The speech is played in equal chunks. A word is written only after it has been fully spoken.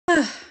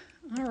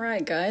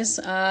right, guys.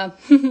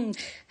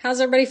 How's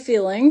everybody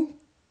feeling?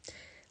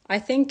 I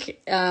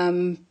think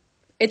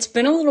it's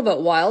been a little bit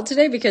wild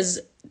today because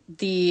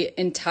the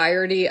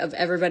entirety of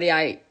everybody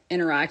I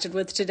interacted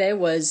with today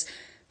was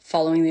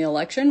following the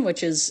election,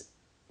 which is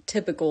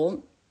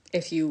typical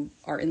if you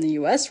are in the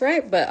US,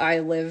 right? But I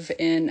live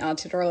in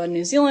Aotearoa,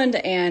 New Zealand,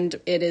 and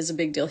it is a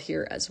big deal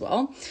here as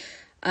well.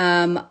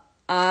 I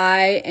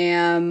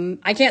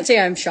can't say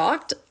I'm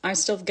shocked. I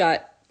still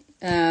got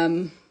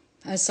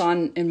a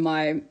song in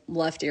my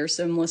left ear,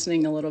 so I'm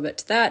listening a little bit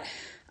to that.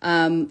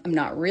 I'm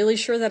not really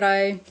sure that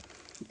I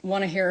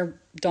want to hear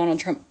Donald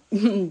Trump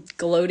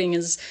gloating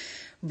his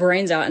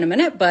brains out in a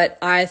minute, but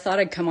I thought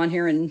I'd come on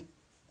here and,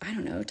 I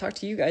don't know, talk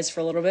to you guys for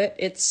a little bit.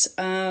 It's,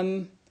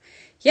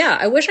 yeah,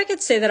 I wish I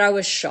could say that I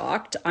was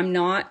shocked. I'm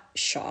not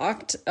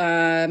shocked.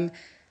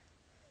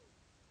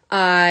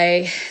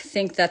 I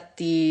think that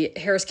the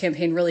Harris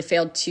campaign really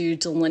failed to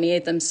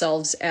delineate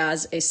themselves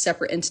as a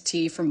separate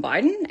entity from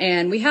Biden.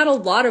 And we had a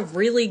lot of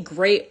really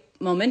great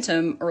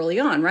momentum early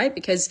on, right?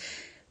 Because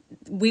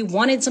we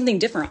wanted something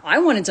different. I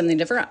wanted something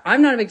different.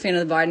 I'm not a big fan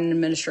of the Biden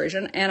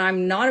administration, and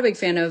I'm not a big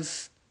fan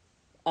of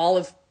all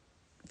of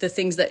the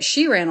things that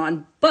she ran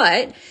on.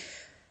 But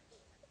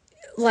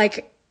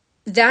like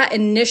that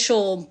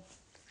initial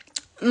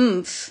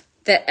oomph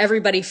that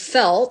everybody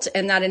felt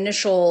and that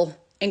initial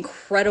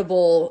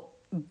incredible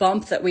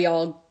bump that we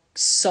all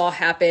saw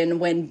happen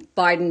when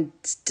Biden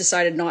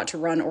decided not to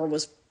run or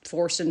was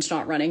forced into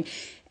not running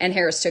and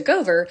Harris took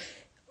over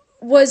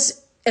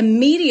was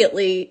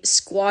immediately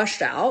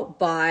squashed out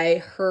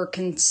by her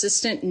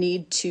consistent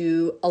need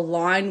to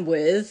align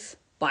with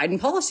Biden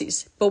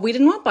policies. But we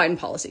didn't want Biden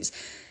policies.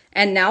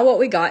 And now what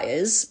we got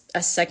is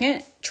a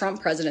second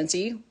Trump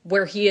presidency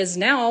where he is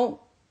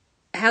now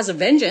has a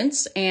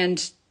vengeance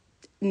and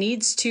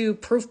needs to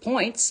prove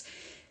points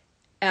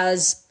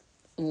as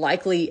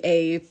likely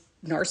a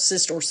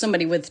narcissist or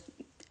somebody with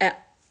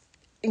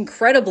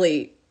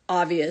incredibly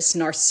obvious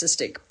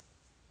narcissistic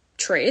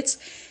traits.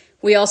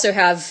 We also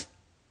have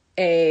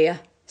a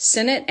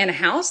Senate and a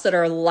House that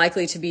are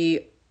likely to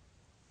be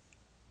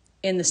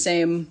in the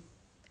same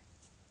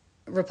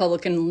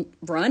Republican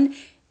run.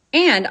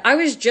 And I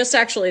was just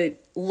actually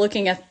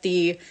looking at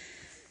the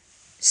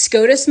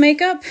SCOTUS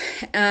makeup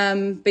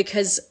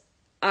because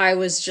I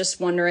was just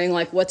wondering,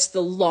 like, what's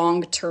the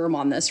long term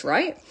on this,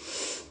 right?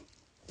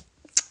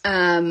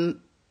 And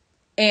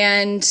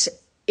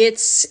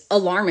it's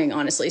alarming,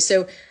 honestly.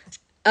 So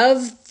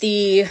of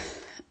the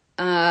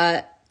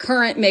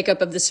current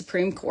makeup of the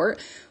Supreme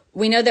Court,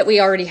 we know that we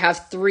already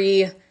have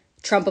 3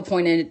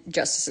 Trump-appointed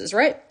justices,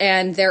 right?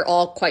 And they're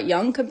all quite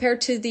young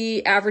compared to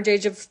the average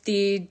age of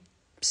the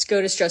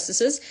SCOTUS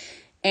justices.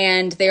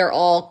 And they are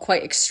all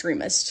quite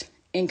extremist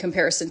in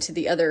comparison to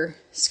the other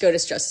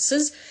SCOTUS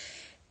justices.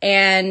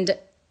 And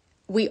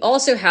we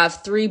also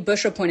have 3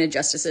 Bush-appointed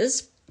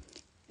justices,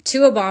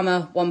 2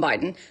 Obama, 1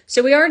 Biden.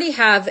 So we already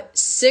have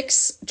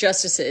 6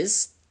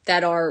 justices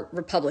that are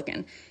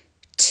Republican.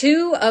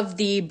 2 of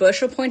the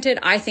Bush-appointed,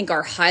 I think,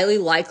 are highly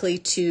likely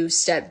to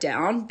step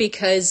down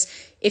because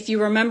if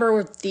you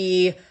remember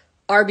the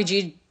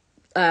RBG,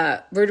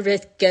 Ruth Bader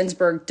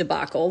Ginsburg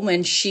debacle,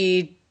 when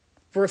she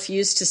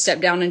refused to step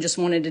down and just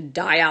wanted to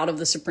die out of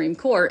the Supreme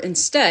Court.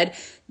 Instead,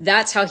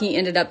 that's how he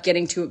ended up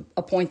getting to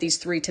appoint these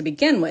 3 to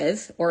begin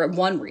with, or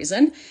one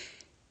reason.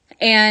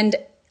 And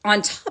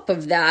on top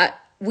of that,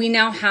 we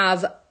now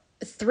have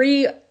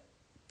 3,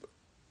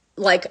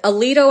 like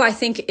Alito, I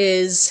think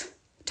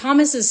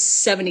Thomas is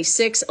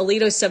 76,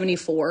 Alito's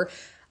 74.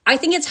 I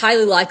think it's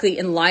highly likely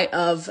in light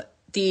of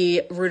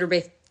the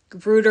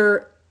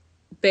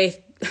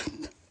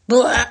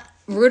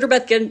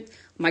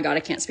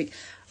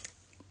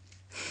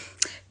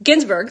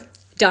Ginsburg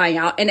dying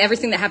out and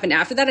everything that happened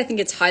after that. I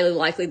think it's highly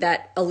likely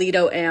that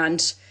Alito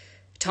and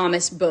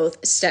Thomas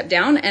both step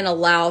down and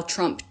allow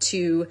Trump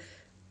to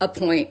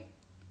appoint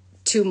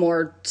 2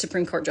 more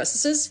Supreme Court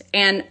justices.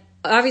 And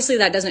obviously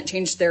that doesn't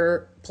change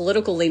their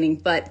political leaning,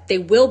 but they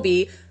will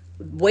be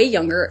way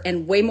younger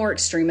and way more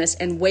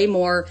extremist and way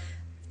more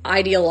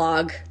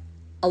ideologue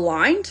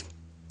aligned.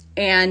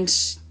 And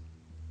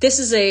this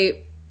is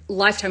a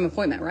lifetime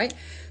appointment, right?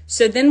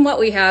 So then what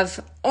we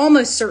have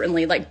almost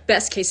certainly, like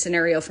best case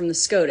scenario from the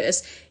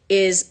SCOTUS,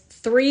 is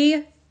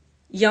 3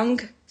 young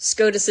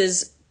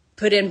SCOTUSes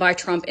put in by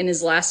Trump in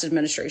his last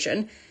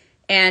administration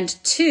and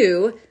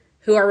 2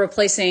 who are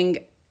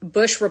replacing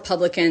Bush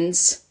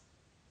Republicans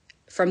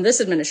from this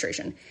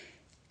administration.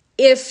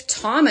 If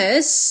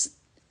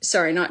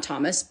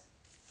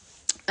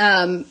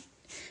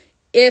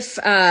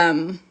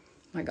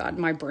my God,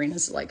 my brain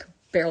is like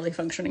barely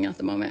functioning at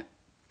the moment.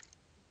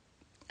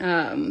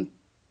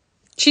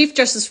 Chief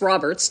Justice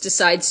Roberts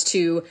decides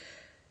to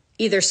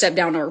either step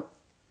down or,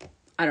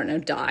 I don't know,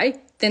 die,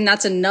 then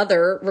that's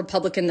another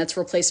Republican that's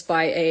replaced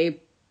by a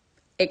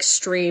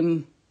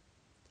extreme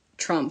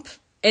Trump.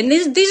 And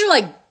these are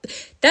like,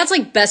 that's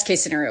like best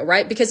case scenario,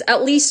 right? Because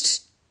at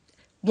least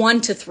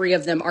 1 to 3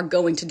 of them are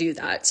going to do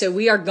that. So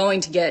we are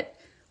going to get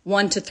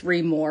 1 to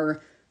 3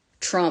 more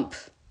Trump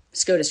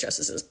SCOTUS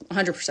justices,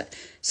 100%.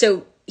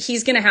 So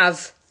he's going to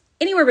have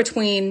anywhere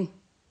between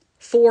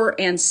 4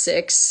 and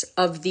 6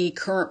 of the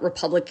current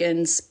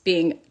Republicans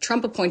being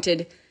Trump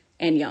appointed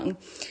and young.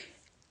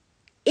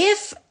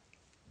 If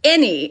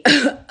any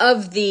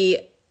of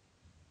the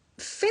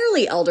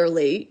fairly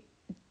elderly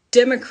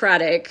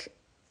Democratic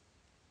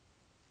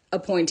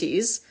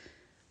appointees,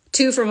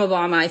 2 from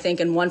Obama, I think,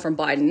 and 1 from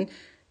Biden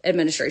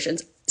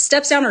administrations,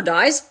 steps down or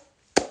dies,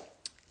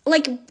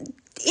 like,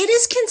 it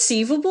is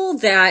conceivable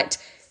that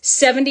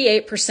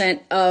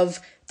 78% of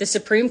the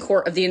Supreme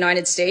Court of the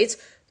United States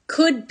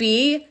could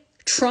be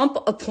Trump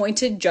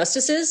appointed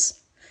justices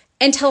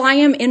until I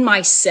am in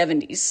my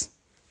 70s.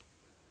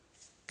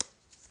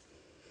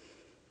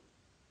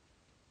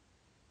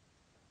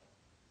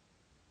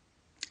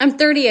 I'm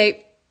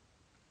 38.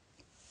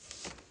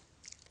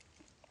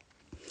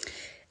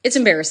 It's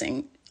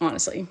embarrassing,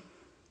 honestly.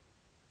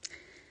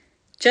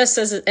 Jess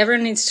says that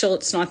everyone needs to chill.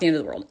 It's not the end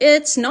of the world.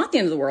 It's not the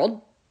end of the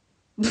world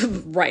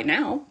right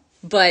now,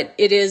 but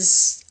it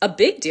is a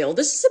big deal.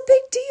 This is a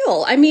big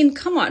deal. I mean,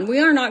 come on. We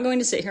are not going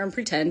to sit here and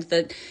pretend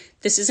that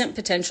this isn't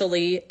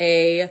potentially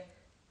a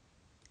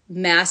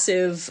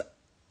massive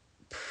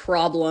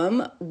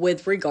problem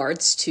with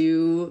regards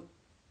to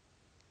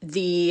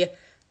the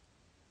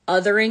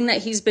othering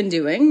that he's been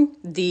doing,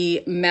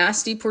 the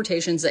mass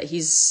deportations that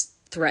he's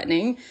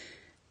threatening.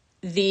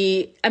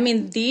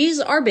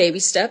 These are baby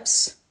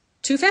steps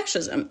to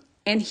fascism,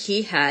 and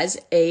he has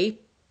a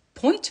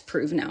point to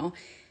prove now.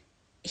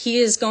 He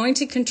is going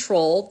to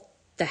control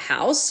the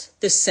House,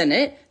 the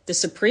Senate, the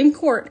Supreme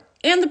Court,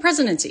 and the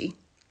presidency.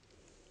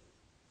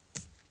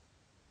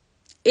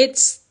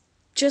 It's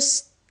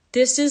just,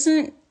 this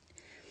isn't,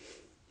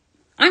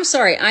 I'm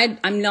sorry,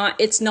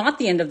 it's not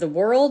the end of the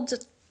world,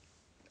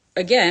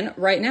 again,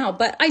 right now,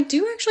 but I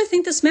do actually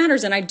think this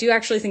matters, and I do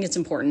actually think it's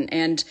important,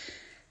 and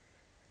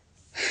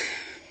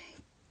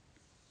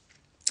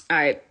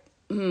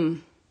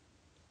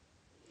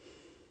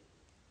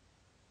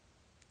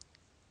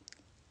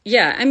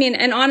yeah, I mean,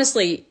 and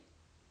honestly,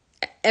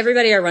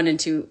 everybody I run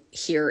into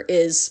here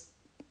is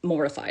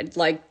mortified.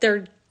 Like,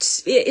 it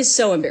is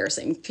so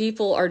embarrassing.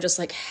 People are just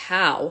like,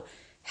 how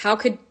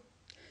could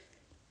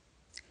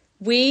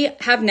we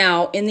have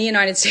now in the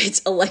United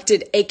States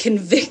elected a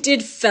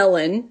convicted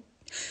felon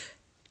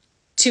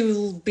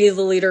to be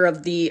the leader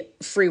of the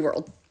free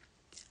world?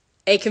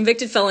 A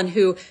convicted felon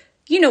who,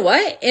 you know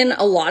what? In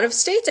a lot of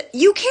states,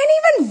 you can't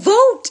even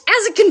vote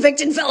as a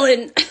convicted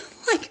felon.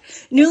 Like,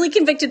 newly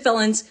convicted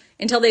felons,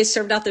 until they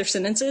served out their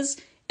sentences,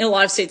 in a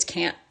lot of states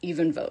can't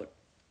even vote.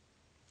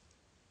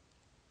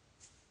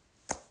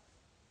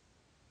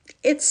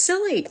 It's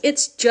silly.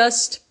 It's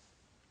just,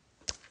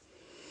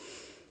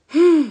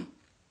 and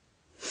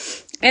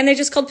they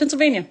just called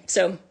Pennsylvania.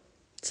 So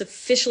it's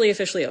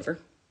officially over.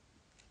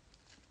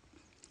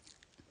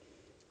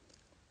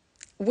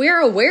 We're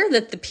aware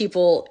that the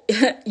people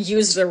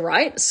used their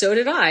right. So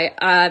did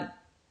I.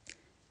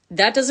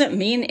 That doesn't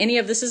mean any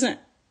of this isn't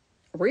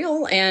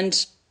real,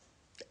 and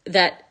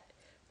that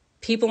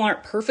people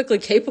aren't perfectly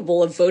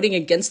capable of voting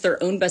against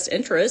their own best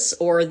interests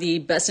or the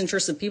best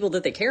interests of people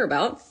that they care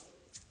about.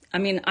 I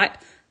mean,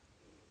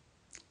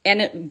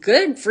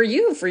 good for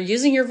you for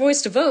using your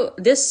voice to vote.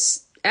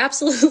 This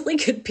absolutely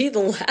could be the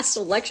last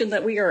election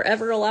that we are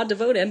ever allowed to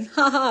vote in.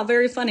 Haha,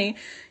 very funny.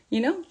 You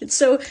know, it's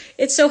so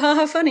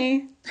haha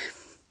funny.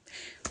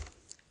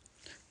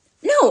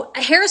 No,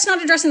 Harris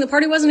not addressing the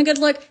party wasn't a good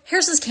look.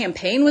 Harris's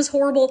campaign was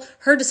horrible.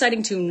 Her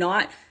deciding to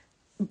not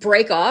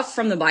break off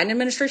from the Biden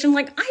administration.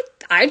 Like,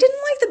 I didn't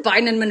like the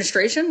Biden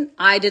administration.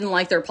 I didn't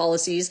like their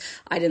policies.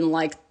 I didn't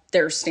like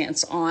their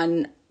stance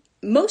on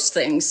most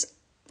things,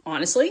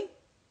 honestly.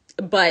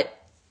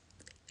 But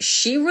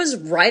she was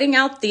writing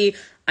out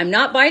I'm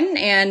not Biden,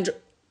 and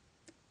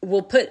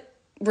we'll put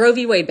Roe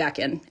v. Wade back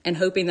in, and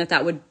hoping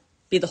that would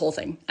be the whole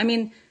thing. I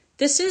mean,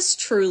 this is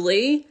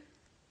truly,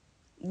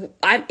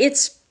 I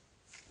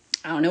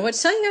don't know what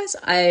to tell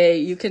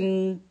you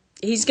guys.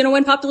 He's going to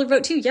win popular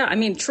vote too. Yeah, I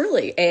mean,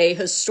 truly a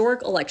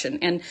historic election.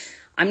 And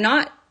I'm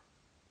not,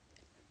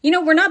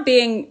 we're not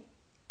being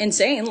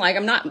insane. Like,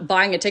 I'm not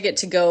buying a ticket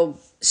to go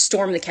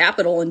storm the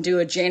Capitol and do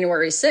a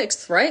January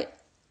 6th, right?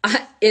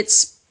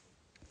 This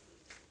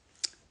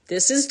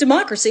is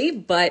democracy,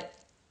 but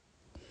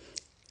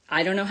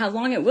I don't know how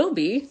long it will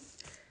be.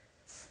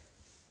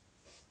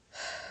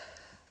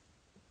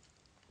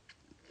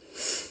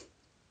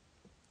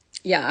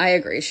 Yeah, I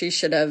agree. She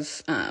should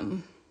have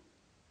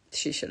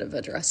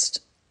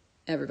addressed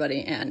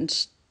everybody, and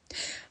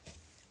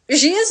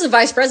she is the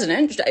vice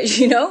president.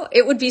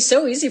 It would be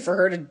so easy for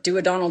her to do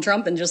a Donald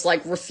Trump and just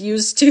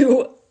refuse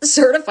to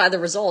certify the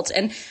results.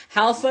 And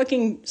how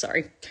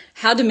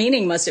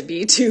demeaning must it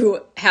be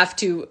to have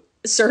to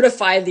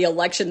certify the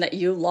election that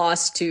you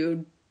lost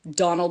to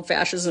Donald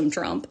Fascism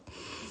Trump?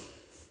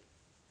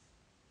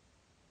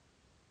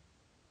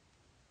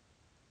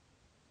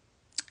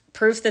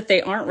 Proof that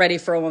they aren't ready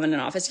for a woman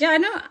in office. Yeah, I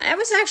know. I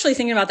was actually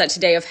thinking about that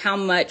today, of how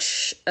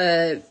much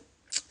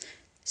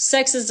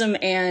sexism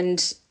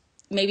and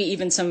maybe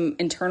even some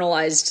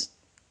internalized,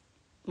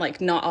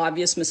 not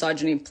obvious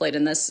misogyny played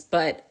in this.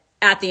 But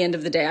at the end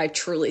of the day, I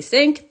truly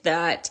think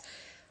that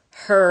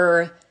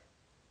her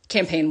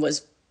campaign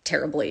was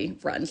terribly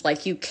run.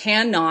 Like, you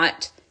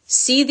cannot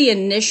see the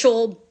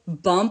initial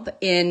bump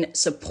in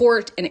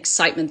support and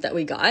excitement that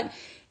we got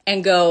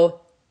and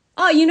go,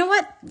 oh, you know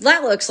what?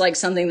 That looks like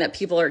something that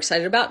people are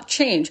excited about.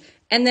 Change.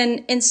 And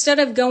then instead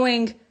of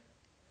going,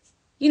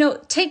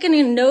 taking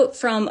a note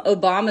from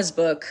Obama's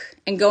book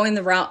and going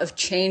the route of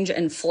change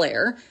and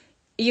flair,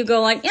 you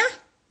go like, yeah,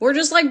 we're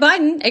just like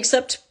Biden,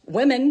 except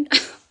women.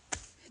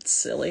 It's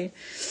silly.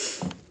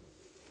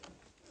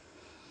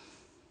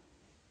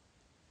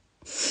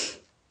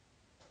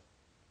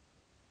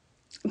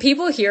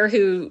 People here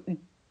who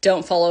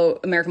don't follow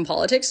American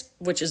politics,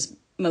 which is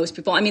most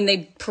people, I mean,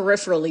 they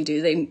peripherally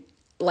do. They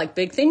like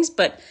big things,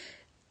 but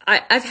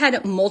I've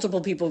had multiple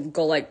people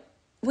go like,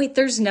 wait,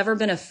 there's never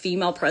been a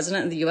female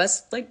president of the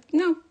US? Like,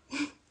 no,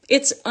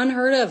 it's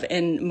unheard of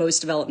in most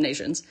developed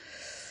nations.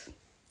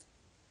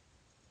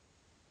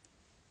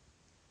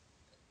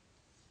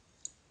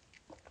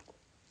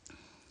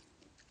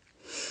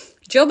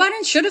 Joe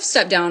Biden should have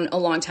stepped down a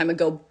long time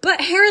ago,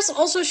 but Harris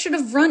also should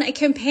have run a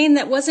campaign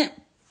that wasn't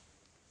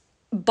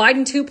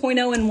Biden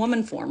 2.0 in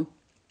woman form.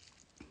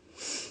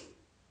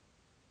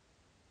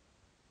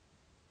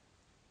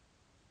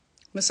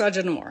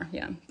 Misogynoir,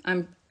 yeah.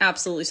 I'm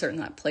absolutely certain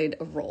that played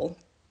a role,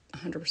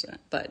 100%.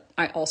 But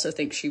I also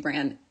think she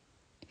ran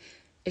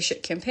a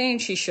shit campaign.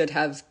 She should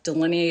have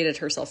delineated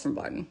herself from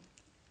Biden.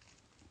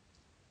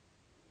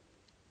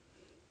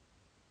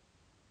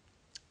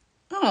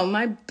 Oh,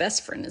 my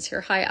best friend is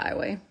here. Hi,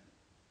 Iway.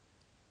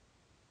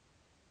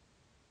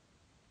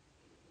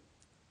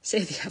 Say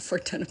the F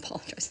word, don't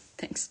apologize.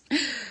 Thanks.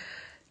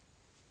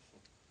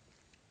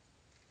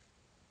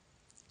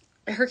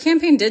 Her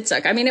campaign did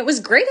suck. I mean, it was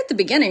great at the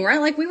beginning, right?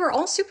 Like, we were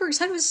all super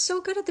excited. It was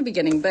so good at the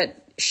beginning, but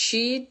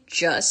she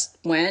just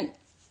went,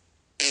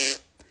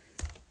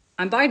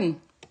 I'm Biden.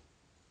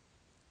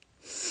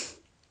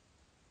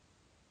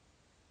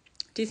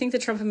 Do you think the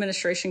Trump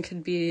administration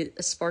could be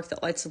a spark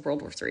that lights the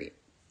World War III?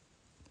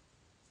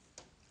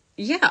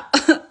 Yeah,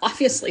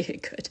 obviously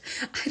it could.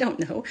 I don't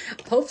know.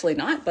 Hopefully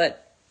not,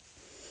 but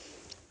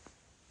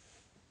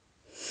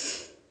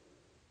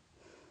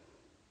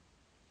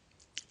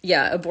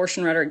yeah,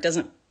 abortion rhetoric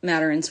doesn't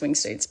matter in swing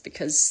states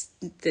because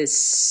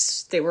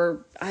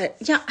I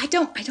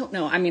don't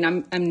know. I mean,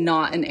 I'm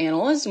not an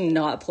analyst. I'm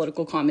not a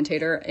political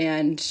commentator,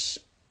 and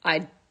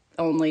I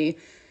only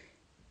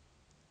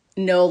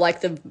know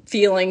like the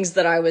feelings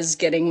that I was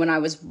getting when I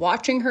was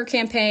watching her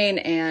campaign,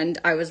 and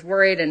I was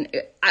worried, and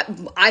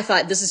I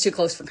thought this is too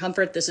close for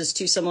comfort. This is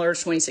too similar to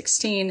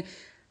 2016,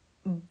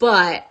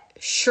 but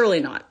surely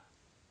not.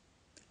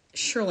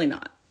 Surely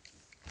not.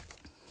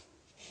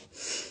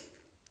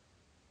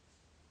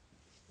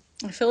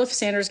 I feel if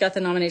Sanders got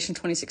the nomination in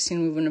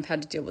 2016, we wouldn't have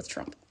had to deal with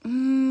Trump.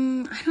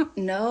 I don't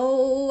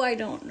know. I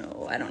don't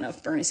know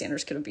if Bernie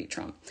Sanders could have beat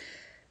Trump.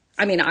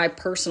 I mean, I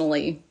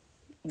personally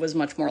was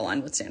much more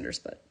aligned with Sanders,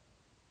 but.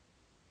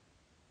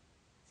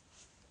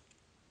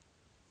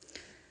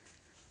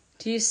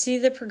 Do you see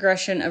the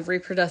progression of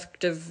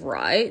reproductive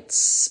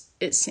rights?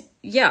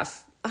 Yeah,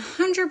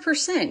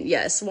 100%.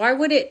 Yes. Why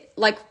would it,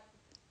 like,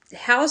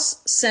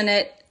 House,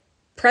 Senate,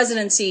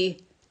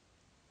 presidency,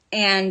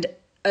 and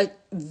a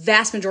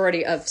vast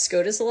majority of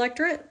SCOTUS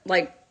electorate,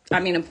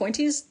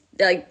 appointees,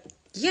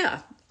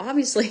 yeah,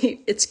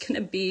 obviously it's going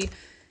to be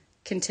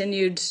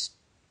continued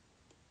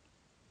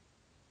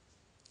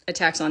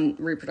attacks on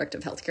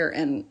reproductive healthcare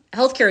and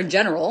healthcare in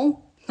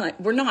general. Like,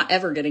 we're not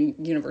ever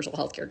getting universal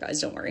healthcare,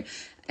 guys, don't worry.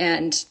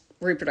 And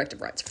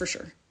reproductive rights, for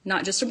sure.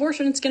 Not just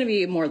abortion, it's going to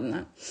be more than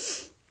that.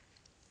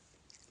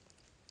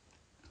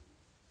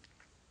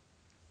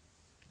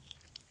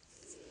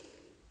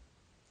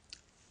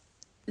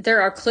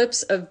 There are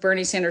clips of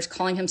Bernie Sanders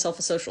calling himself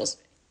a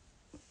socialist.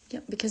 Yeah,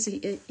 because he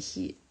is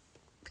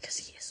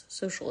a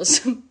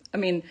socialist. I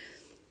mean,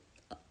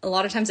 a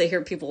lot of times I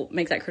hear people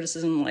make that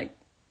criticism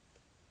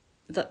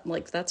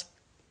that's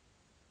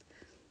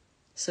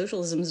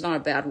socialism is not a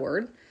bad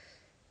word.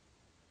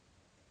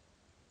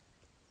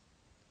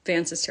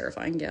 Vance is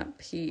terrifying. Yeah,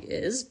 he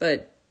is,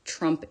 but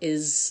Trump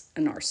is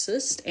a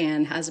narcissist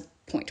and has a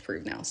point to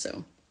prove now,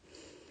 so.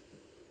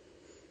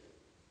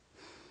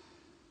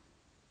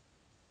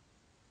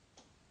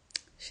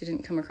 She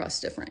didn't come across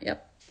different.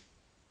 Yep.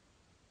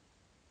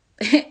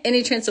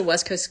 Any chance of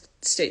West Coast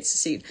states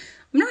secede?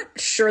 I'm not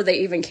sure they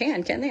even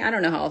can they? I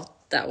don't know how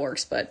that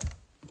works, but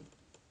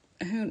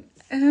who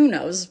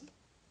knows?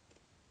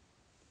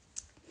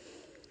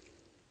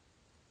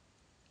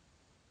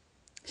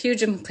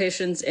 Huge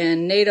implications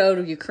in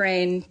NATO,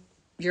 Ukraine,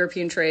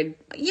 European trade.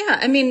 Yeah,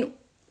 I mean,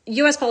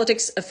 U.S.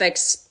 politics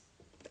affects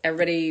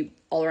everybody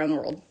all around the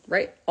world,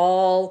 right?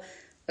 All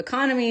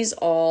economies,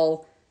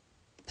 all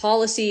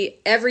policy,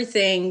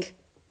 everything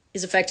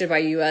is affected by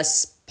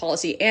U.S.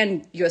 policy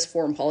and U.S.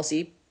 foreign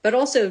policy, but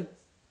also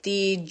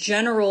the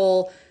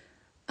general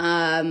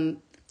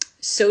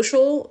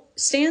social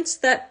stance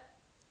that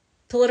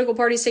political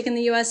parties take in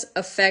the U.S.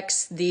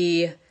 affects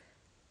the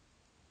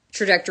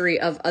trajectory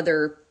of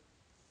other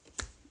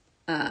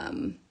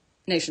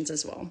nations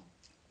as well.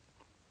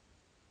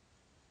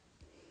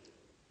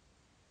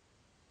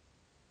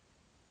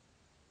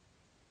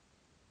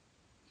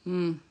 I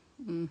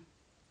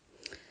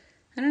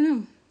don't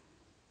know.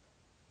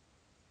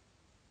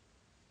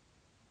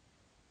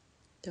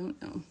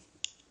 Don't know.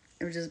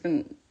 I've just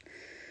been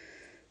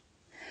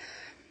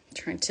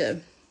trying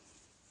to,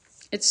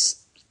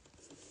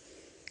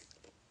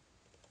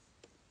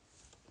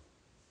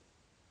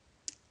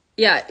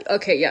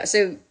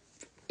 So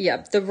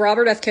the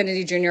Robert F.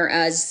 Kennedy Jr.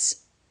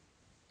 as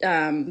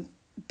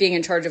being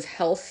in charge of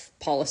health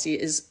policy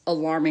is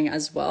alarming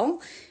as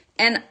well.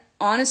 And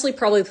honestly,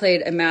 probably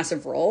played a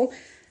massive role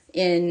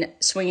in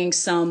swinging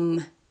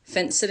some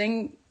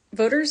fence-sitting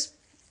voters.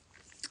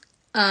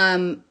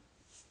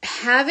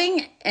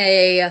 Having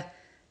a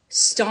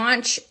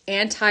staunch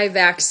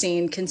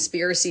anti-vaccine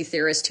conspiracy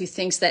theorist who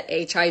thinks that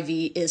HIV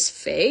is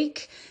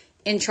fake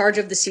in charge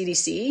of the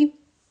CDC,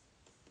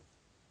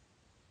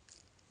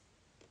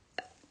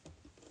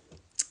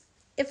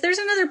 if there's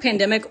another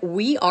pandemic,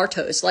 we are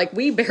toast. Like,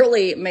 we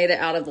barely made it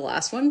out of the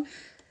last one.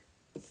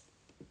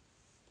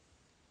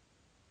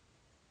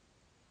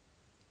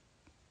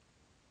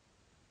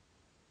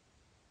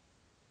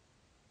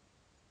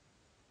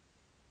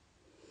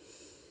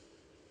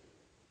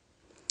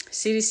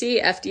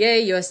 CDC,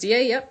 FDA,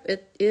 USDA, yep,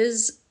 it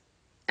is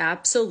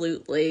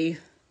absolutely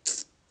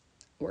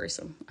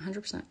worrisome,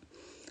 100%.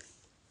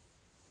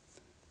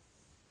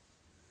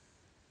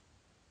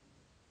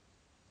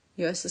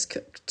 US is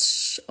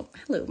cooked. Oh,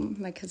 hello,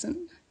 my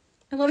cousin.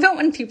 I love it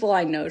when people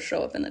I know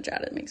show up in the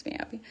chat. It makes me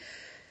happy.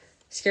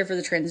 Scared for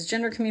the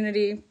transgender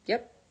community.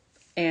 Yep.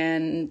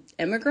 And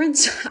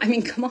immigrants. I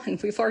mean, come on.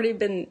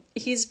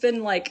 He's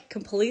been like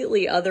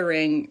completely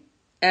othering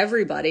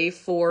everybody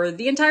for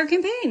the entire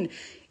campaign.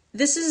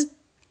 This is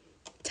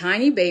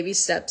tiny baby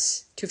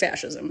steps to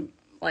fascism.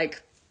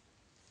 Like,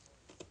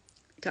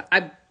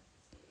 I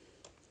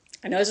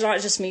know it's not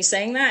just me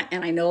saying that,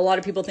 and I know a lot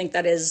of people think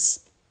that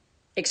is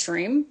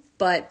extreme,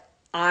 but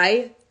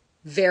I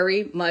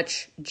very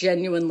much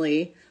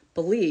genuinely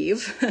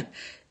believe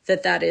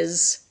that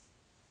is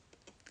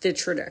the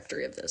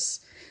trajectory of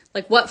this.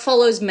 Like, what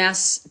follows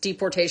mass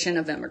deportation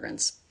of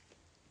immigrants?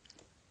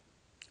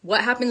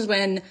 What happens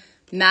when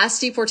mass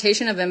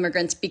deportation of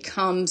immigrants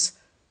becomes,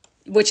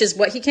 which is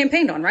what he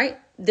campaigned on, right?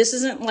 This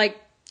isn't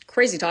like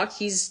crazy talk.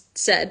 He's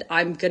said,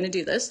 I'm going to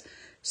do this.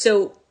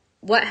 So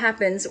what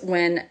happens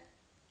when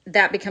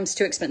that becomes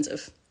too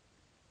expensive?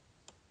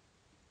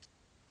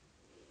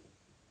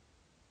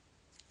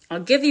 I'll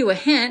give you a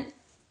hint.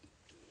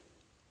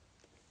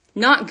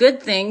 Not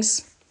good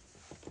things.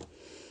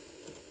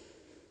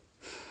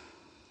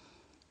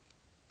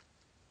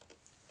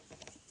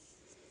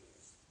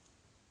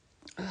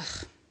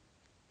 Ugh.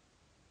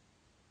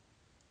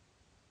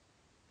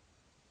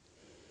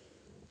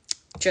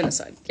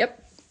 Genocide.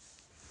 Yep.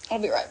 I'll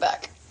be right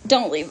back.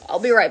 Don't leave. I'll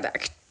be right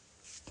back.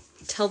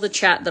 Tell the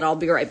chat that I'll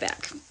be right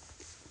back.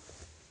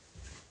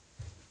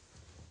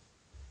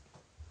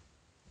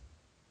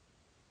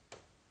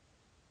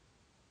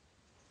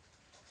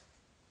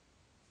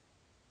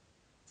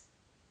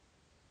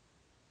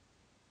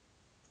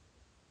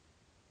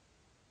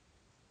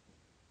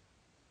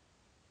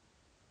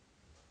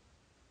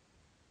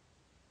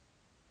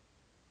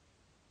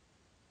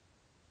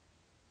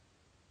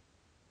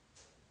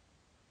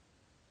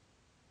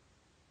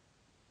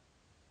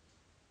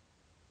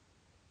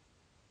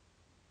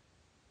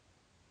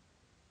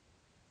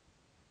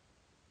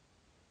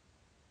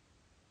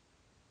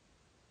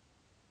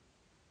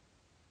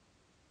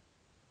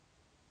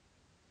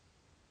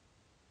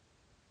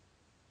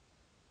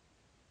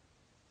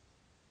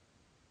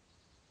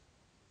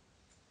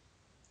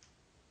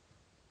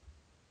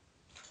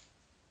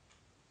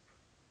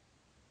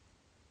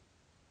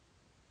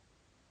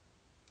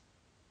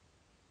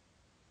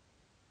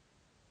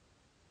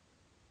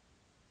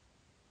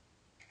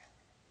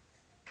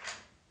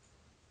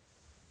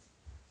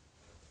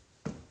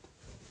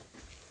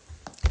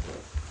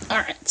 All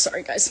right.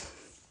 Sorry, guys.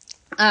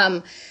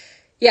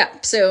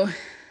 So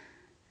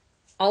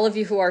all of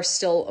you who are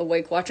still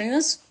awake watching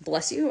this,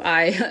 bless you.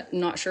 I'm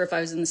not sure if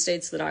I was in the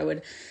States that I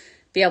would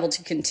be able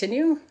to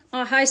continue.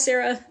 Hi,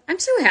 Sarah. I'm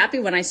so happy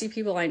when I see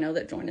people I know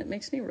that join. It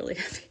makes me really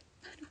happy.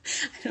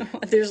 I don't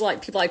know. There's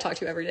like people I talk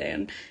to every day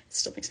and it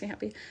still makes me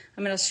happy.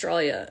 I'm in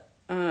Australia.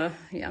 I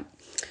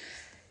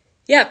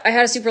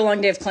had a super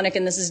long day of clinic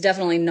and this is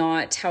definitely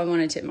not how I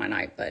wanted to end my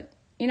night, but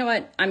you know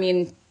what? I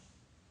mean,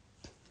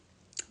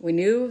 we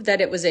knew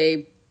that it was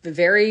a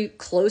very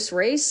close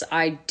race.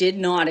 I did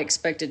not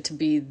expect it to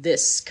be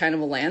this kind of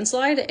a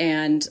landslide,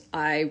 and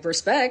I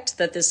respect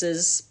that this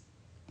is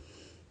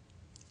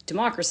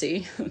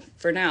democracy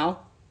for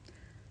now.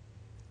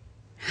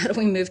 How do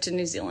we move to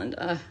New Zealand?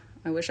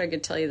 I wish I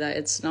could tell you that.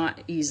 It's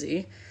not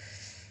easy.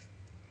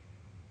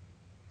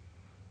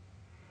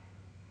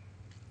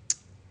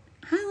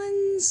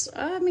 Highlands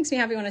makes me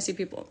happy when I see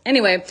people.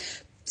 Anyway,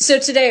 so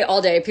today,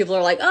 all day, people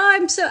are like,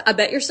 I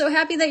bet you're so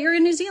happy that you're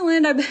in New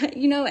Zealand. I bet,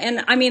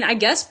 and I mean, I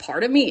guess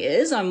part of me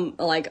is, I'm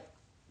like,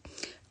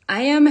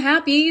 I am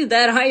happy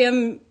that I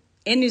am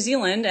in New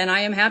Zealand and I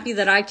am happy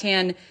that I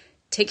can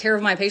take care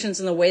of my patients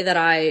in the way that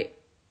I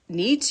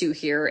need to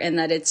here and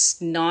that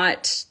it's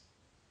not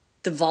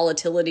the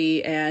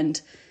volatility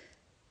and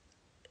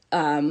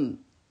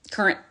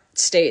current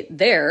state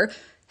there.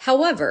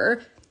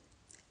 However,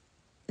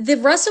 the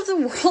rest of the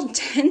world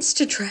tends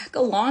to track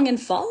along and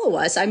follow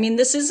us. I mean,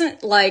 this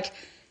isn't like,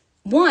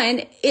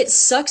 one, it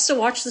sucks to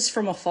watch this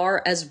from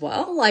afar as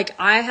well. Like,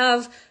 I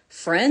have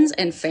friends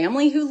and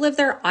family who live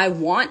there. I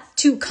want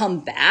to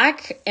come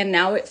back, and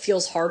now it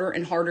feels harder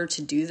and harder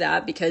to do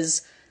that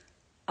because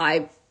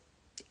I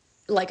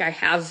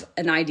have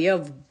an idea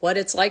of what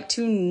it's like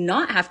to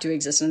not have to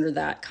exist under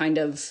that kind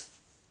of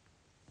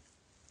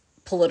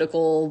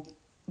political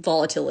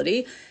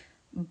volatility.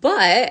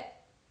 But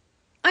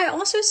I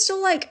also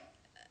still I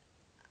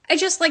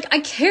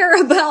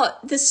care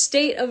about the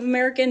state of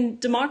American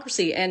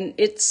democracy, and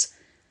it's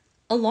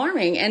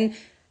alarming. And,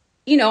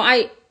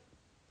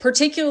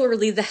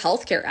 particularly the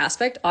healthcare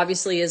aspect,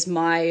 obviously, is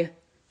my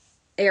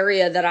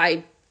area that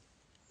I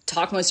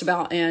talk most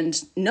about and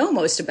know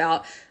most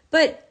about.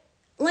 But,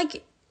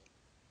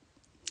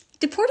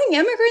 deporting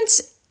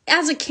immigrants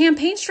as a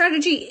campaign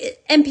strategy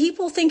and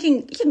people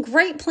thinking, yeah,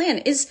 great plan,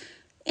 is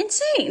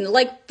insane.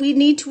 We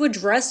need to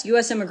address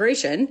U.S.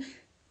 immigration.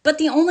 But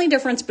the only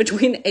difference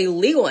between a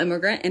legal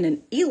immigrant and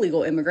an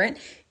illegal immigrant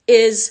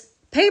is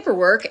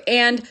paperwork.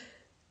 And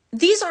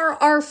these are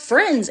our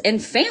friends and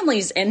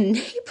families and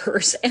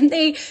neighbors, and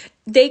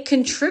they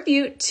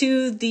contribute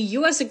to the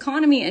U.S.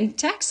 economy and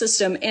tax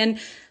system. And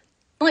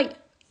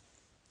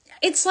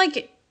it's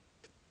like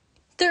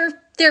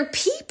they're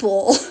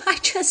people.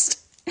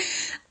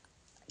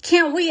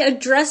 Can't we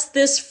address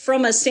this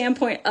from a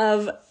standpoint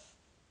of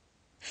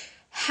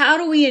how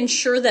do we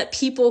ensure that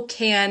people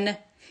can,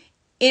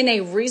 in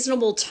a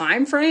reasonable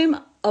time frame,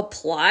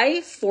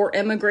 apply for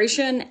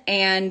immigration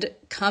and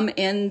come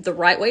in the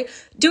right way?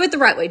 Do it the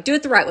right way. Do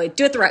it the right way.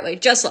 Do it the right way.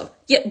 Just love.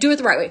 Yeah, do it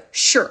the right way.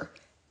 Sure.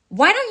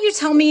 Why don't you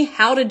tell me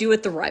how to do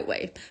it the right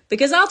way?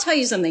 Because I'll tell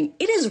you something.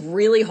 It is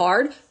really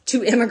hard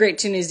to immigrate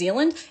to New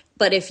Zealand.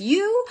 But if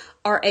you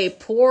are a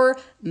poor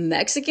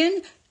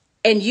Mexican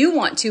and you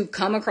want to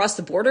come across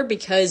the border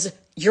because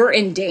you're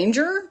in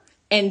danger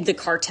and the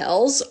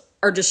cartels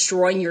are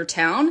destroying your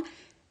town,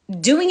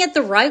 doing it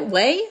the right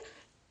way,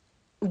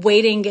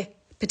 waiting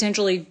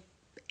potentially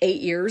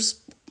 8 years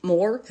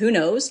more, who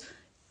knows,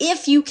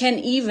 if you can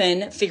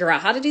even figure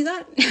out how to do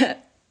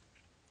that.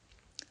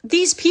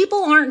 These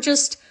people aren't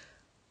just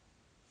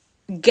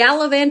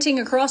gallivanting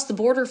across the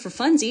border for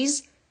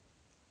funsies.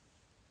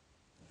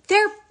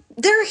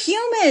 They're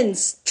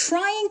humans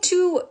trying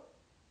to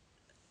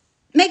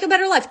make a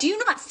better life. Do you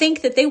not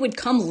think that they would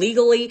come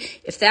legally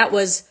if that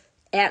was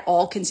at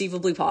all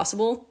conceivably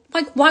possible?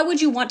 Why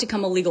would you want to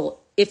come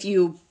illegal if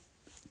you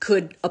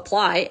could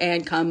apply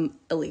and come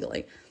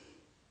illegally?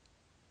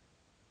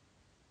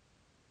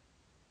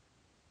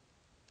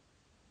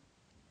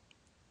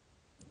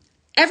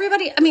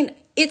 Everybody,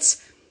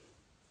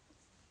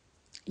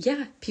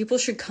 people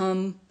should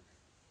come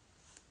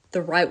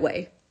the right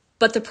way.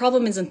 But the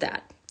problem isn't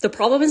that. The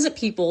problem isn't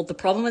people. The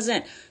problem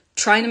isn't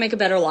trying to make a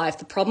better life.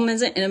 The problem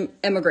isn't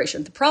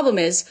immigration. The problem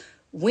is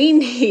we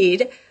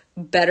need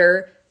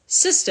better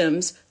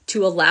systems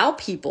to allow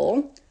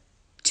people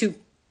to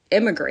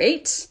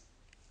immigrate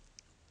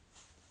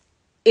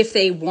if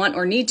they want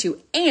or need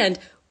to. And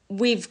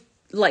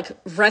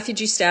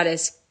refugee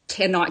status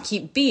cannot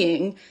keep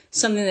being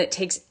something that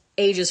takes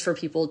ages for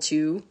people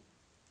to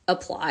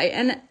apply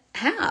and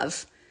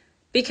have,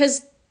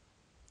 because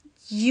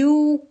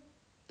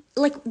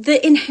the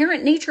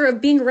inherent nature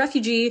of being a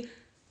refugee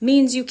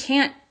means you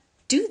can't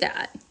do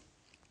that.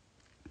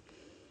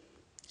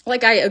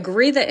 I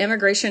agree that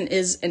immigration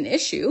is an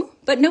issue,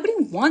 but nobody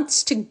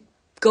wants to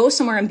go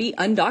somewhere and be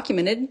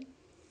undocumented,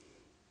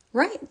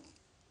 right?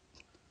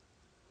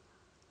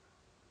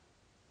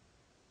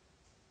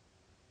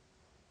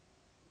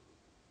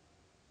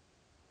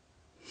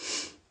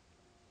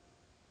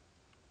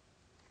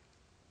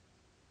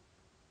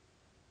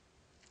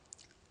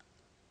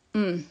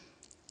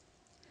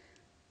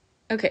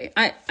 Okay,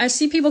 I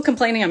see people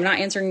complaining I'm not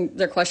answering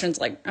their questions.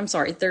 I'm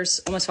sorry, there's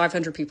almost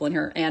 500 people in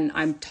here, and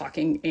I'm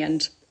talking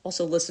and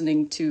also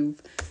listening to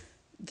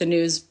the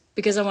news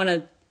because I want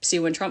to see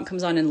when Trump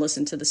comes on and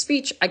listen to the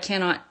speech. I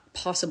cannot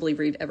possibly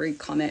read every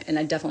comment, and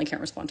I definitely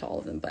can't respond to all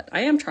of them, but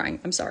I am trying.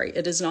 I'm sorry.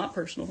 It is not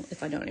personal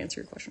if I don't answer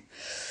your question.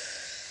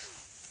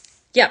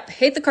 Yeah,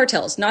 hate the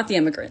cartels, not the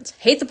immigrants.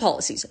 Hate the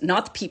policies,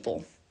 not the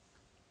people.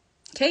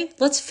 Okay,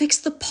 let's fix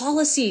the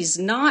policies,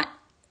 not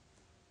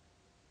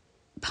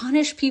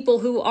punish people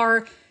who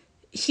are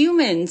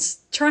humans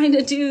trying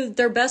to do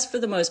their best for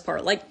the most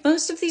part.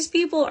 Most of these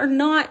people are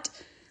not.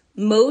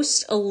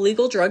 Most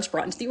illegal drugs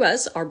brought into the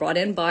U.S. are brought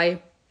in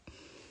by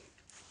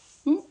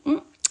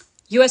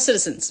U.S.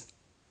 citizens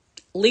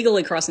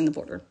legally crossing the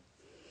border.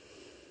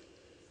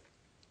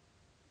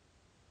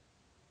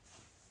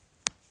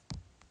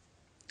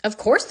 Of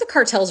course the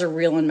cartels are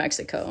real in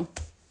Mexico.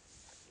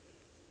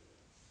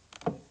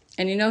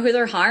 And you know who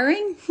they're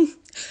hiring?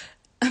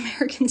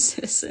 American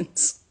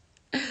citizens.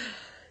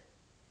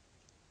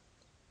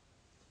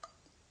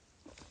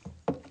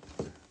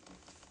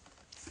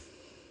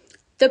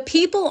 The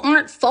people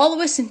aren't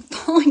following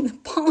the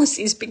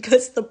policies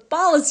because the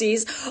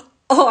policies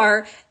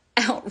are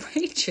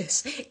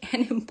outrageous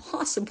and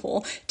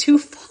impossible to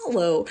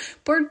follow,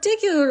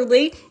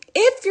 particularly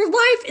if your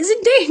life is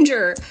in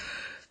danger.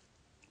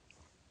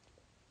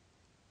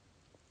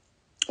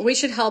 We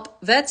should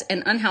help vets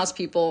and unhoused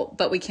people,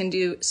 but we can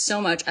do so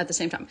much at the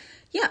same time.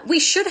 Yeah, we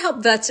should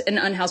help vets and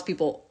unhoused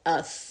people.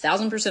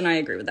 1,000% I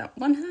agree with that.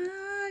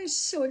 I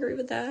so agree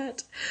with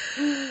that.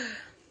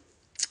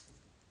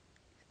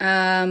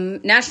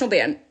 National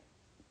ban.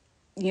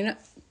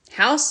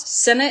 House,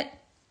 Senate,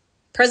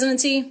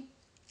 presidency,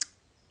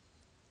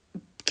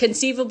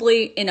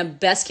 conceivably, in a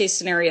best case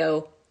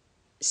scenario,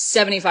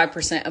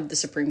 75% of the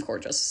Supreme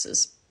Court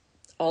justices,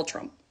 all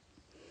Trump.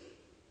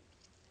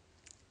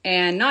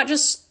 And not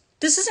just,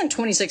 this isn't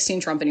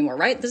 2016 Trump anymore,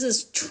 right? This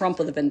is Trump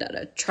with a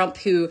vendetta. Trump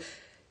who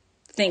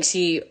thinks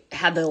he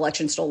had the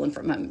election stolen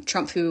from him.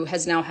 Trump who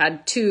has now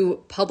had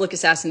 2 public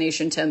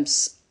assassination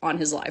attempts on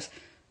his life.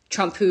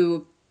 Trump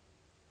who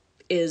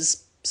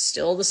is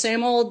still the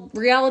same old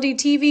reality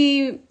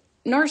TV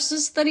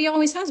narcissist that he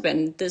always has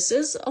been. This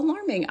is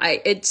alarming.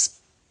 The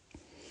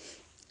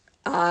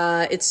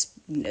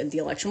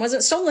election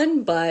wasn't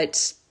stolen,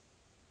 but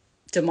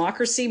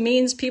democracy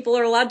means people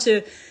are allowed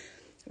to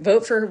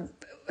vote for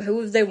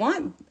who they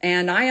want.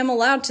 And I am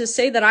allowed to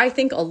say that I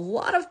think a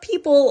lot of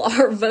people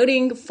are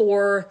voting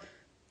for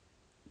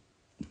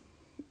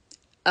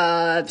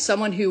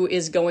someone who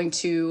is going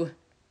to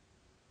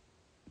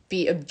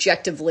be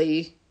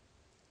objectively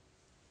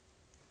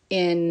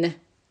in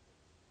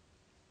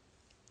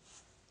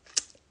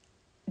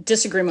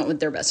disagreement with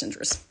their best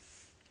interests.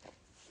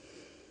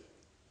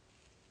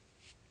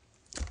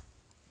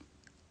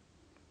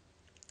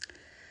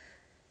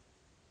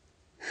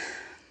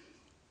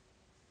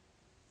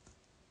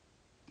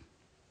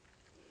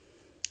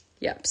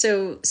 Yeah,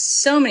 so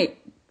many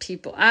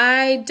people.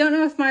 I don't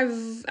know if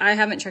I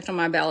haven't checked on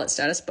my ballot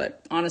status,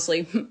 but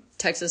honestly,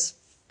 Texas,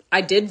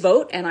 I did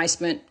vote and I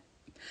spent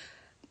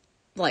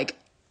like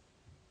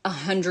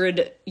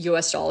 $100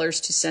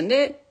 to send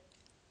it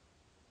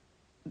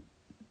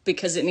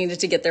because it needed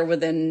to get there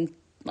within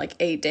like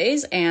 8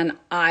 days. And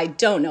I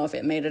don't know if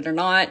it made it or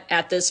not.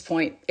 At this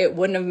point, it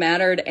wouldn't have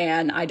mattered.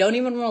 And I don't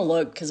even want to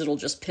look because it'll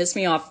just piss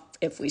me off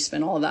if we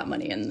spend all of that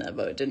money and the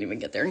vote didn't even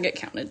get there and get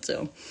counted.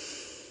 So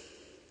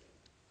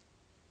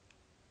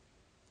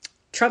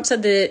Trump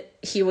said that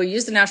he will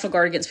use the National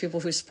Guard against people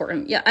who support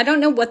him. Yeah, I don't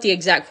know what the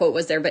exact quote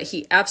was there, but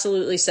he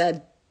absolutely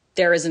said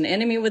there is an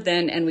enemy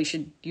within and we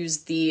should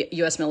use the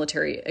U.S.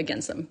 military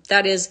against them.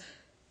 That is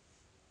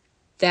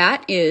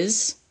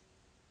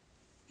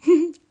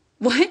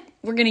what?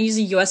 We're going to use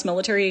the U.S.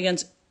 military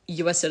against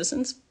U.S.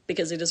 citizens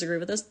because they disagree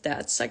with us?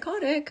 That's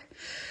psychotic.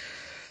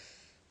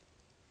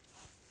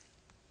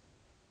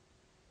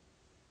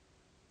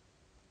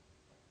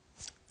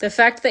 The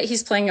fact that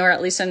he's playing, or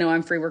at least I know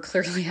I'm free, we're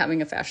clearly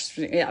having a fascist.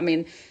 I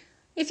mean,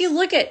 if you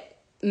look at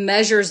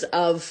measures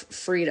of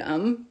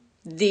freedom,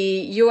 the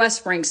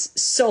U.S. ranks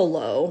so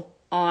low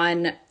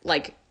on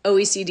like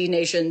OECD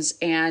nations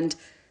and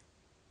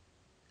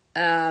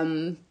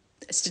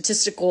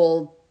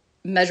statistical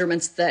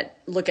measurements that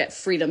look at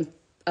freedom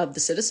of the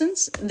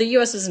citizens. The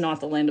U.S. is not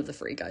the land of the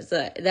free, guys.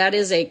 That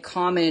is a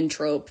common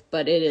trope,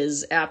 but it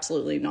is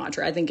absolutely not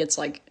true. I think it's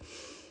like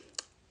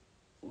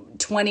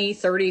 20,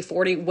 30,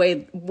 40,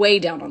 way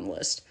down on the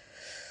list.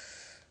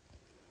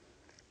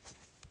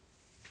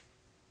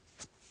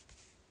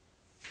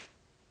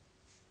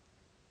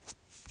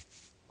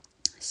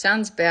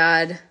 Sounds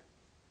bad.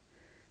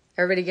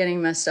 Everybody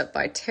getting messed up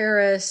by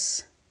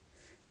terrorists.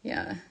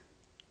 Yeah.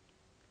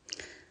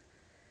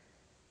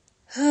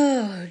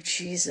 Oh,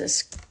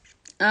 Jesus.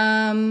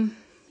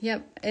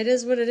 Yep, it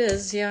is what it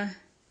is, yeah.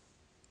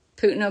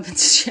 Putin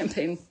opens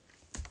champagne.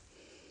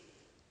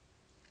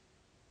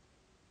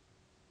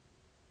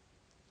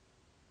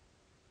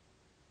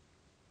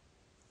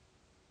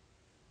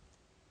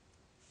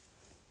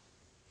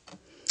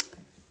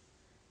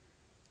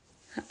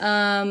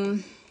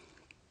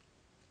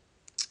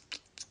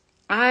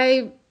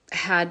 I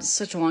had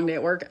such a long day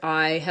at work.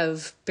 I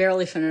have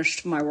barely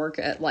finished my work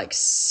at like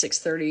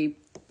 6:30,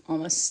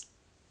 almost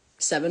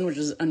 7, which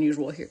is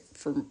unusual here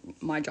for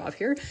my job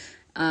here.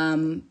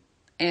 And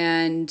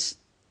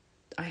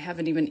I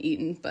haven't even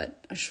eaten,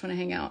 but I just want to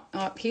hang out.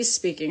 Oh, he's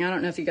speaking. I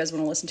don't know if you guys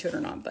want to listen to it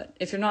or not, but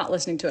if you're not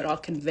listening to it, I'll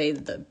convey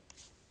the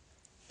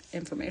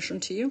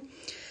information to you.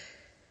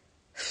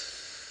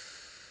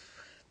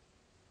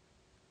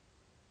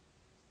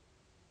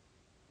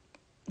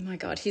 Oh my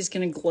God, he's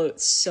going to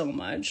gloat so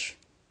much.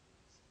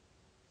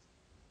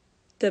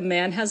 The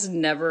man has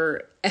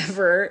never,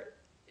 ever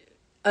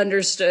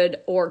understood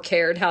or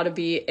cared how to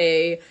be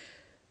a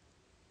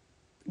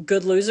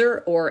good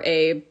loser or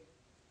a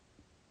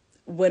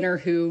winner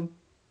who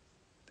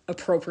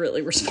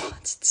appropriately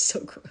responds. It's so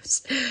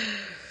gross.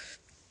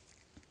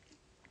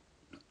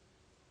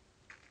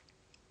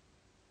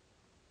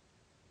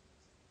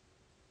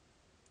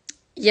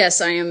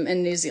 Yes, I am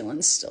in New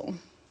Zealand still.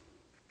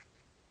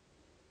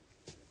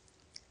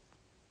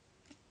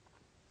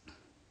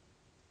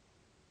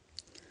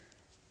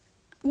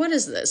 what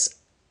is this?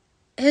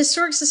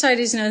 Historic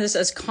societies know this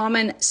as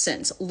common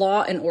sense,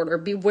 law and order.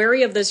 Be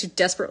wary of those who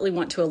desperately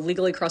want to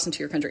illegally cross into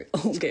your country.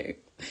 Okay.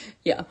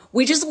 Yeah.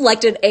 We just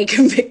elected a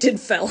convicted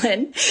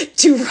felon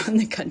to run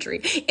the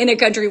country in a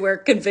country where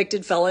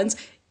convicted felons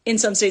in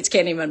some states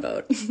can't even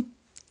vote.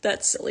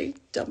 That's silly.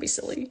 Don't be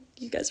silly.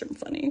 You guys are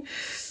funny.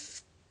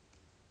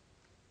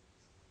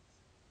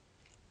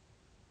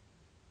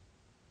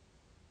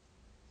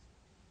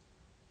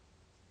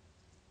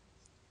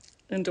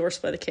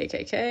 Endorsed by the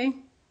KKK.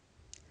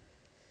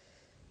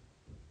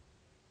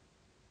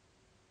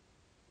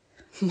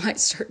 Might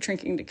start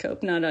drinking to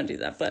cope. No, don't do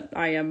that. But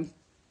I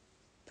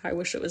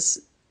wish it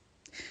was,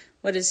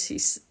 what is he?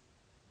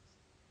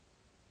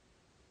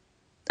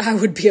 I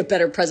would be a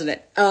better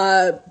president.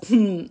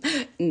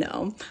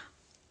 No.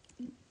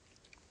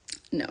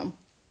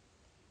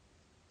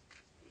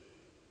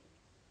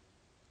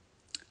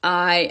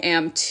 I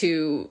am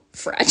too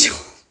fragile.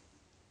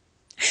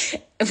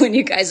 When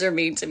you guys are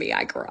mean to me,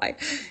 I cry.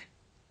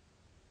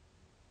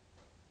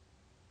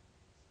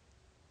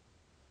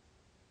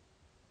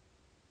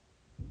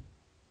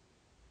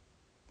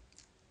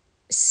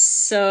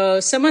 So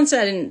someone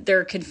said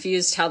they're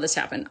confused how this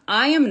happened.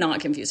 I am not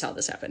confused how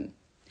this happened.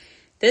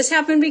 This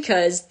happened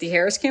because the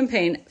Harris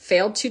campaign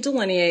failed to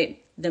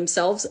delineate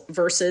themselves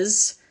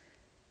versus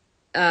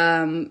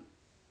Biden.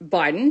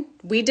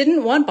 We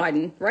didn't want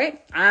Biden,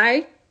 right?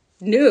 I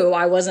knew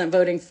I wasn't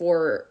voting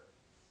for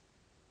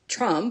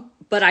Trump,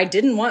 but I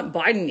didn't want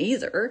Biden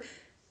either.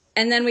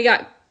 And then we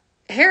got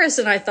Harris,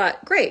 and I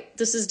thought, great,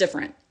 this is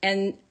different.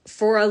 And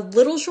for a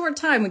little short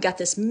time, we got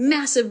this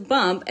massive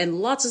bump and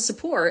lots of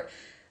support.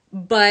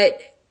 But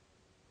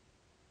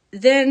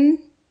then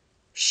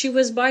she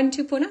was Biden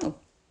 2.0.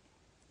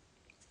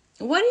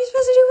 What are you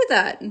supposed to do with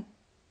that?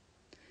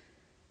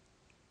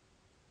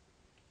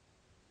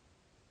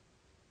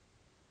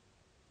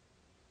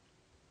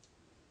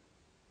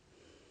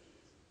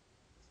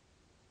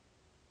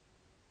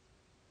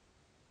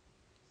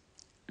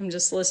 I'm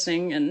just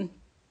listening, and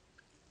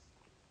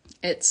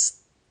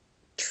it's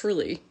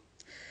truly...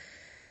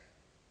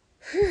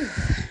 Whew.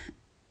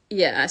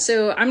 Yeah,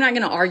 so I'm not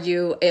going to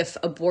argue if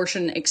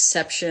abortion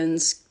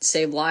exceptions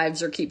save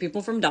lives or keep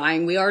people from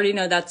dying. We already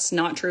know that's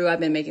not true.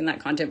 I've been making that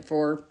content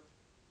for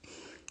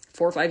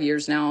 4 or 5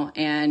 years now,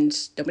 and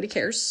nobody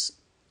cares.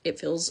 It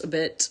feels a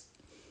bit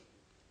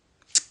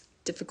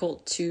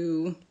difficult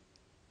to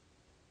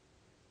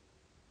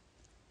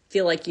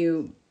feel like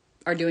you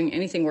are doing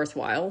anything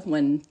worthwhile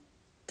when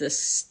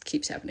this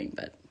keeps happening.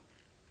 But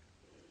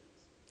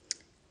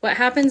what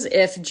happens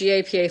if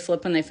GAPA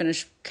flip when they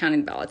finish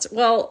counting ballots?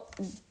 Well,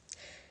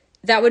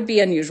 that would be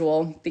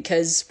unusual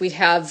because we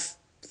have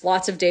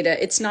lots of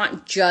data. It's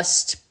not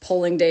just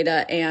polling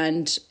data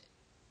and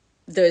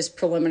those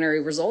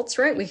preliminary results,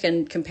 right? We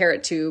can compare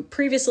it to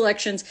previous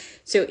elections.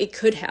 So it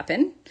could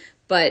happen,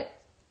 but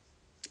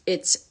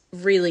it's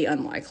really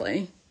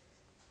unlikely.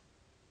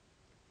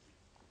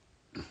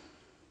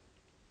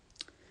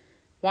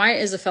 Why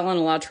is a felon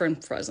allowed to run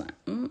president?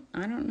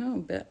 I don't know,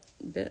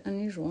 bit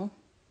unusual.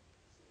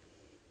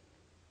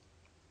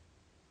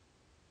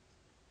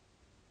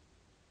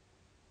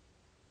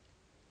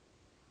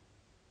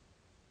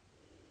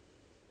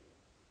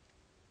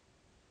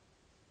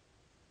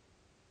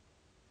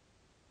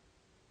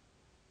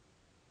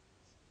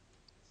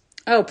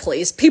 Oh,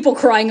 please. People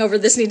crying over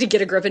this need to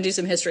get a grip and do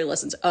some history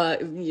lessons.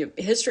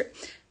 History.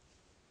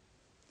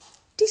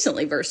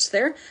 Decently versed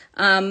there.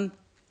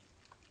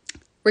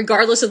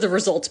 Regardless of the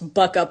results,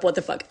 buck up. What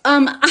the fuck?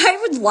 I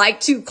would like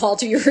to call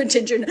to your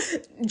attention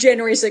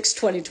January 6,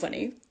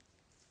 2020.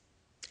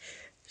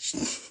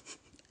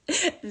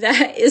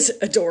 That is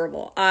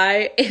adorable.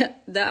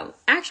 That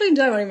actually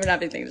don't even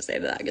have anything to say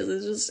to that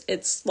because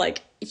it's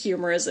like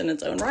humorous in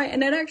its own right.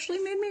 And it actually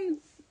made me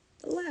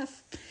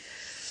laugh.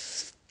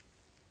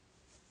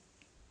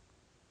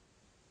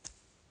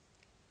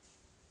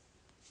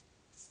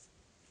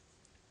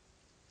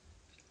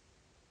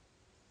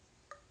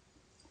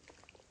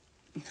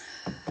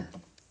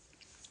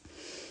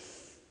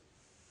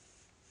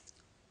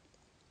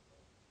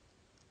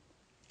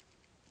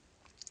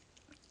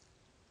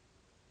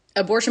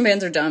 Abortion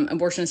bans are dumb.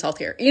 Abortion is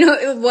healthcare. You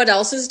know what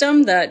else is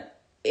dumb?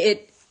 That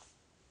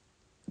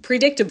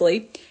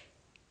predictably,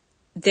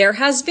 there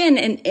has been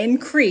an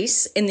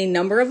increase in the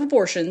number of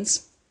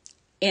abortions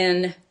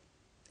in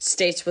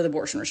states with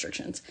abortion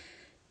restrictions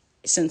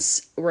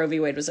since Roe v.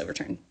 Wade was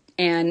overturned.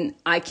 And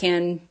I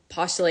can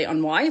postulate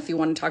on why if you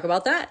want to talk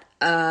about that.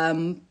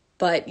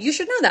 But you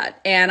should know that.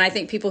 And I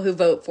think people who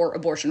vote for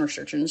abortion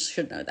restrictions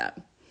should know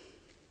that.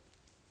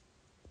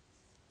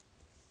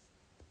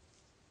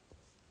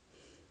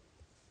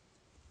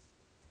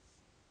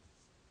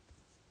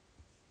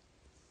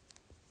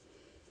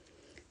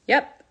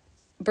 Yep.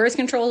 Birth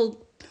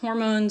control,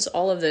 hormones,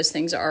 all of those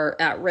things are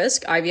at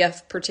risk.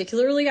 IVF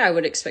particularly, I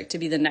would expect to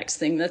be the next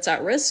thing that's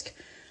at risk.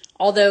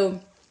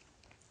 Although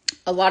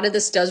a lot of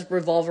this does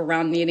revolve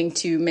around needing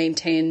to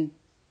maintain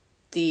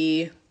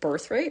the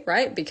birth rate,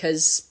 right?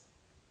 Because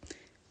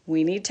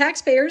we need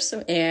taxpayers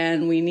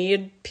and we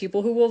need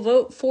people who will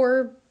vote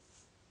for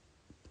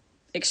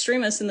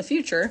extremists in the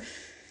future,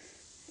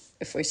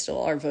 if we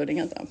still are voting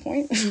at that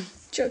point.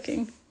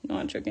 Joking,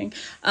 not joking.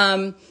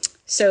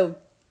 So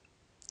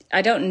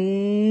I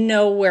don't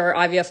know where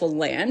IVF will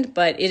land,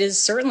 but it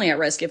is certainly at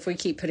risk if we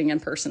keep putting in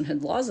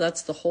personhood laws.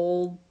 That's the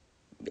whole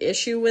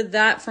issue with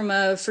that from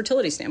a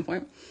fertility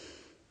standpoint.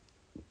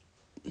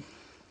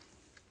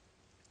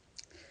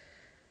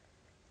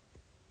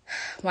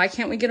 Why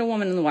can't we get a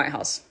woman in the White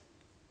House?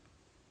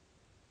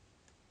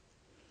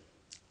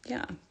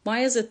 Yeah. Why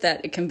is it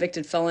that a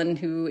convicted felon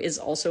who is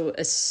also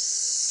a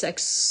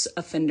sex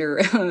offender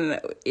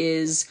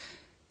is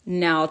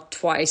now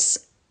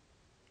twice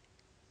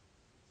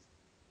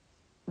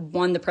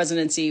won the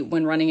presidency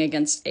when running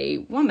against a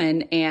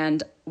woman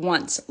and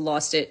once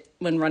lost it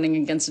when running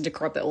against a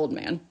decrepit old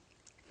man?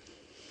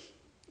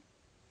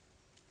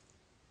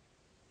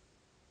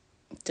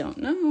 Don't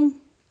know.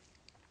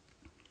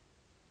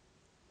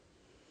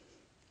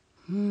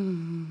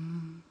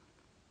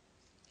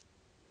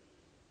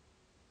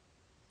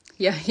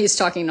 Yeah, he's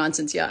talking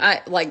nonsense.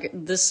 Yeah,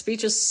 this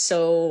speech is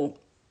so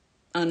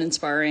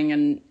uninspiring,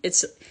 and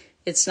it's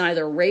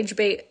neither rage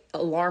bait,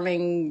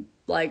 alarming,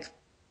 like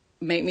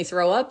make me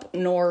throw up,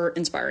 nor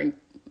inspiring.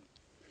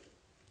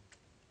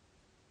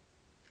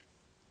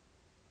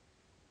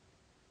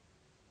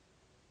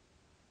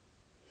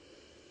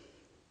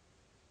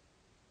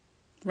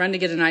 Run to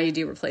get an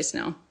IUD replaced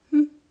now.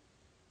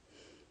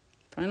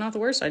 Probably not the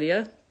worst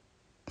idea.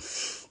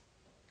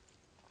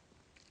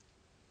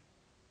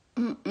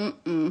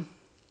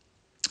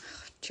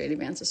 JD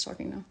Vance is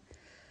talking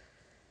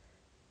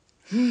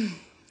now.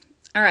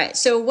 All right.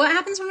 So what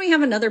happens when we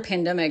have another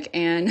pandemic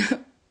and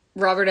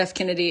Robert F.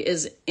 Kennedy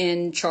is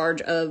in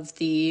charge of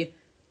the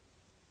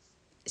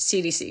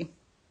CDC?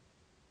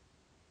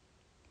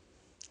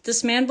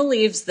 This man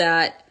believes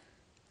that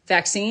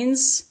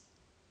vaccines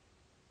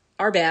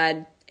are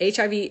bad,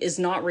 HIV is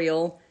not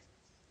real,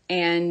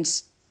 and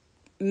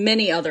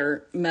many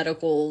other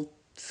medical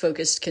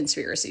focused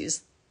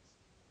conspiracies.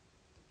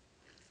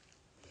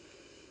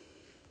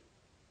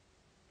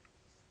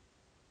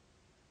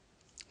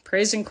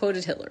 Praised and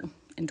quoted Hitler,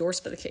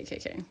 endorsed by the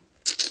KKK.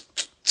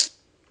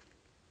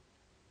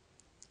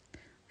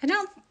 I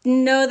don't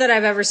know that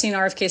I've ever seen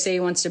RFK say he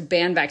wants to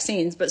ban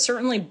vaccines, but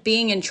certainly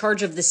being in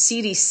charge of the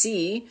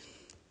CDC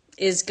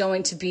is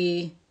going to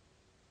be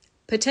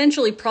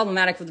potentially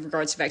problematic with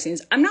regards to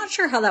vaccines. I'm not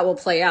sure how that will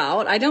play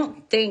out. I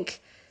don't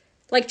think,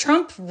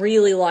 Trump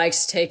really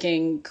likes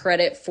taking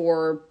credit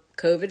for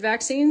COVID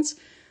vaccines.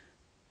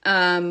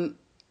 And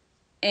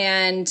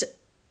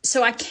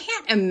so I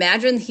can't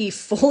imagine he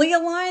fully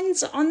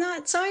aligns on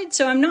that side.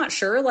 So I'm not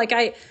sure.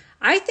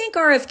 I think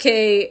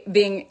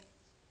RFK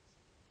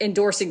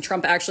endorsing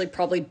Trump actually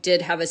probably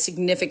did have a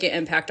significant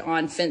impact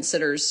on fence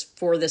sitters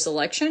for this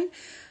election.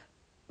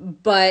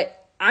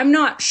 But I'm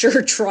not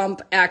sure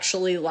Trump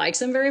actually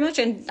likes him very much.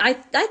 And I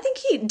think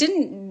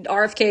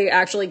RFK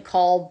actually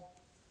call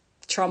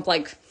Trump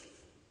I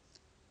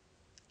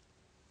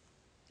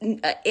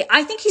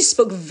think he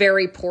spoke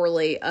very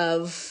poorly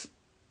of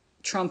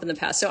Trump in the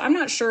past. So I'm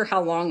not sure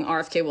how long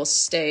RFK will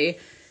stay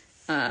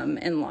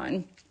in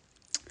line.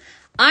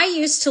 I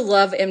used to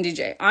love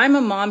MDJ. I'm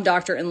a mom,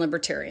 doctor, and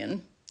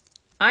libertarian.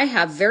 I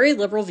have very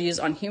liberal views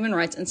on human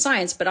rights and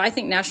science, but I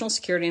think national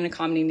security and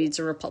economy needs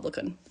a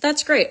Republican.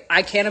 That's great.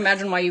 I can't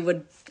imagine why you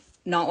would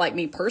not like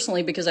me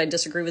personally because I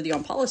disagree with you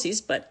on policies,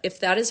 but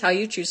if that is how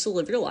you choose to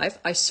live your life,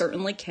 I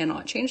certainly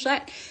cannot change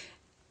that.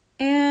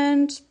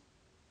 And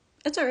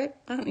it's all right.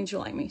 I don't need you to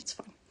like me. It's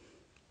fine.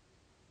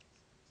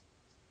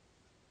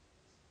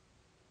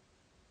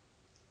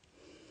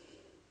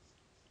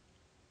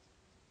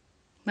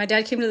 My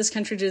dad came to this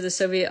country due to the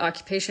Soviet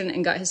occupation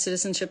and got his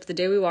citizenship the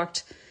day we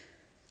walked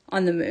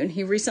on the moon.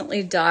 He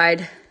recently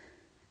died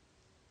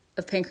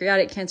of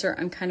pancreatic cancer.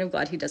 I'm kind of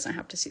glad he doesn't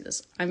have to see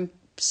this. I'm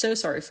so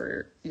sorry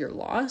for your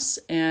loss.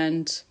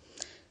 And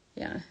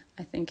yeah,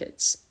 I think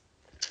it's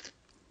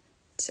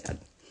sad.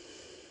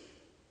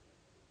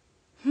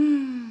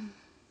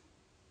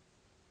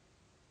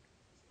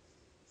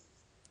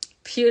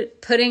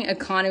 Putting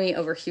economy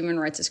over human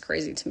rights is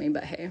crazy to me,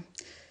 but hey.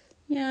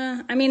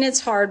 Yeah, I mean, it's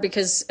hard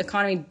because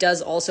economy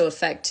does also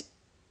affect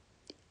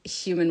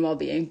human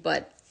well-being,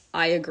 but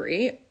I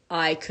agree.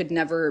 I could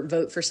never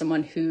vote for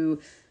someone who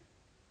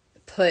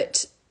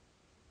put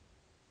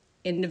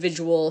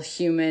individual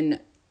human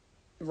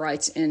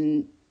rights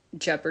in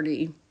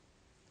jeopardy,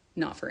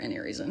 not for any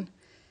reason.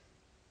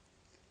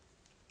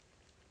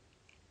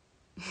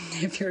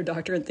 If you're a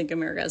doctor and think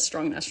America has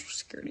strong national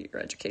security,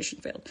 your education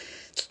failed.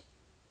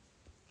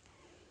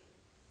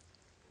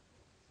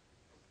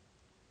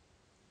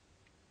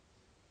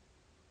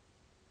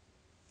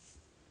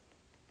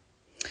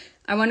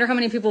 I wonder how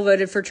many people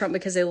voted for Trump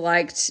because they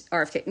liked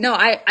RFK. No,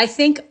 I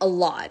think a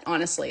lot,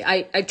 honestly.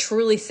 I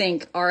truly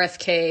think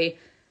RFK,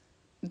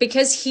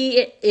 because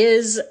he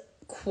is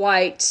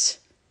quite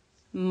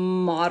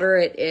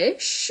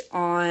moderate-ish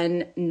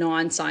on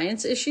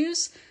non-science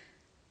issues,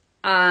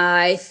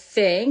 I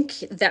think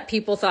that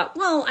people thought,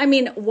 well, I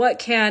mean, what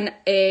can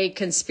a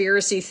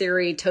conspiracy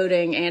theory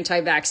toting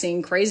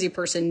anti-vaccine crazy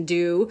person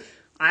do?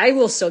 I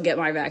will still get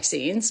my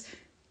vaccines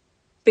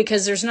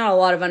because there's not a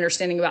lot of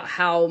understanding about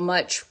how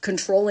much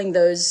controlling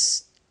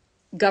those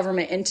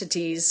government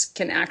entities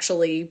can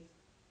actually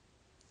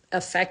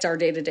affect our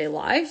day-to-day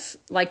life.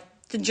 Like,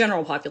 the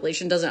general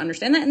population doesn't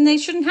understand that, and they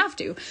shouldn't have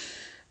to.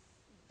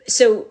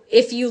 So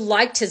if you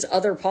liked his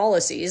other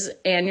policies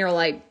and you're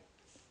like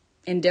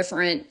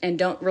indifferent and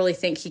don't really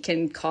think he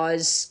can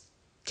cause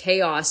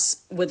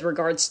chaos with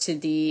regards to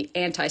the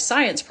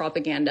anti-science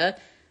propaganda,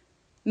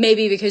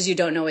 maybe because you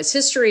don't know his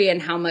history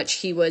and how much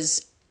he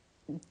was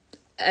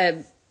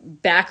a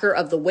backer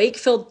of the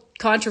Wakefield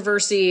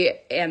controversy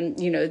and,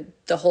 you know,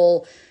 the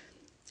whole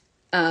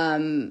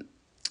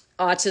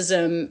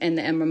autism and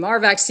the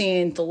MMR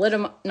vaccine,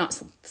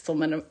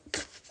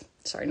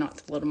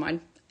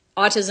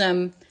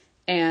 autism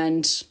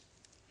and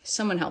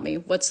someone help me.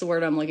 What's the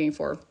word I'm looking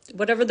for?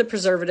 Whatever the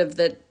preservative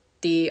that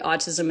the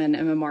autism and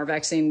MMR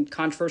vaccine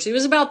controversy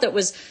was about that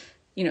was,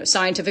 you know,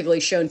 scientifically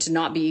shown to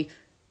not be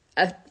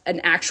an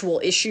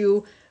actual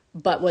issue,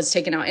 but was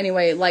taken out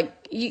anyway. Like,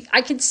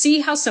 I could see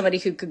how somebody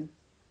who could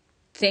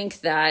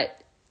think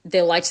that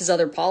they liked his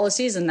other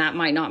policies and that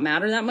might not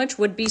matter that much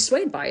would be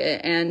swayed by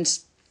it. And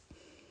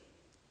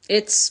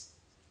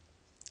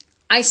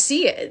I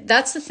see it.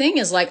 That's the thing,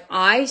 is like,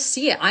 I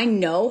see it. I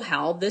know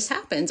how this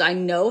happens. I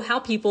know how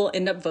people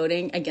end up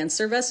voting against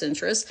their best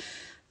interests.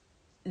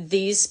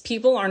 These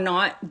people are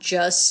not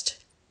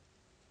just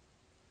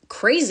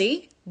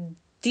crazy.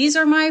 These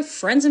are my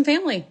friends and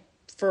family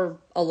for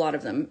a lot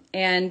of them.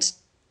 And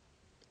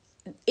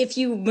if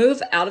you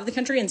move out of the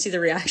country and see the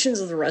reactions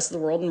of the rest of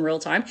the world in real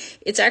time,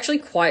 it's actually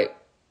quite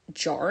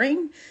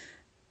jarring.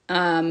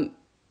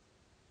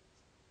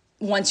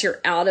 Once you're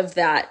out of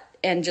that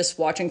and just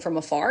watching from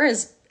afar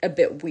is a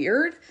bit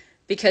weird,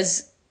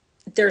 because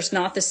there's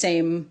not the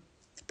same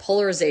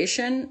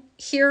polarization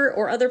here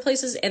or other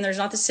places. And there's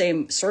not the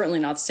same, certainly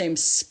not the same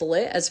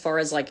split as far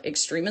as like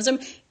extremism.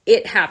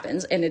 It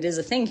happens and it is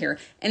a thing here,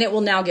 and it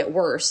will now get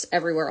worse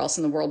everywhere else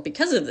in the world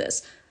because of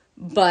this.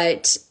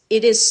 But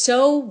it is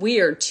so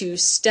weird to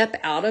step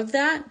out of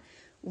that,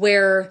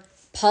 where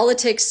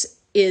politics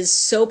is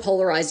so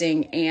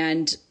polarizing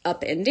and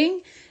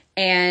upending.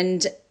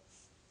 And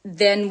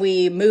then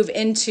we move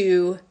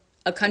into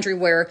a country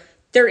where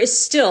there is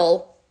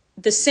still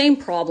the same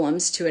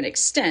problems to an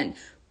extent,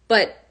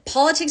 but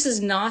politics is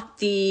not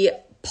the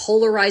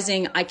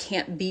polarizing, I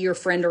can't be your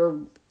friend or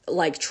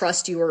like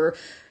trust you or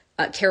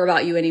care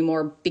about you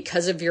anymore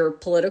because of your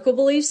political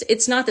beliefs.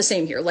 It's not the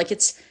same here. Like,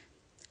 it's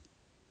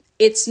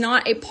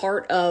not a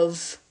part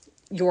of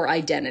your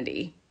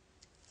identity.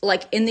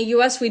 Like, in the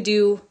US, we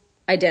do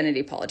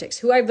identity politics.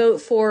 Who I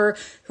vote for,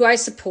 who I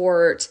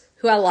support,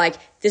 who I like,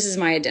 this is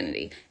my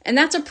identity. And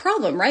that's a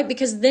problem, right?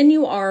 Because then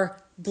you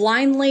are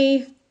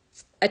blindly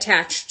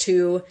attached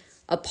to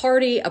a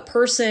party, a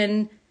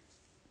person,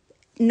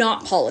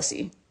 not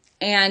policy.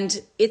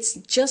 And it's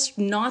just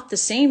not the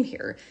same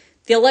here.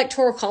 The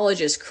Electoral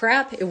College is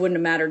crap. It wouldn't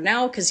have mattered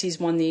now because he's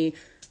won the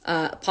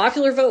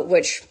popular vote,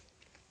 which,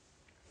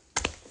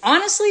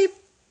 honestly,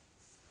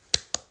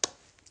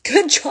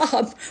 good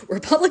job.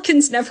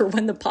 Republicans never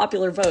win the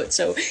popular vote.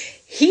 So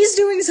he's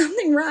doing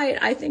something right.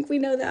 I think we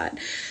know that.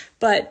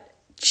 But,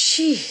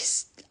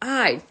 geez,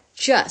 I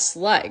just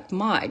like,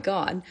 my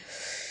God.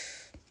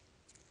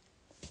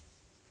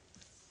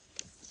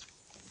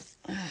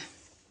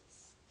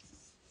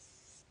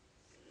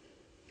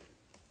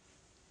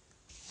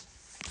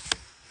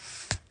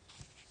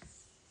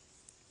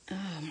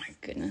 Oh my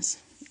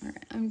goodness. All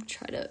right,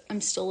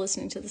 I'm still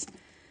listening to this.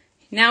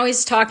 Now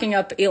he's talking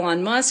up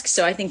Elon Musk,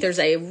 so I think there's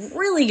a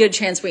really good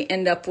chance we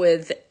end up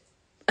with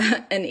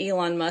an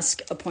Elon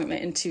Musk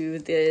appointment into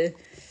the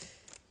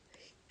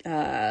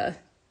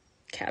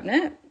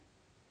cabinet.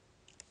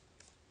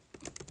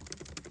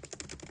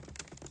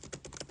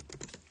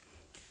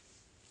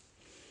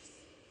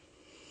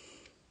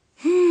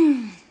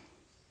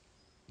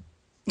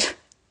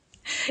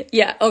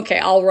 Yeah, okay,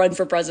 I'll run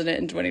for president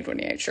in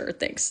 2028. Sure,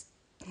 thanks.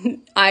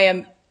 I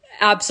am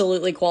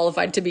absolutely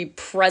qualified to be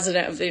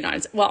president of the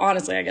United States. Well,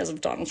 honestly, I guess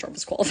if Donald Trump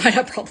is qualified,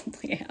 I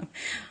probably am.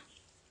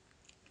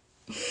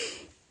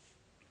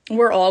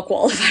 We're all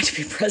qualified to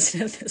be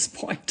president at this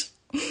point.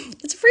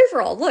 It's a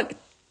free-for-all. Look,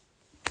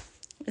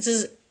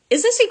 is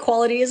this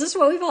equality? Is this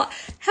what we've all...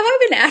 Have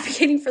I been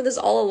advocating for this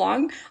all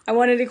along? I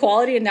wanted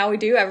equality, and now we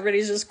do.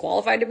 Everybody's just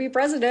qualified to be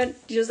president.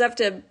 You just have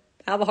to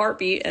have a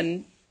heartbeat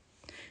and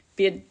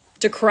be a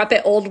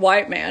decrepit old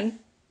white man.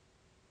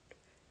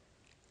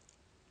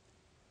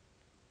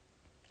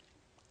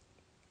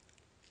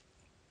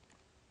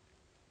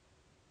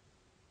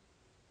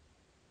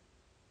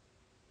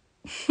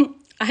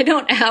 I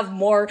don't have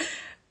more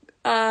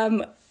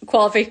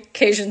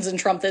qualifications than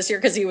Trump this year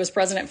because he was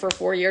president for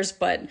 4 years,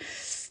 but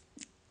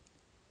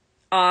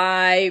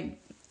I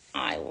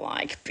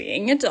like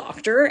being a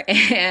doctor,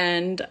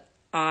 and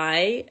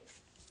I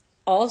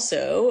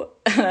also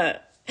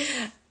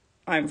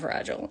I'm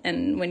fragile.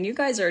 And when you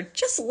guys are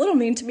just a little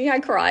mean to me, I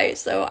cry.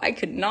 So I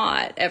could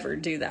not ever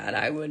do that.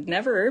 I would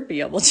never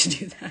be able to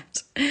do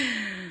that.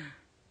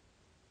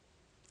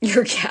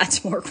 Your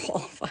cat's more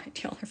qualified.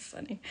 Y'all are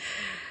funny.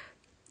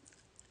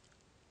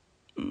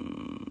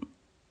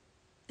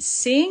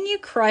 Seeing you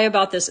cry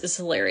about this is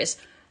hilarious.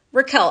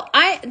 Raquel,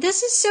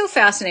 this is so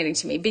fascinating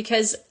to me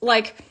because,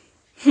 like,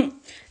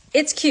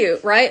 it's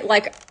cute, right?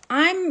 Like,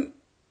 I'm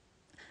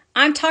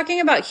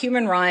talking about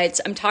human rights.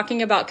 I'm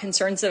talking about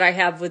concerns that I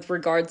have with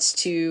regards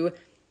to,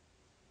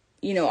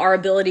 you know, our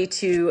ability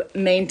to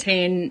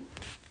maintain,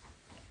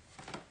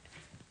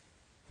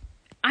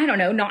 I don't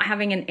know, not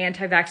having an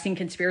anti-vaccine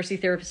conspiracy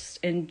theorist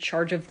in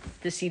charge of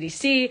the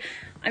CDC.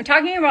 I'm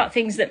talking about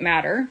things that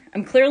matter.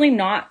 I'm clearly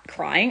not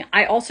crying.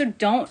 I also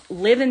don't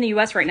live in the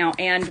US right now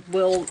and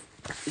will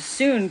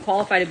soon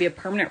qualify to be a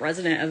permanent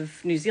resident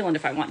of New Zealand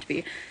if I want to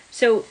be.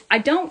 So I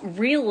don't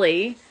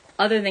really,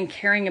 other than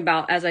caring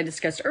about, as I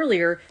discussed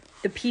earlier,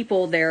 the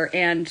people there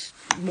and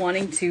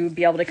wanting to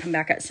be able to come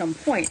back at some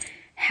point,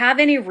 have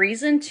any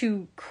reason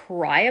to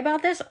cry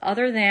about this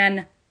other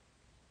than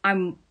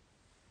I'm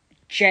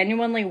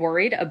genuinely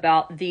worried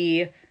about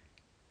the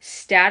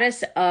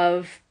status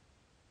of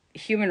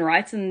human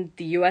rights in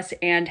the US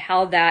and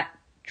how that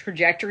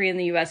trajectory in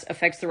the US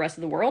affects the rest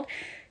of the world.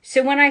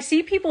 So when I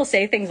see people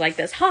say things like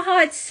this,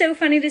 haha, it's so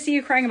funny to see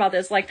you crying about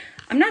this. Like,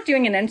 I'm not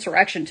doing an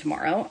insurrection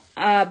tomorrow,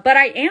 but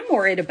I am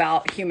worried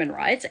about human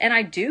rights and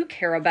I do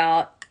care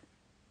about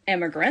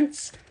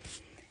immigrants.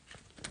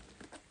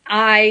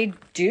 I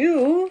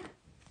do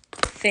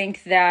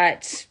think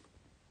that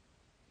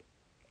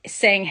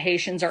saying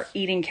Haitians are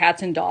eating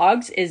cats and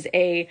dogs is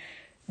a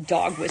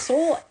dog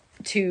whistle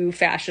to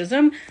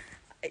fascism.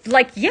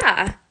 Like,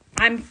 yeah,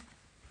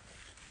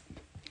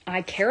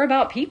 I care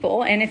about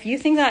people. And if you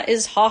think that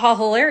is haha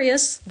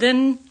hilarious,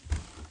 then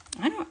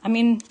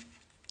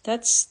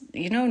that's,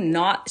 you know,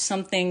 not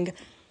something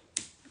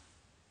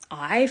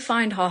I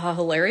find haha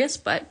hilarious,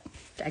 but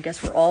I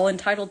guess we're all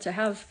entitled to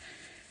have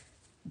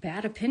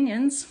bad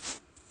opinions.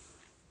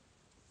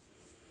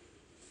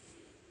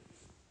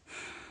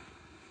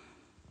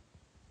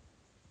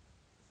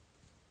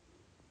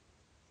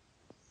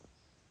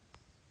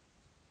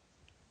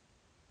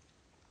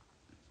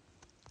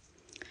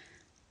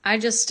 I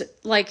just,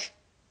 like,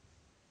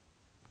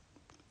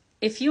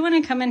 if you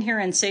want to come in here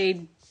and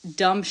say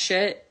dumb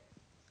shit,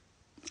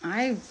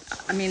 I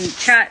mean,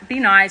 chat, be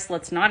nice.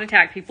 Let's not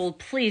attack people.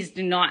 Please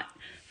do not,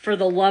 for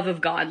the love of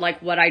God.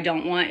 Like, what I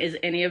don't want is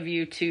any of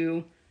you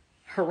to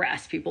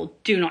harass people.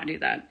 Do not do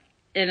that.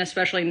 And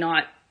especially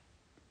not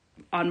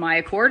on my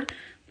accord.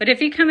 But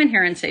if you come in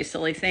here and say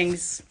silly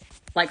things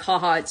like,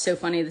 haha, it's so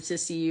funny to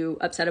see you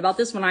upset about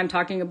this, when I'm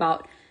talking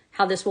about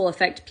how this will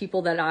affect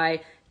people that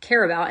I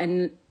care about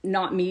and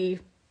not me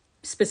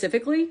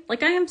specifically,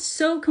 like, I am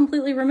so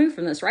completely removed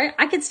from this, right?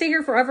 I could stay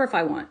here forever if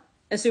I want,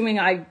 assuming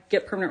I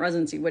get permanent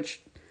residency,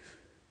 which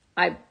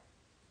I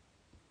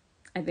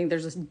think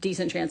there's a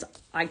decent chance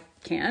I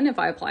can if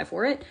I apply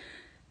for it.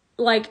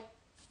 Like,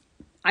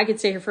 I could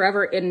stay here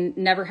forever and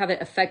never have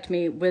it affect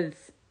me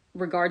with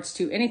regards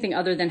to anything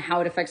other than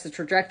how it affects the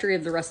trajectory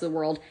of the rest of the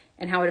world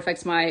and how it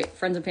affects my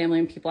friends and family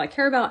and people I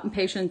care about and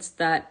patients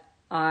that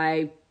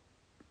I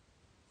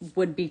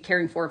would be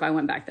caring for if I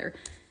went back there.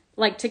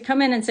 Like, to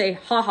come in and say,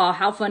 haha,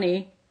 how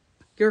funny,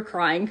 you're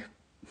crying.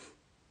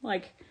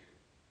 Like,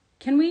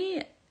 can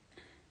we...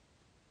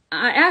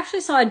 I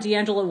actually saw a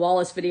D'Angelo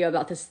Wallace video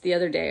about this the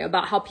other day,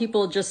 about how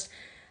people just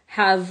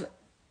have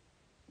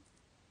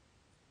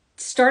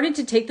started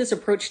to take this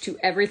approach to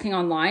everything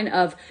online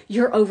of,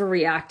 you're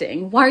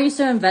overreacting. Why are you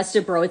so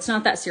invested, bro? It's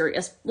not that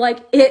serious. Like,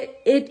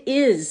 it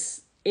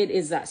is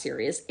that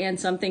serious. And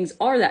some things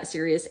are that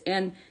serious.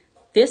 And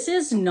this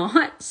is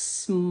not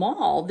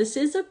small. This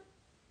is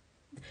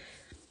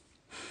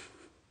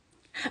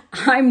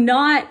I'm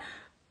not,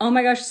 oh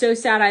my gosh, so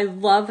sad. I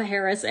love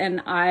Harris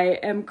and I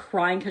am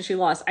crying because she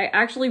lost. I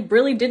actually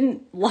really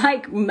didn't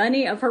like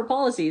many of her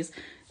policies.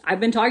 I've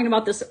been talking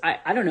about this,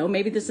 I don't know,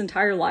 maybe this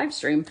entire live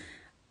stream.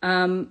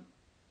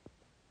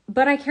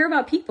 But I care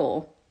about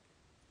people.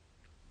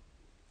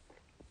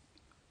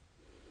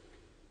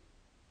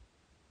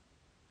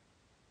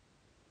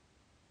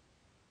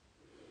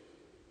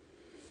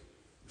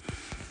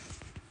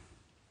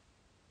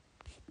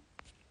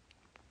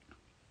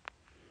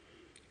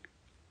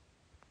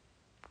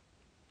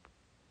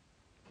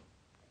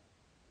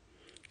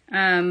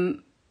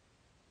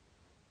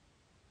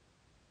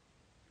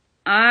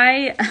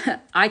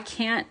 I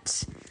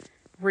can't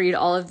read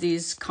all of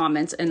these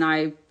comments, and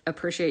I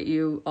appreciate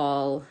you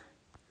all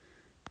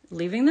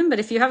leaving them. But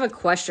if you have a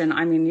question,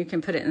 I mean, you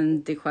can put it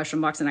in the question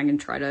box and I can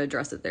try to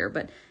address it there.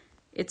 But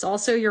it's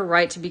also your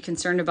right to be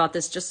concerned about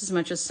this just as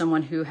much as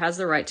someone who has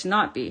the right to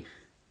not be.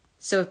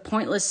 So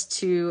pointless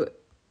to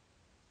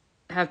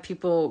have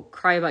people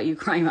cry about you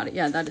crying about it.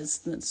 Yeah,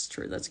 that's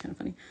true. That's kind of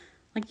funny.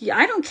 Like, yeah,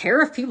 I don't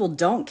care if people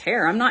don't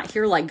care. I'm not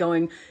here like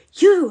going,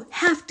 you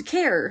have to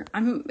care.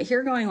 I'm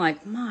here going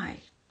like, my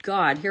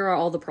God, here are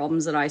all the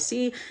problems that I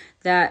see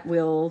that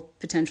will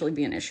potentially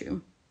be an issue.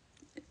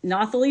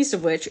 Not the least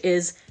of which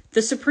is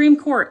the Supreme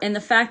Court and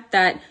the fact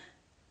that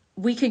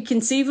we could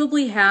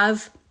conceivably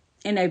have,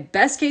 in a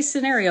best case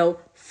scenario,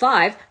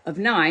 5 of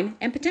 9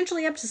 and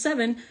potentially up to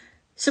 7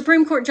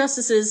 Supreme Court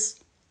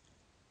justices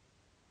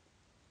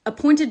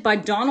appointed by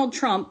Donald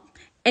Trump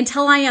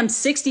until I am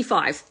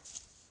 65.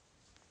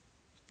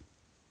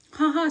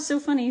 Haha, so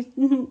funny.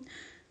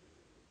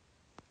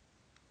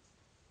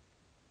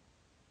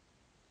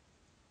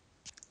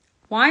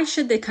 Why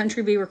should the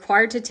country be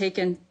required to take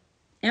in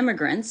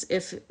immigrants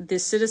if the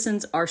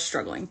citizens are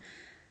struggling?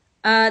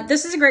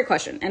 This is a great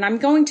question, and I'm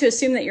going to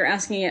assume that you're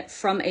asking it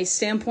from a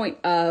standpoint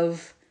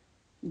of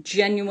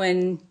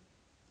genuine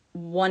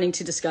wanting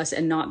to discuss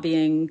and not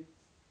being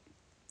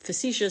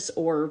facetious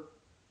or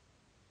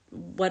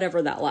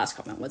whatever that last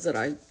comment was that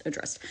I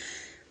addressed.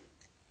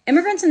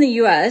 Immigrants in the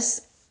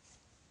U.S.,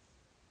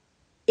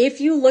 if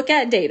you look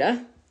at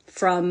data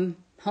from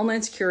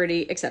Homeland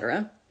Security,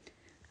 etc.,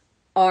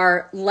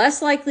 are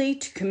less likely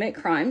to commit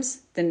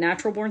crimes than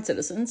natural-born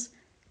citizens,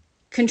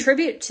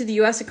 contribute to the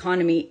U.S.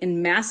 economy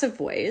in massive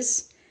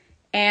ways,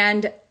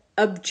 and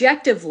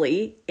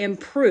objectively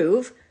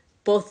improve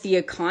both the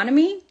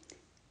economy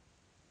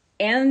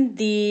and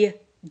the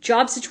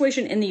job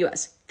situation in the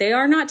U.S. They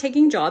are not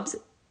taking jobs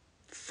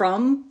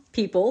from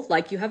people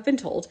like you have been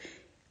told.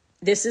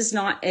 This is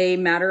not a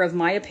matter of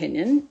my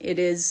opinion. It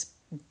is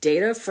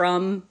data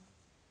from,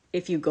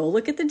 if you go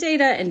look at the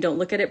data and don't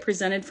look at it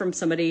presented from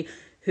somebody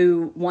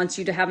who wants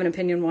you to have an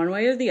opinion one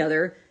way or the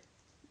other,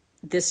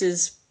 this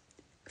is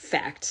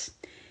fact.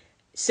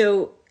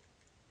 So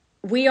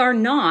we are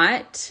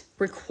not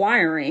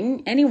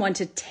requiring anyone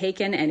to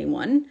take in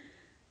anyone,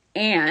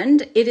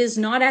 and it is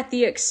not at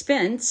the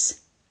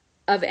expense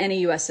of any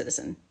U.S.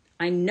 citizen.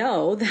 I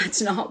know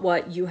that's not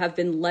what you have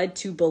been led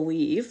to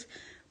believe,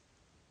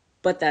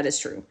 but that is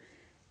true.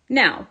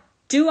 Now,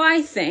 do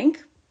I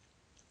think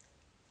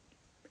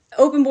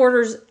open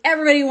borders,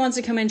 everybody who wants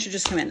to come in should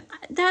just come in?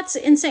 That's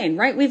insane,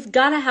 right? We've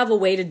got to have a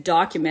way to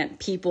document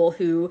people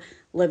who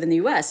live in the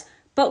U.S.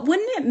 But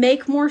wouldn't it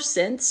make more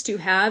sense to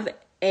have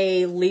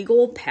a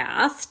legal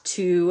path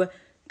to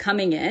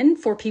coming in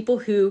for people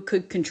who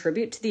could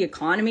contribute to the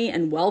economy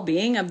and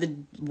well-being of the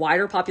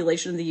wider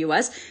population of the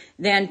U.S.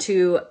 than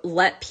to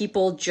let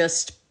people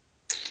just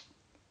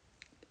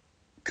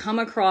come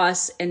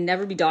across and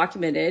never be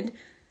documented,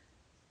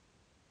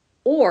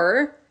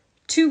 or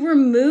to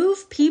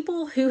remove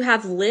people who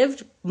have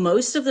lived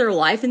most of their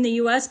life in the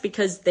U.S.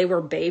 because they were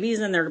babies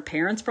and their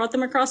parents brought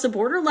them across the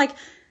border? Like,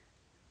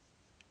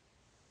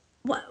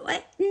 what?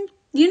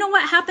 You know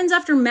what happens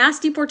after mass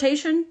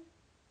deportation?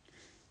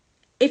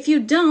 If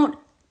you don't,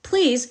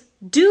 please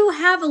do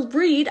have a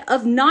read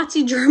of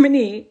Nazi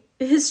Germany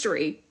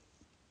history.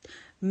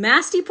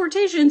 Mass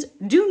deportations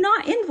do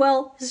not end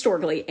well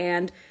historically.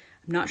 And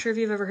I'm not sure if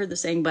you've ever heard the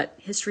saying, but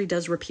history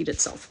does repeat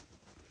itself.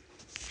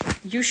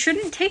 You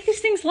shouldn't take these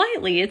things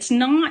lightly. It's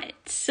not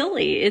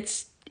silly.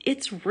 It's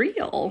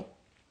real.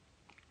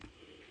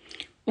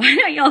 Why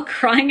don't y'all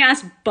crying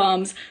ass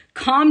bums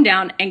calm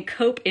down and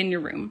cope in your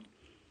room?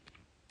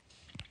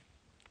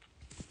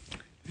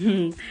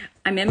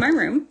 I'm in my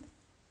room.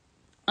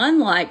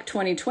 Unlike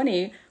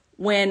 2020,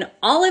 when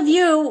all of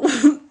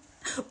you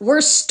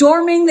were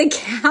storming the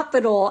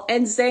Capitol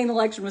and saying the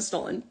election was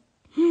stolen.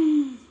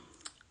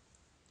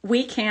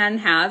 We can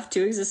have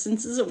two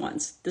existences at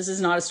once. This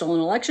is not a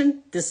stolen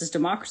election. This is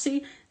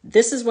democracy.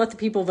 This is what the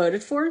people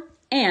voted for.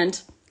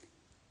 And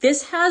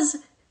this has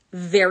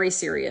very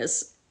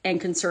serious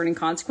and concerning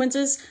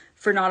consequences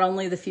for not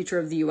only the future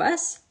of the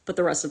US, but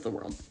the rest of the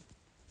world.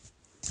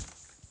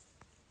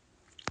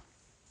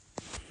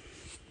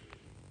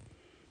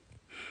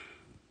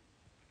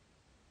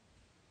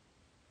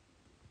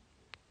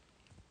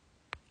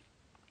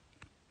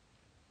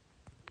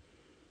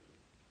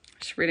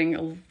 Reading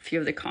a few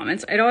of the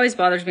comments. It always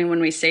bothers me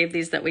when we save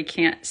these that we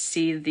can't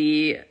see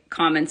the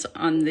comments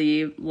on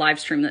the live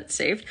stream that's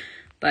saved.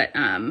 But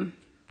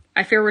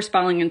I fear we're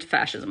spiraling into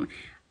fascism.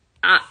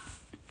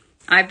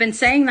 I've been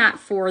saying that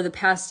for the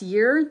past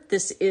year.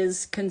 This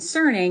is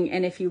concerning.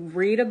 And if you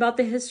read about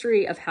the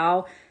history of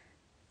how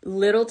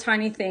little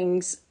tiny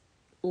things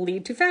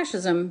lead to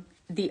fascism,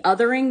 the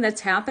othering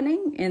that's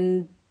happening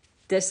in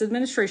this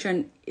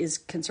administration is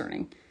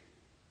concerning.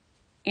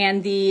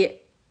 And the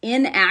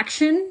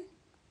inaction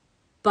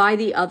by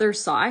the other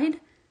side,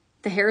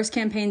 the Harris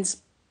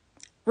campaign's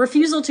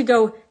refusal to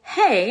go,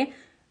 hey,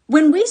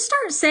 when we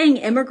start saying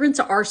immigrants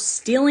are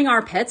stealing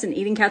our pets and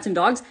eating cats and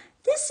dogs,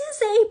 this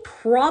is a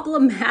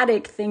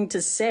problematic thing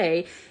to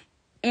say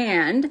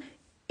and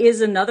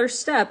is another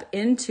step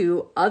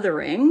into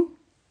othering,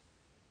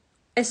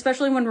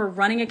 especially when we're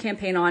running a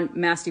campaign on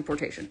mass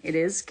deportation. It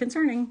is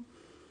concerning.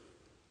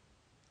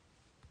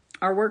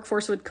 Our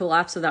workforce would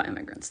collapse without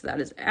immigrants.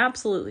 That is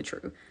absolutely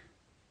true.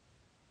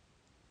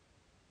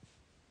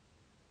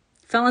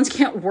 Felons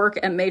can't work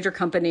at major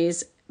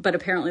companies, but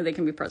apparently they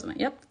can be president.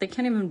 Yep, they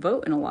can't even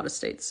vote in a lot of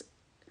states.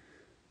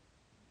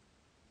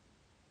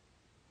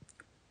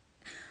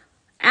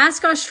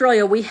 Ask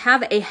Australia, we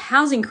have a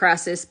housing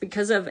crisis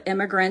because of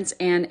immigrants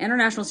and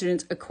international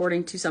students,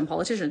 according to some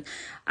politicians.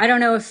 I don't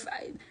know if...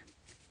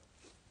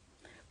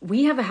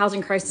 We have a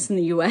housing crisis in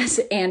the U.S.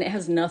 and it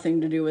has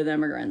nothing to do with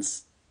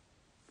immigrants.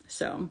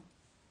 So,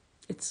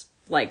 it's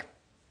like...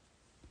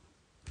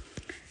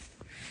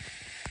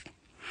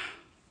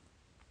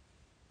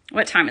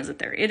 What time is it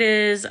there? It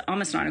is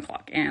almost 9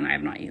 o'clock, and I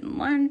have not eaten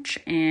lunch,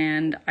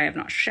 and I have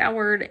not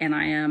showered, and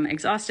I am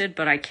exhausted,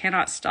 but I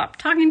cannot stop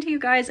talking to you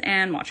guys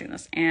and watching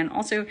this. And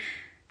also,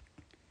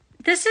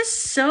 this is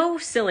so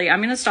silly. I'm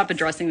going to stop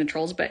addressing the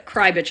trolls, but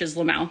cry bitches,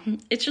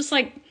 Lamau. It's just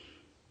like,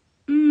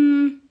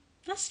 I'm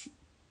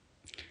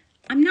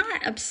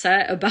not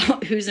upset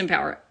about who's in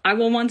power. I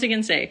will once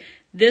again say,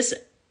 this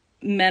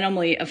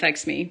minimally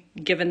affects me,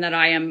 given that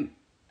I am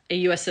a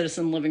U.S.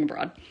 citizen living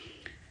abroad.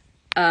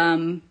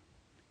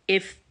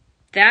 If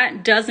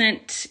that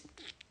doesn't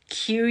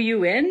cue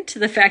you in to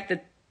the fact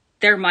that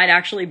there might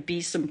actually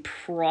be some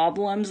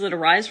problems that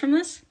arise from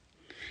this,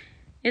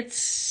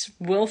 it's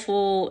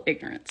willful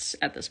ignorance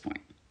at this point.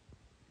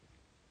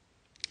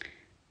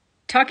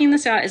 Talking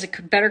this out is a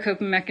better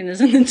coping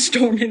mechanism than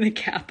storming the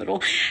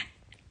Capitol.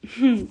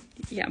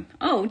 Yeah.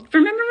 Oh,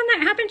 remember when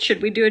that happened?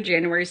 Should we do a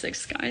January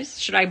 6th, guys?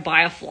 Should I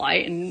buy a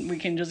flight and we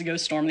can just go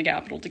storm the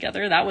Capitol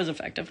together? That was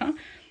effective, huh?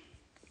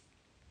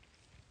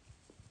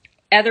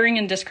 Othering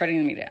and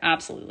discrediting the media.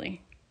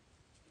 Absolutely.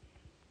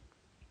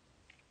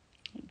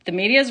 The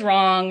media is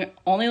wrong.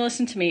 Only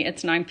listen to me.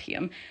 It's 9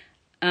 p.m.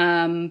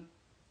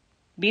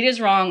 Media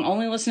is wrong.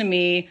 Only listen to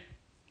me.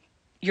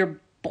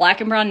 Your black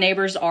and brown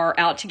neighbors are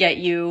out to get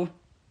you.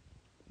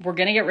 We're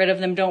going to get rid of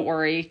them. Don't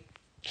worry.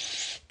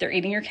 They're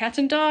eating your cats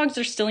and dogs.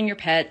 They're stealing your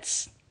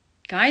pets.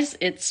 Guys,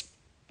 it's...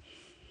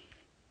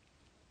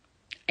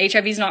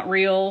 HIV is not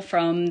real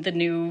from the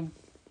new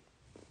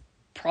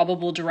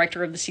probable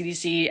director of the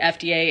CDC,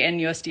 FDA, and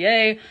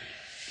USDA.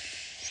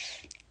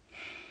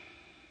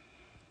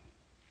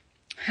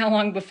 How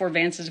long before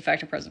Vance is de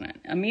facto president?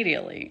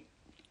 Immediately.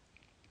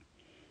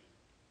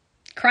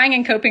 Crying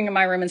and coping in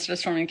my room instead of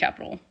storming the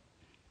Capitol.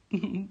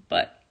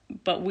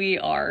 but we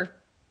are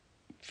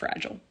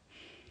fragile.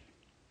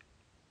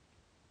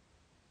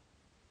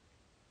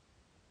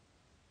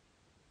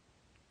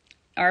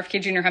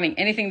 RFK Jr. having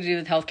anything to do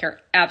with healthcare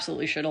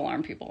absolutely should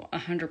alarm people.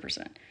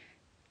 100%.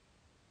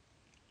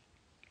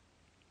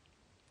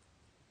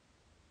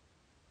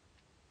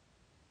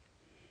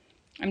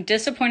 I'm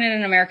disappointed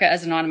in America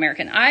as a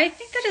non-American. I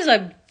think that is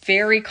a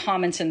very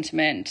common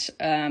sentiment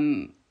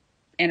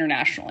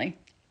internationally.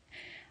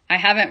 I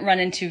haven't run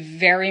into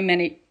very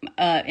many,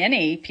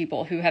 any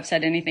people who have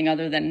said anything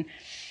other than,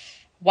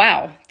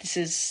 wow, this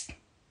is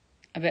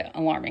a bit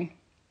alarming.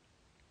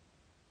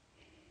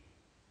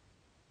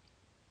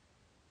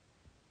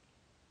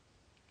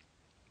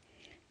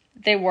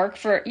 They work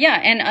for,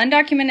 and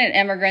undocumented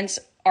immigrants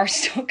are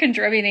still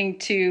contributing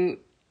to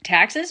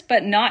taxes,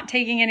 but not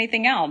taking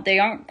anything out. They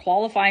aren't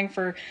qualifying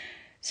for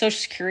Social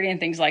Security and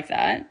things like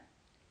that.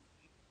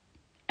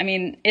 I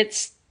mean,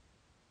 it's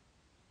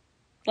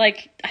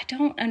like, I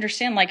don't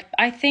understand. Like,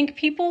 I think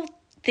people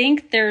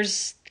think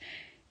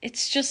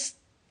it's just,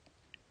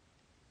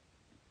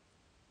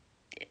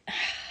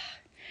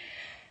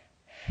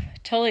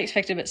 totally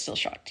expected, but still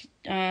shocked.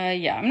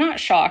 Yeah, I'm not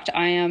shocked.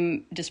 I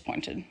am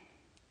disappointed.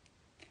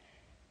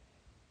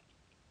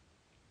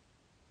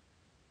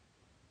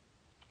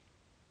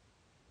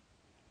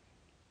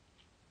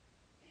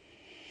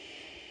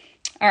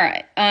 All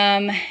right.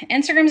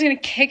 Instagram's going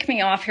to kick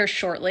me off here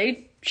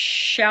shortly.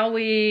 Shall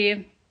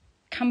we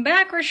come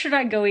back, or should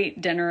I go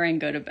eat dinner and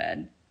go to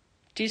bed?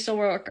 Do you still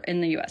work in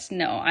the U.S.?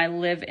 No, I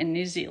live in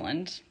New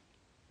Zealand.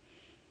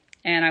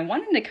 And I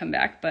wanted to come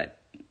back,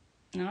 but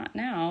not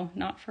now.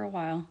 Not for a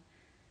while.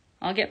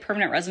 I'll get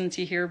permanent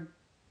residency here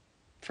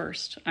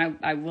first.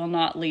 I will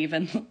not leave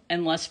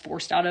unless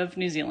forced out of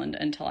New Zealand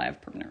until I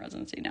have permanent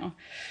residency now.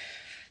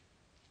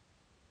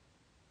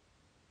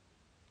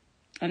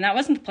 And that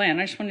wasn't the plan.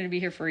 I just wanted to be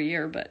here for a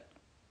year, but...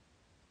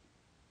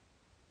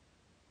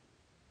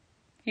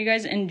 You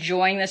guys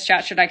enjoying this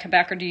chat? Should I come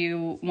back, or do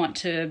you want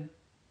to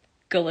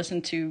go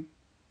listen to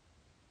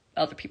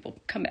other people?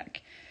 Come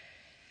back.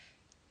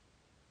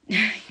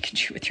 You can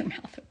chew with your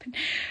mouth open.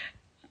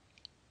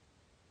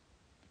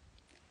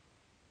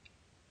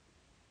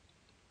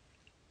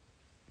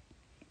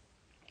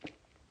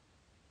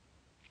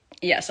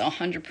 Yes,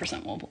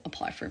 100% will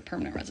apply for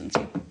permanent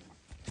residency.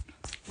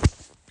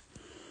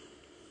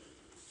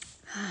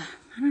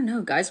 I don't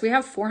know, guys. We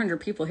have 400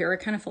 people here. I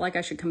kind of feel like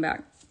I should come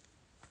back.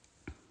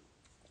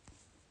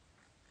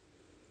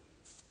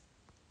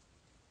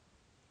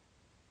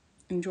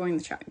 Enjoying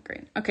the chat.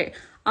 Great. Okay,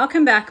 I'll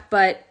come back,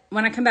 but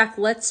when I come back,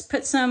 let's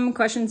put some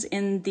questions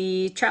in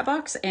the chat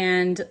box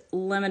and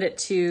limit it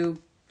to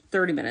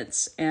 30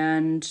 minutes.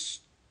 And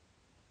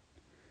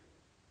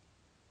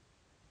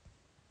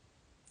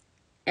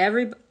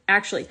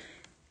actually,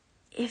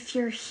 if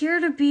you're here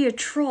to be a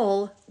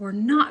troll, we're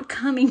not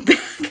coming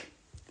back.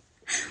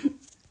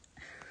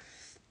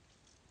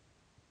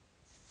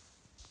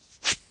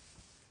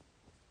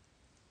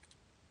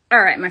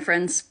 All right, my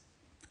friends,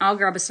 I'll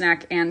grab a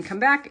snack and come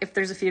back. If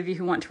there's a few of you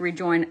who want to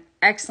rejoin,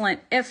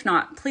 excellent. If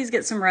not, please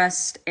get some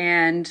rest.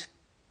 And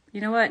you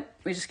know what?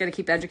 We just got to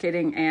keep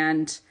educating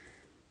and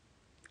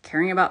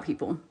caring about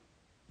people.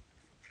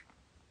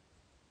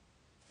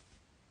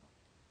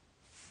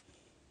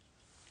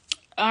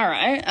 All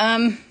right.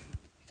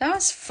 That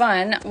was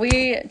fun.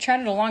 We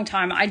chatted a long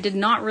time. I did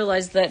not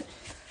realize that,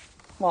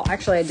 well,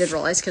 actually I did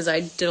realize because I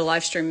did a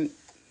live stream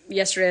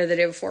yesterday or the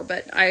day before,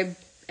 but I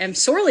am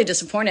sorely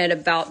disappointed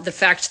about the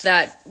fact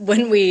that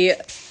when we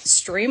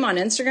stream on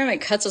Instagram, it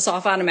cuts us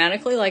off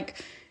automatically.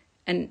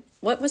 And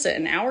what was it,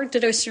 an hour?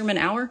 Did I stream an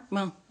hour?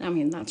 Well, I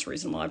mean, that's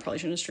reasonable. I probably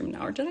shouldn't have streamed an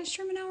hour. Did I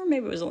stream an hour?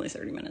 Maybe it was only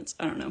 30 minutes.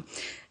 I don't know.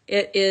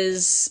 It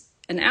is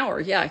an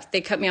hour. Yeah,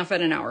 they cut me off at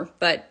an hour,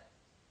 but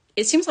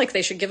it seems like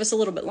they should give us a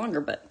little bit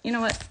longer, but you know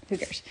what? Who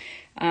cares?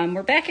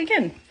 We're back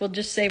again. We'll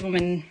just save them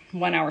in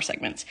 1 hour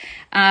segments.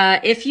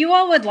 If you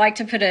all would like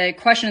to put a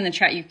question in the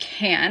chat, you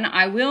can.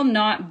 I will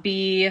not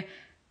be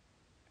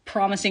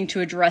promising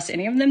to address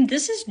any of them.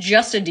 This is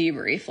just a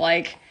debrief.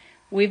 Like,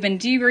 we've been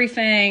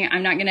debriefing.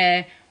 I'm not going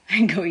to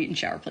go eat and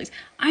shower, please.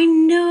 I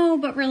know,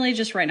 but really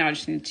just right now, I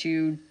just need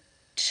to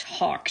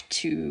talk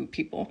to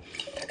people.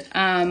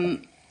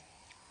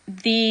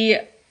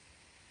 The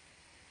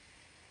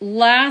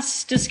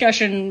last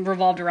discussion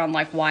revolved around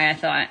like why I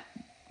thought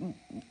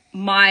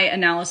my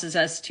analysis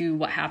as to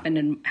what happened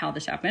and how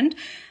this happened,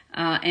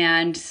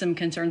 and some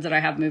concerns that I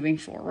have moving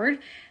forward.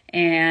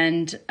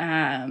 And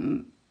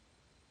I'm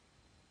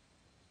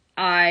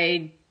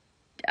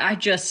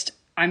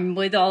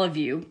with all of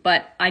you,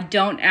 but I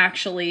don't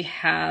actually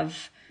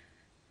have,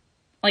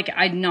 like,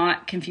 I'm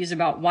not confused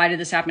about why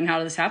did this happen, how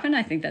did this happen.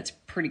 I think that's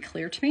pretty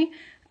clear to me.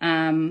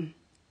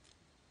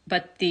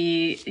 But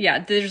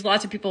there's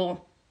lots of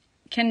people.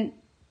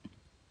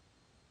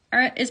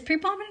 Is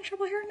people having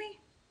trouble hearing me?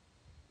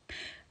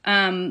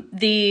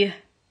 The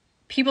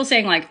people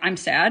saying like, I'm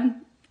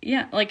sad.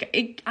 Yeah, like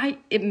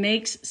it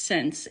makes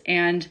sense.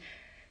 And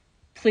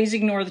please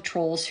ignore the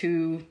trolls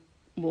who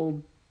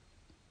will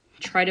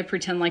try to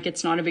pretend like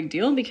it's not a big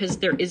deal, because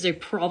there is a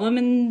problem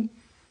in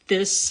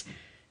this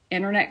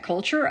internet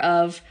culture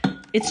of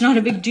it's not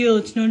a big deal.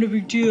 It's not a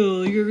big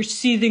deal. You're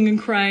seething and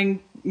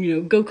crying,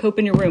 go cope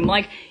in your room.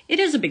 Like, it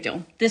is a big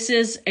deal. This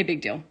is a big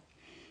deal.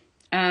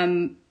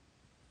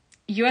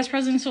 U.S.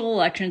 presidential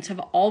elections have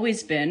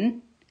always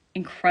been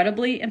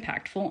incredibly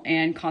impactful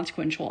and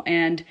consequential,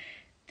 and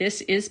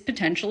this is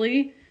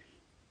potentially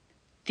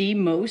the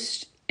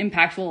most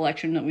impactful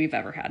election that we've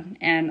ever had.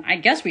 And I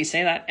guess we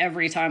say that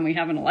every time we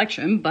have an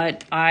election,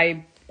 but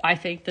I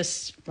think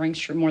this rings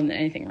true more than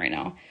anything right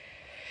now.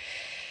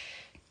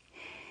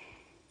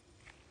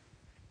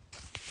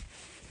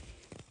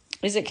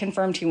 Is it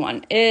confirmed he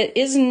won? It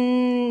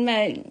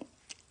isn't.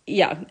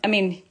 Yeah, I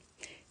mean,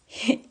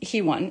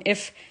 he won.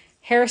 If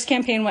Harris'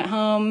 campaign went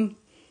home,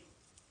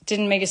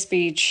 didn't make a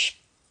speech,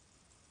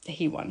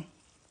 he won.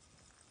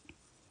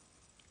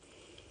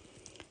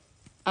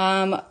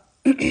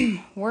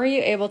 Were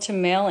you able to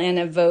mail in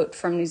a vote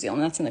from New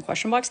Zealand? That's in the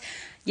question box.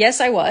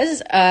 Yes, I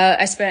was.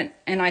 I spent,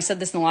 and I said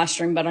this in the last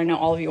stream, but I know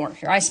all of you weren't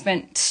here. I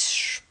spent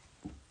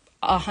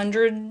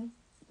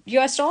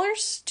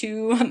 $100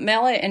 to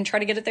mail it and try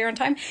to get it there on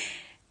time.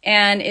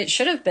 And it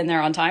should have been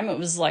there on time. It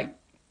was like,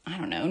 I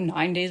don't know,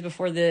 9 days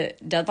before the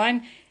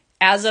deadline.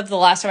 As of the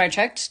last time I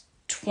checked,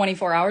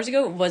 24 hours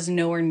ago, it was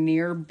nowhere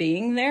near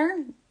being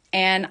there.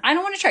 And I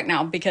don't want to check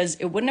now because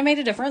it wouldn't have made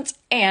a difference.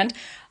 And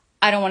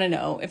I don't want to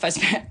know if I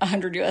spent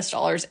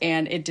 $100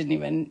 and it didn't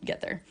even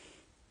get there.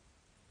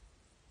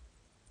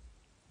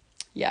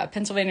 Yeah,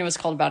 Pennsylvania was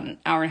called about an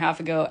hour and a half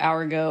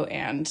ago,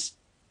 and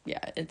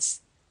yeah,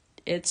 it's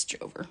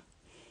over.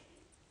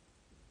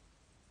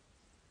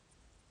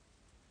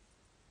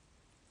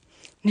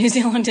 New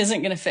Zealand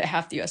isn't going to fit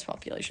half the U.S.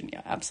 population.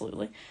 Yeah,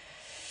 absolutely.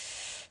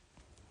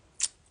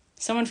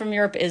 Someone from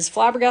Europe is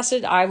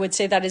flabbergasted. I would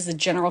say that is the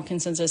general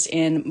consensus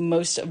in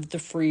most of the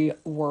free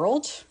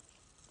world.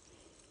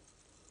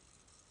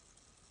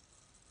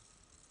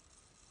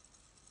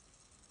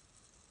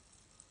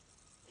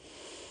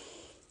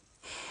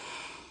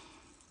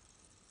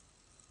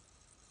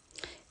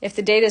 If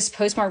the date is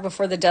postmarked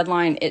before the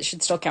deadline, it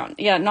should still count.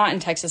 Yeah, not in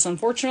Texas,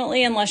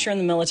 unfortunately, unless you're in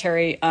the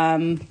military.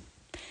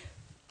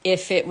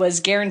 If it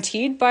was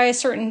guaranteed by a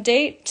certain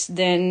date,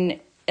 then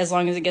as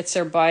long as it gets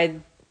there by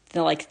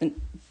the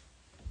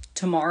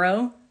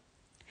tomorrow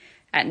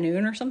at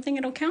noon or something,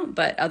 it'll count.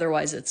 But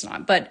otherwise, it's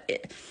not. But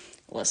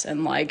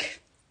listen,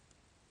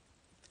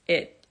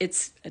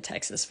 it's a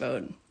Texas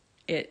vote.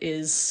 It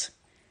is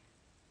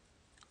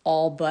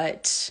all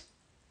but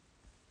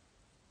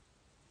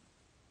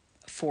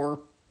for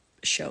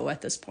show at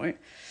this point.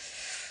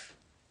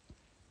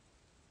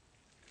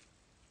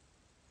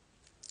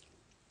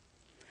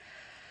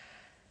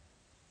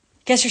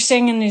 Guess you're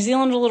staying in New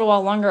Zealand a little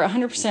while longer.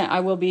 100%. I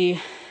will be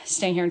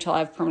staying here until I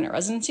have permanent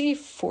residency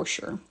for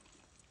sure.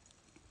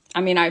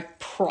 I mean, I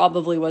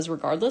probably was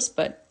regardless,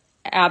 but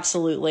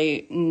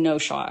absolutely no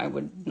shot. I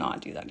would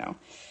not do that now.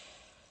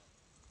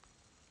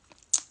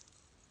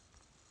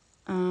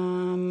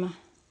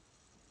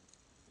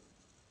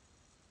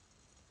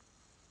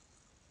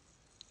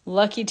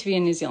 Lucky to be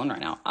in New Zealand right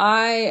now.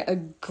 I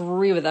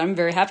agree with that. I'm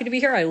very happy to be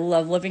here. I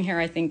love living here.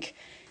 I think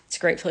it's a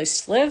great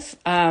place to live.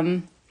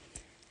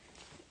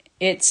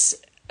 It's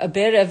a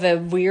bit of a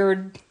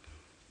weird,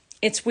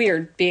 it's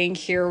weird being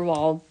here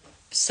while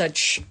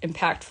such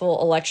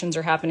impactful elections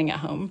are happening at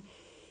home.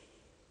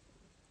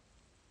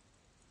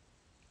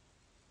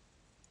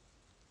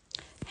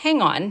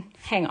 hang on.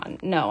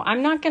 No,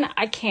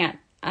 I can't.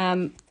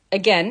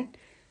 Again,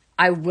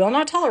 I will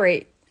not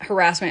tolerate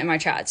harassment in my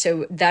chat.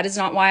 So that is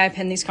not why I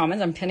pinned these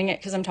comments. I'm pinning it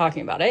because I'm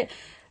talking about it.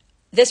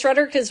 This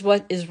rhetoric is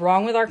what is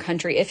wrong with our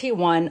country. If he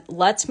won,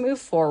 let's move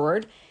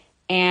forward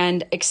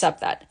and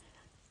accept that.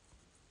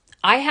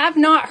 I have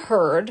not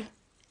heard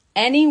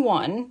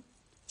anyone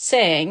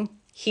saying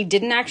he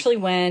didn't actually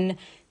win,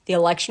 the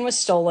election was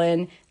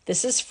stolen,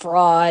 this is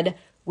fraud,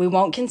 we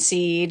won't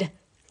concede,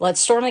 let's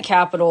storm the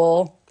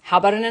Capitol, how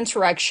about an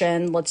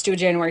insurrection, let's do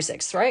January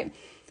 6th, right?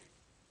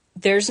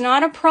 There's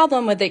not a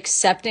problem with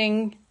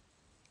accepting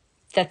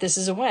that this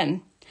is a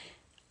win,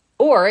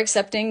 or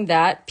accepting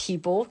that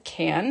people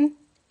can,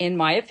 in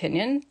my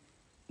opinion,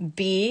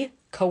 be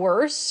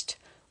coerced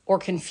or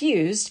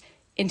confused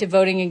into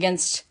voting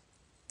against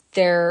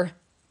their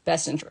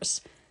best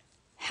interests.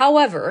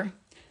 However,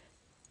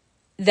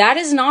 that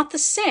is not the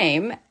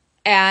same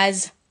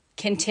as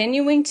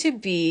continuing to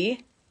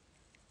be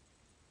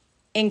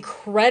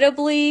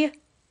incredibly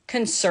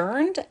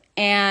concerned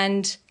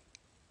and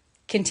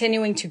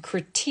continuing to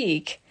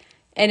critique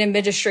an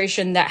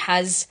administration that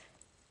has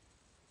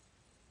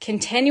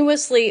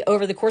continuously,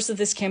 over the course of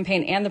this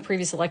campaign and the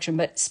previous election,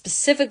 but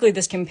specifically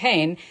this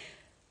campaign,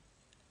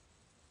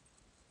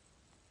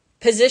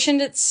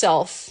 positioned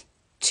itself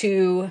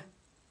to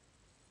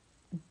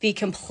be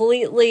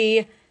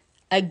completely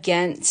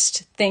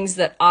against things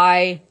that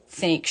I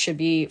think should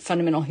be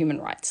fundamental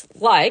human rights,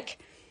 like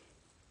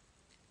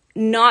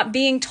not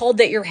being told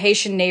that your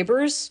Haitian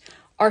neighbors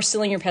are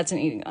stealing your pets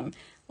and eating them,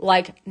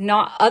 like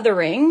not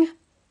othering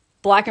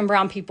Black and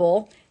brown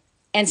people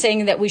and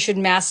saying that we should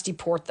mass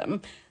deport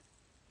them,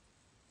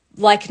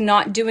 like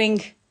not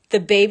doing the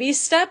baby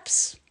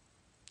steps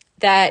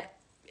that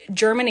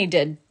Germany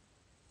did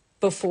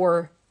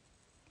before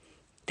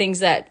things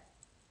that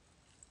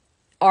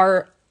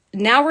are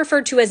now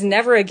referred to as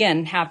never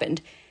again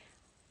happened.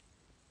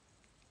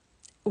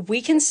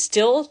 We can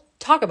still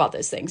talk about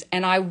those things,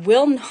 and I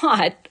will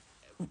not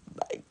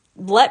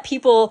let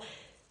people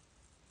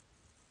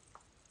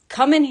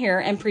come in here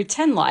and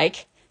pretend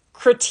like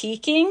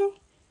critiquing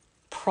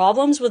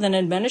problems with an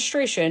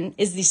administration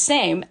is the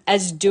same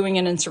as doing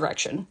an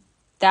insurrection.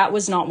 That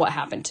was not what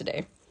happened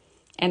today,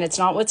 and it's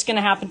not what's going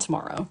to happen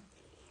tomorrow.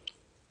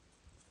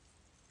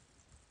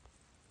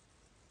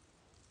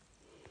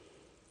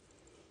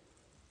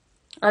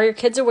 Are your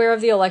kids aware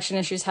of the election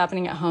issues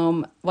happening at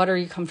home? What are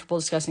you comfortable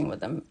discussing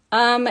with them?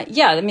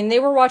 Yeah, I mean, they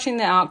were watching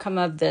the outcome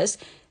of this.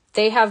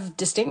 They have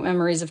distinct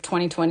memories of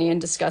 2020 and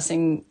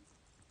discussing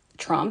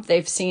Trump.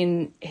 They've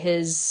seen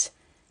his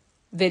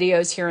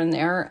videos here and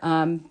there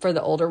for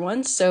the older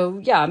ones. So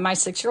yeah, my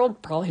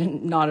 6-year-old probably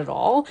not at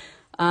all.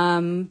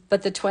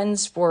 But the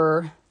twins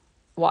were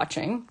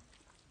watching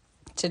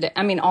today.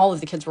 I mean, all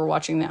of the kids were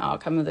watching the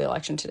outcome of the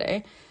election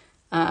today.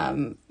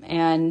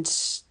 And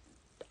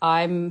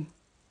I'm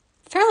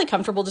fairly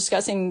comfortable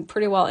discussing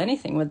pretty well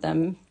anything with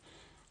them.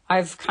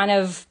 I've kind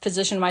of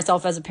positioned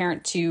myself as a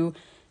parent to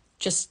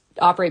just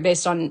operate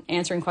based on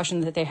answering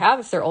questions that they have.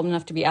 If they're old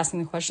enough to be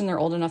asking the question, they're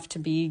old enough to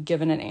be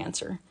given an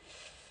answer.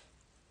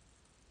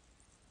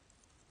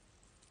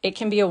 It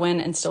can be a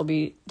win and still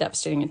be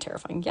devastating and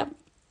terrifying. Yep.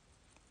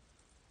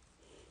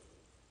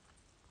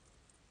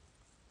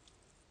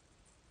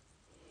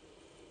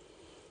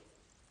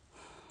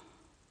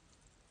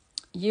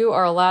 You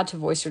are allowed to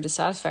voice your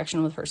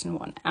dissatisfaction with person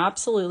one.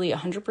 Absolutely,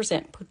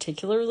 100%,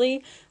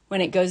 particularly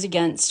when it goes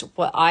against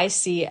what I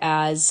see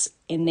as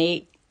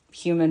innate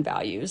human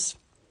values.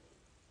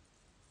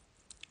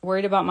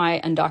 Worried about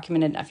my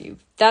undocumented nephew.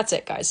 That's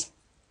it, guys.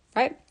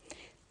 Right?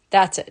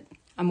 That's it.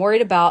 I'm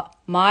worried about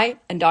my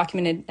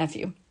undocumented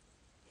nephew.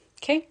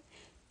 Okay?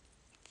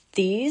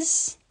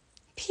 These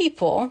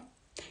people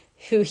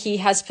who he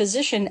has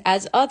positioned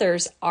as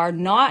others are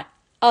not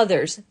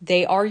others.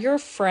 They are your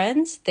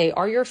friends. They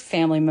are your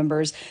family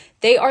members.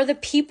 They are the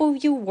people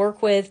you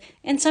work with.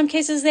 In some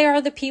cases, they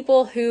are the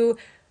people who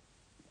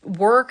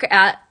work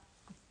at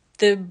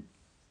the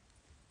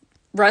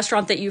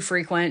restaurant that you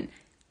frequent.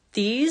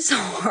 These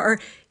are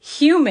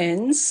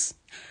humans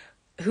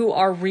who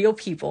are real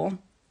people.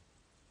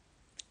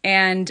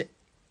 And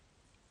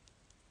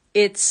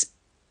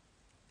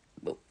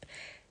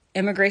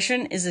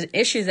immigration is an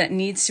issue that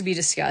needs to be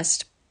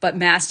discussed, but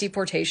mass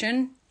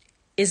deportation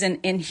is an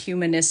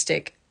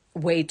inhumanistic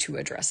way to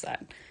address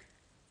that.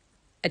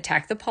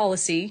 Attack the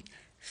policy,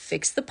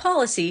 fix the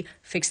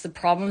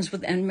problems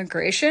with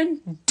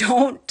immigration.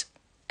 Don't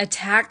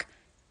attack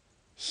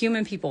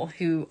human people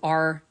who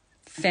are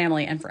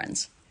family and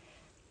friends.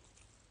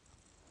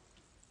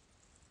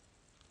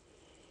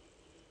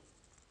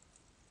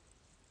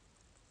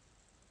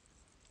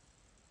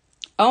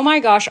 Oh my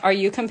gosh, are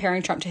you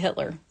comparing Trump to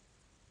Hitler?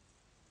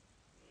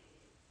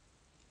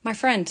 My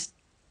friend,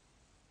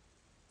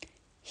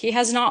 he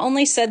has not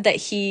only said that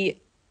he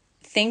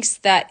thinks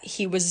that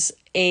he was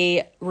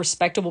a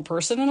respectable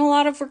person in a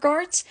lot of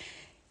regards,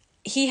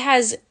 he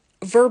has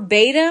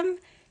verbatim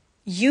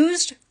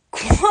used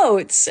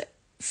quotes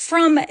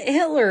from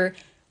Hitler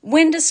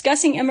when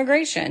discussing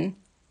immigration.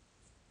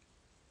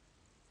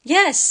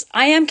 Yes,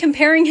 I am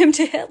comparing him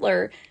to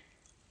Hitler.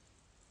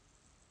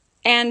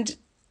 And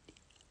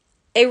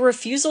a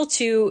refusal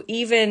to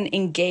even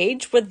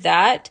engage with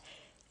that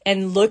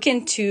and look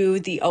into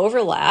the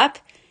overlap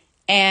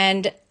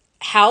and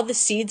how the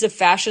seeds of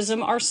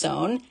fascism are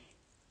sown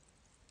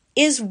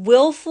is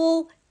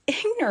willful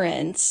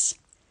ignorance.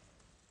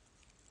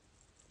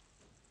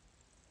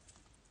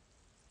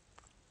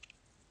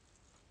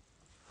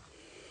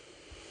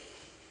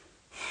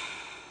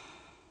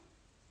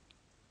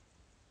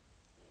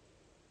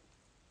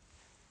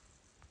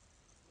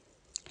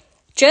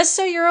 Just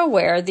so you're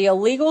aware, the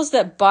illegals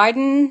that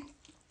Biden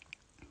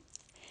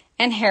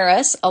and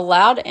Harris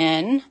allowed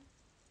in,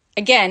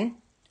 again,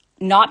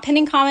 not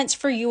pinning comments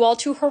for you all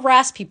to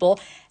harass people.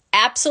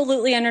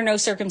 Absolutely under no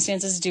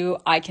circumstances do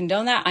I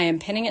condone that. I am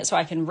pinning it so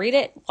I can read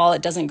it while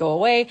it doesn't go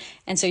away,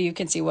 and so you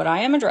can see what I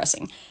am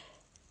addressing.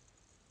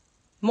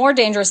 More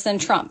dangerous than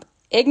Trump.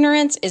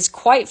 Ignorance is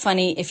quite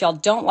funny. If y'all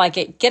don't like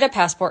it, get a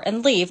passport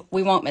and leave.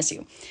 We won't miss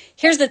you.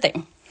 Here's the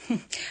thing.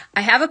 I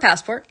have a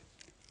passport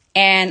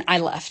and I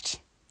left,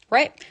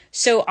 right?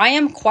 So I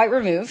am quite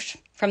removed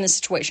from the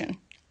situation,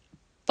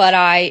 but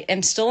I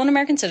am still an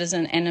American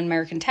citizen and an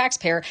American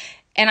taxpayer,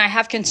 and I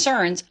have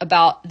concerns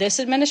about this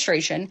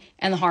administration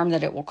and the harm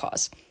that it will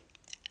cause.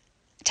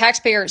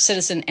 Taxpayer,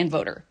 citizen, and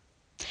voter.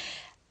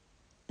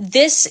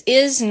 This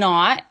is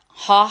not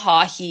ha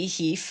ha he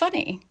he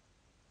funny.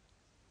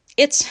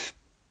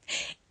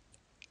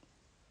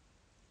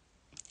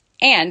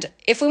 And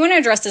if we want to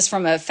address this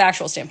from a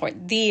factual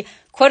standpoint, the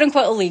quote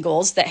unquote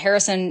illegals that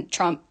Harris and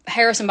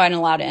Biden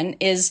allowed in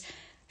is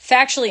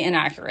factually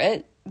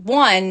inaccurate.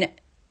 One,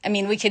 I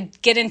mean, we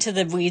could get into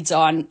the weeds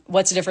on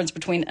what's the difference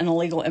between an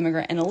illegal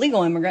immigrant and a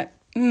legal immigrant,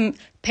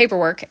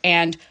 paperwork,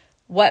 and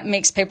what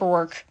makes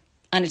paperwork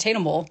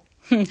unattainable,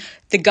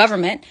 the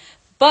government.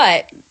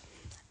 But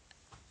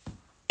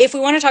if we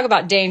want to talk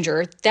about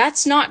danger,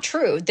 that's not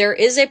true. There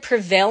is a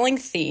prevailing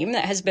theme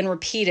that has been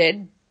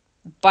repeated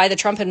by the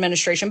Trump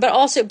administration, but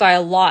also by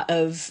a lot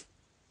of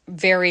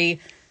very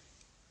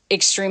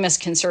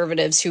extremist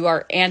conservatives who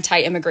are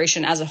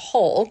anti-immigration as a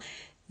whole,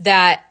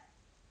 that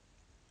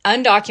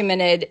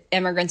undocumented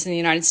immigrants in the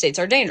United States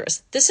are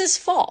dangerous. This is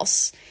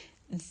false.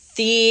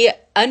 The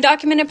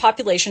undocumented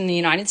population in the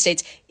United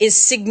States is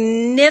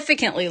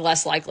significantly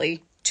less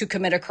likely to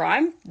commit a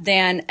crime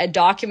than a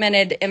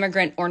documented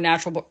immigrant or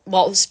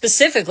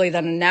specifically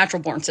than a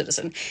natural-born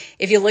citizen.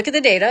 If you look at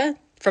the data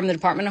from the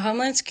Department of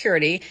Homeland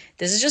Security,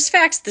 this is just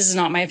facts. This is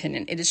not my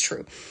opinion. It is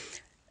true.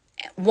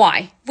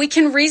 Why? We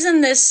can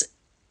reason this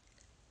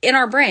in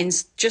our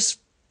brains just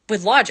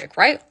with logic,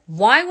 right?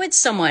 Why would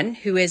someone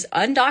who is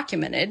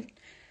undocumented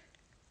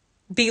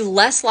be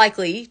less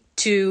likely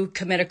to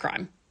commit a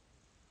crime?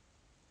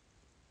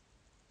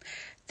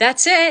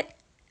 That's it.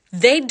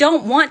 They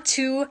don't want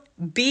to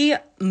be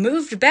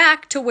moved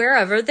back to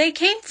wherever they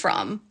came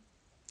from.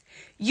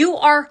 You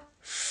are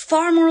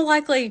far more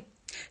likely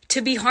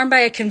to be harmed by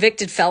a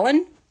convicted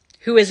felon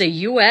who is a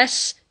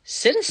U.S.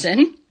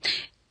 citizen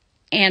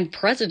and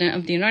president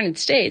of the United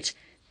States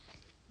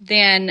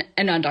than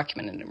an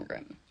undocumented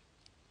immigrant.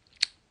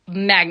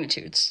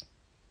 Magnitudes.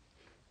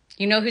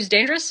 You know who's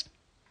dangerous?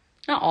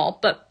 Not all,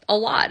 but a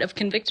lot of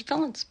convicted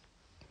felons.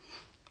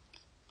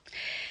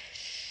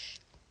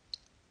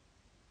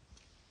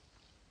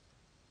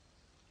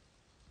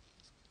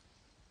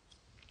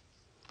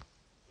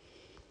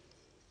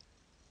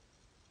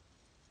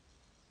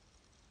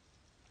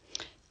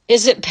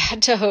 Is it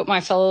bad to hope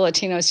my fellow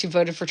Latinos who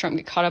voted for Trump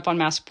get caught up on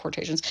mass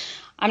deportations?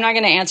 I'm not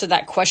going to answer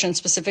that question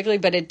specifically,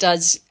 but it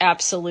does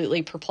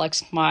absolutely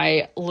perplex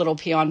my little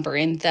peon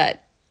brain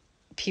that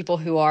people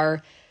who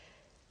are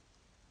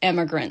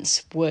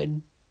immigrants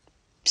would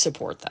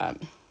support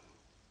that.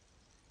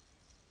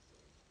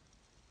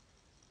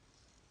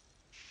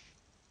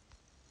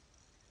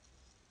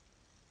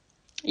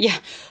 Yeah.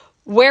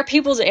 Where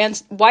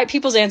white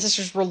people's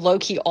ancestors were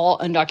low-key all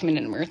undocumented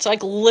immigrants.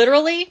 Like,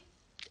 literally,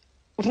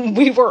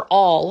 we were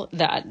all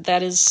that.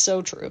 That is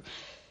so true.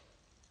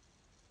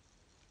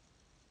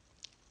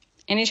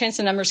 Any chance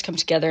the numbers come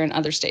together in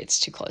other states?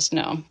 Too close?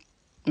 No.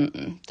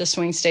 The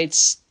swing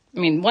states, I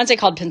mean, once they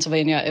called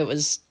Pennsylvania, it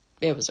was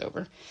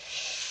over.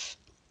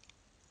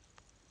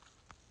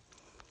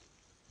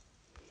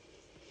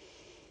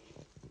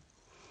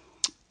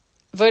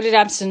 Voted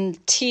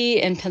absentee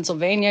in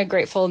Pennsylvania.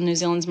 Grateful New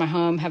Zealand's my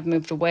home. Have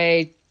moved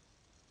away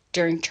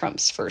during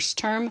Trump's first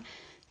term.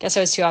 Guess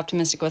I was too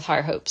optimistic with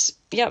higher hopes.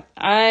 Yep,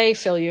 I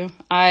feel you.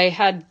 I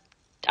had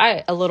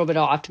a little bit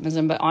of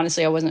optimism, but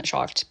honestly, I wasn't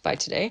shocked by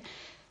today.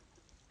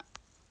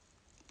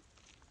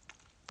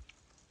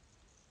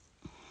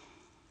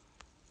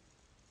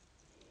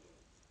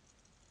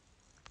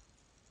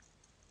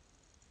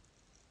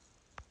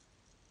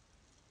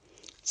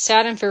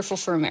 Sad and fearful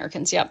for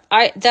Americans. Yep,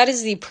 that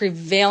is the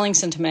prevailing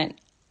sentiment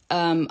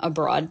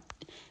abroad.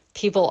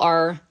 People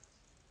are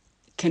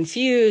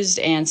confused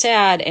and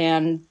sad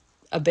and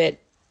a bit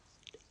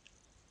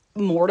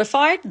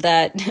mortified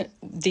that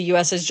the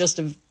U.S. has just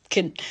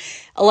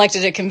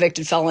elected a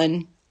convicted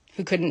felon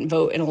who couldn't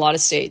vote in a lot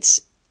of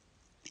states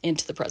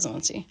into the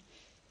presidency.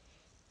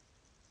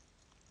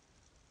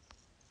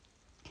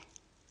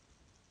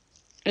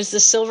 Is the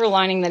silver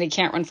lining that he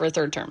can't run for a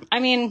third term? I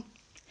mean,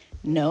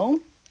 no.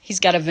 He's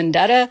got a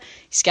vendetta.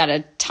 He's got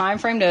a time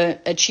frame to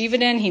achieve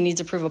it in. He needs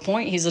to prove a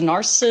point. He's a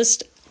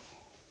narcissist.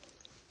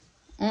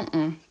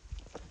 And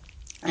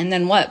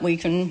then what? We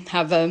can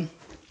have a...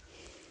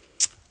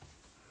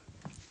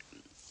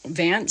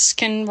 Vance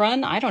can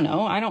run? I don't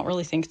know. I don't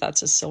really think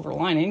that's a silver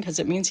lining because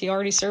it means he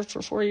already served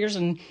for 4 years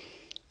and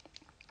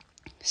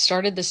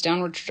started this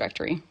downward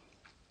trajectory.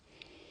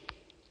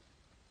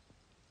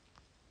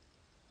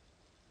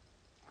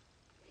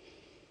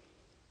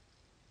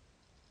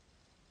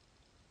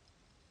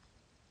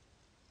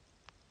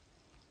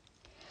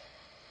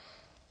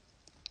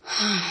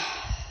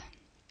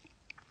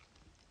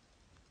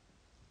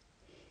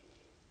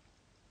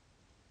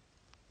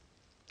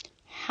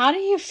 How do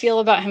you feel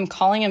about him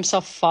calling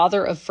himself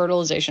father of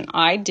fertilization?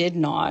 I did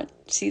not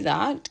see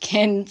that.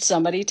 Can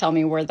somebody tell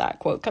me where that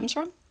quote comes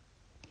from?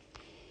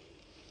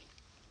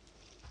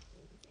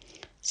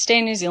 Stay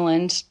in New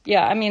Zealand.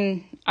 Yeah, I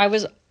mean, I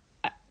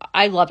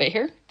love it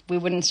here. We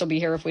wouldn't still be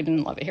here if we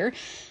didn't love it here.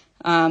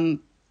 But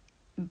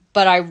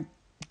I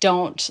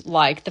don't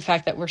like the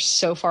fact that we're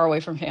so far away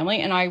from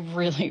family. And I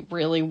really,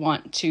 really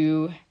want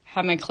to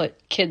have my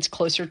kids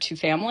closer to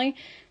family.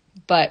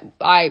 But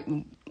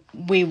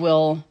we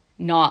will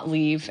not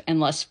leave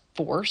unless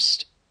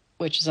forced,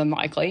 which is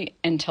unlikely,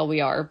 until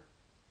we are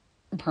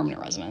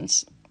permanent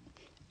residents.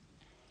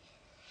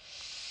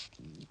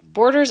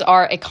 Borders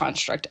are a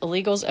construct.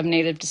 Illegals of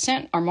native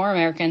descent are more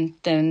American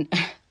than...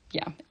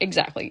 yeah,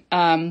 exactly.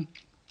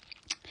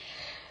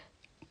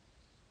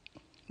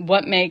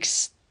 What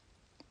makes...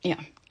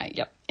 Yeah,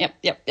 yep.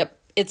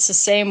 It's the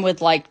same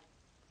with, like,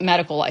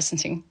 medical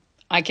licensing.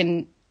 I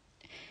can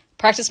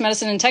practice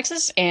medicine in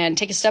Texas and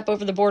take a step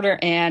over the border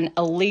and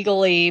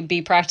illegally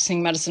be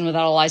practicing medicine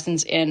without a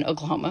license in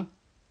Oklahoma.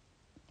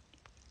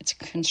 It's a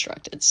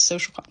construct. It's a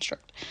social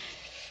construct.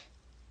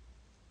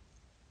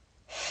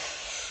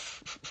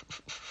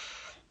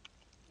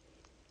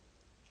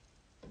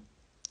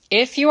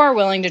 If you are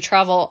willing to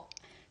travel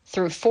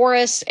through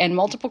forests and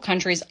multiple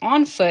countries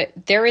on foot,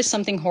 there is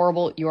something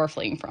horrible you are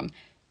fleeing from.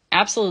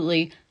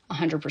 Absolutely,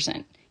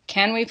 100%.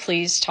 Can we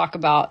please talk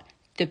about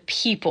the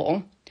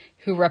people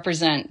who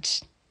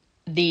represent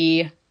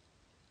the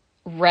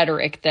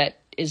rhetoric that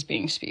is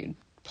being spewed,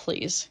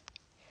 please?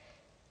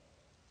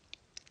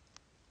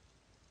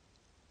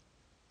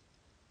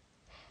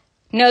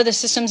 No, the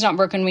system's not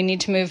broken. We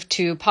need to move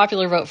to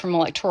popular vote from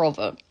electoral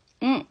vote.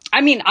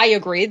 I mean, I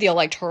agree. The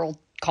electoral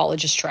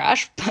college is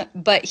trash,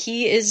 but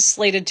he is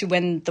slated to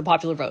win the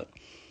popular vote.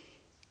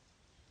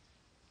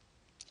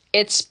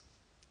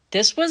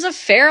 This was a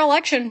fair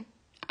election.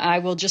 I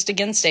will just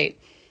again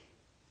state,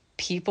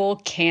 people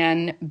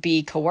can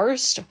be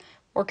coerced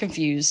or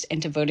confused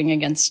into voting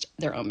against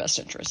their own best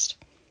interest.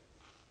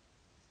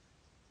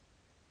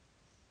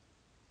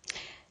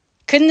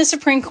 Couldn't the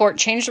Supreme Court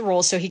change the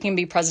rules so he can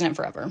be president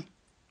forever?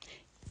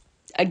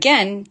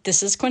 Again,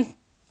 this is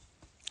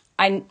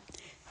I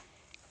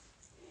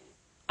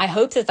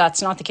hope that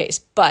that's not the case,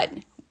 but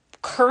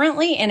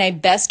currently in a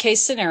best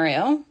case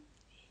scenario,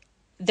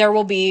 there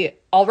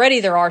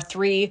are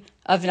 3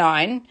 of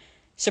 9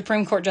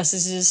 Supreme Court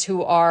justices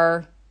who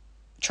are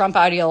Trump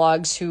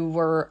ideologues who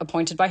were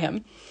appointed by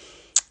him.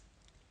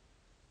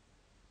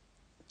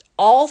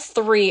 All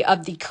 3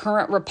 of the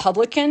current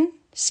Republican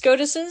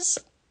SCOTUSes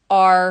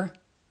are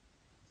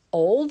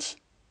old.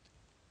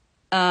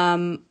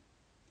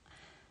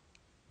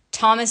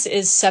 Thomas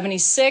is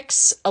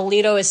 76,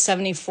 Alito is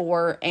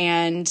 74,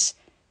 and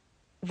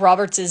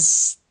Roberts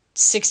is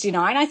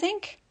 69, I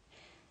think.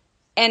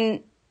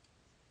 And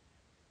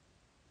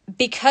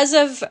because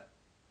of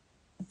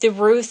the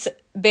Ruth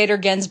Bader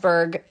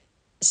Ginsburg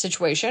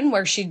situation,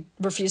 where she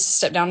refused to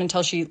step down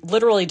until she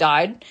literally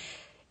died,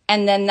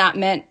 and then that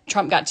meant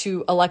Trump got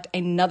to elect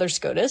another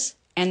SCOTUS,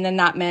 and then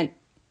that meant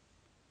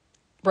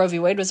Roe v.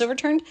 Wade was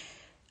overturned,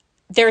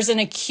 there's an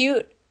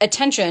acute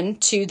attention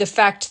to the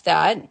fact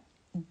that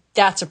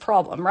that's a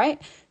problem,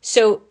 right?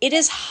 So it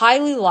is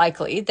highly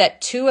likely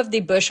that 2 of the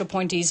Bush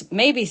appointees,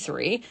 maybe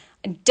 3,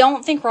 I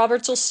don't think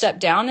Roberts will step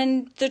down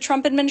in the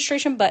Trump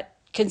administration, but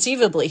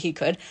conceivably he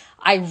could.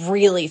 I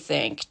really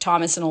think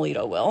Thomas and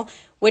Alito will,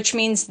 which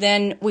means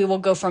then we will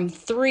go from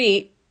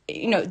 3,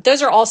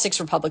 those are all 6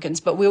 Republicans,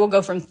 but we will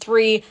go from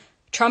 3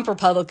 Trump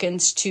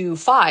Republicans to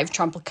 5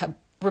 Trump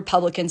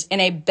Republicans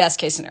in a best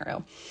case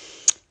scenario.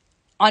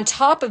 On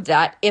top of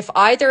that, if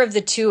either of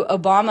the 2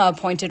 Obama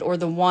appointed or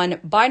the 1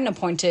 Biden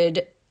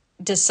appointed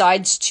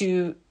decides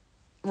to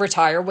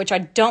retire, which I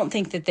don't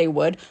think that they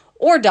would,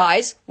 or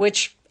dies,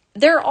 which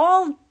they're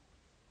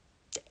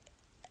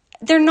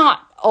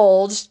not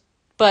old,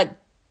 but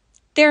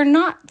they're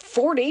not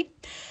 40,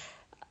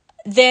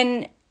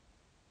 then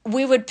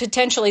we would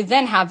potentially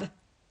then have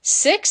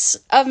 6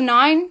 of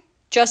 9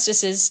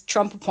 justices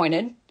Trump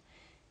appointed,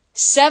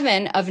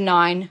 7 of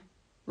 9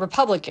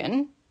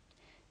 Republican,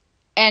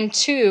 and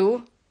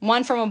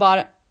 1 from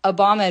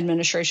Obama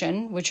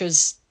administration, which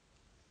was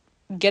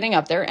getting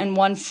up there, and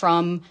 1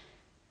 from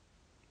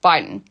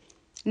Biden.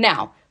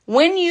 Now,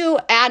 when you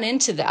add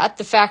into that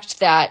the fact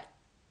that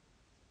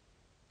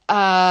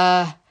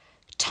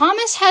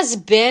Thomas has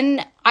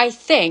been, I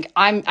think,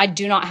 I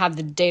do not have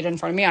the data in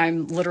front of me.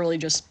 I'm literally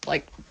just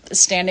like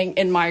standing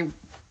in my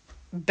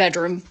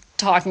bedroom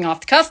talking off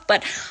the cuff,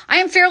 but I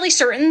am fairly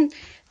certain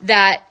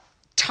that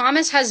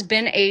Thomas has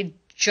been a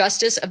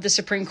justice of the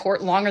Supreme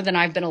Court longer than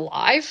I've been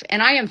alive,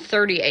 and I am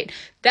 38.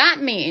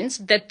 That means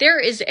that there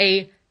is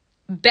a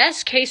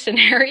best case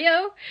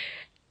scenario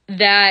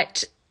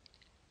that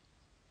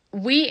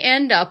we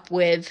end up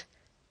with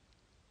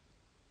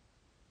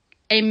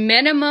a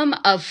minimum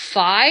of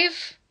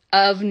 5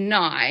 of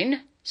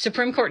 9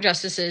 Supreme Court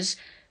justices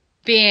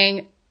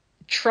being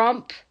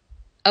Trump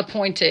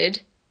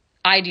appointed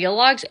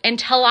ideologues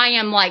until I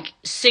am like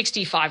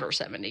 65 or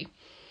 70.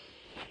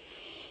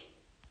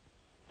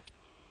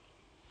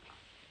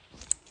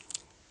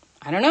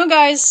 I don't know,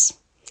 guys.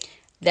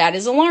 That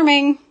is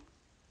alarming.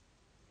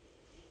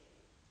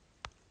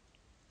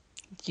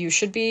 You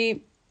should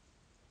be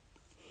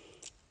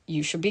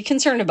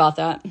concerned about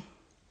that.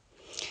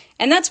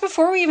 And that's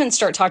before we even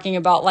start talking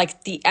about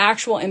like the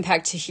actual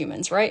impact to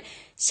humans, right?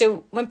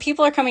 So when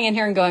people are coming in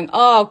here and going,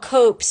 oh,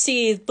 cope,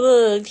 seethe,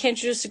 blah,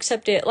 can't you just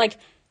accept it? Like,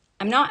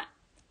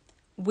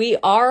 we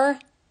are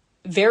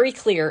very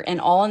clear and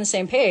all on the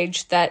same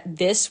page that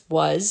this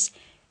was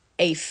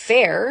a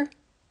fair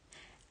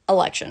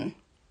election,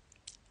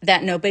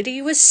 that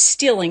nobody was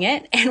stealing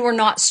it, and we're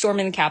not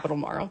storming the Capitol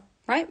tomorrow,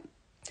 right?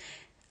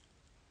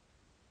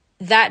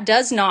 That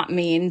does not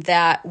mean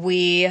that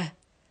we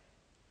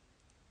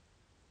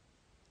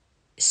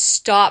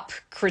stop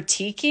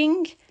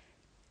critiquing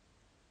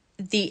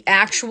the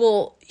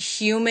actual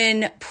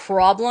human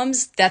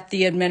problems that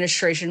the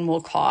administration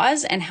will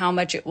cause and how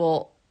much it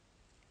will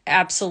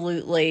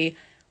absolutely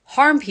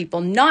harm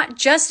people, not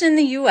just in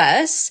the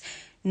US,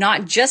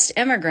 not just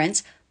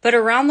immigrants, but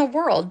around the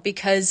world,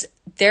 because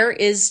there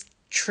is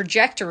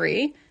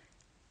trajectory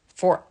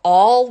for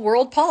all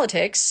world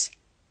politics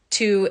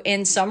to,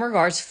 in some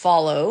regards,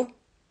 follow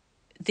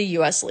the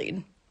US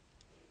lead.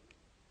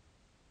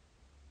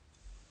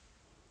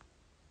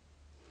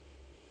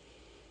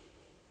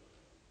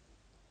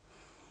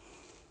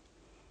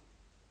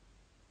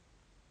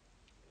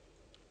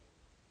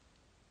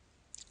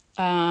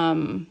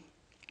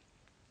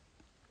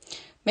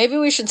 Maybe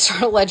we should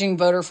start alleging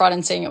voter fraud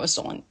and saying it was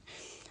stolen.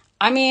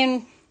 I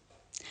mean,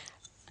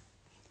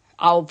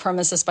 I'll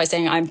premise this by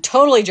saying I'm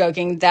totally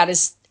joking. That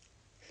is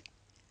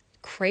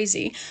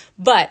crazy.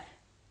 But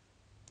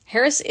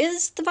Harris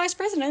is the vice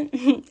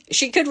president.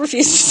 She could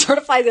refuse to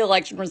certify the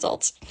election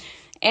results.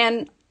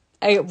 And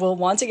I will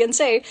once again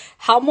say,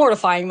 how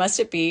mortifying must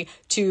it be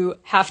to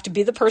have to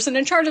be the person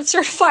in charge of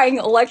certifying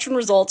election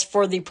results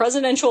for the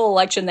presidential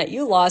election that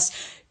you lost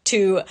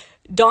to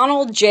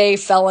Donald J.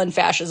 Felon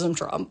Fascism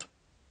Trump?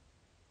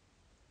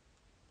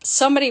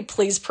 Somebody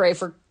please pray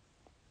for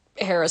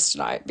Harris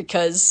tonight,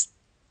 because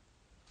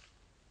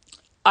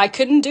I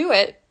couldn't do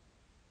it.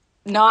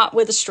 Not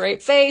with a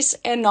straight face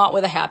and not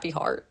with a happy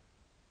heart.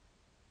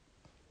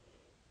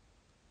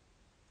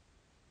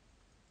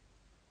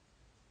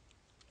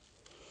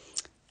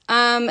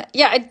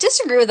 Yeah, I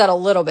disagree with that a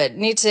little bit.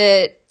 Need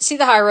to see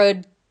the high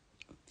road,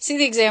 see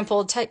the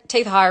example, take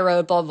the high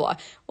road, blah, blah, blah.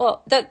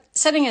 Well, that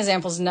setting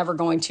examples is never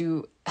going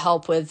to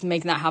help with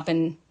making that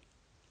happen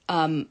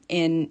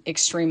in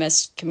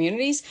extremist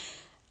communities.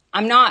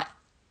 I'm not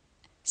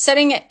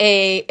setting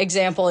a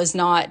example is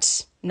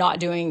not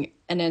doing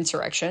an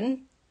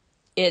insurrection.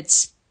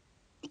 It's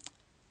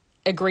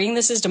agreeing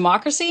this is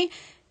democracy,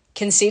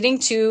 conceding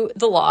to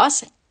the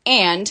loss,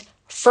 and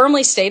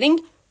firmly stating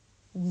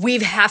we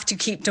have to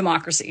keep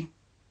democracy,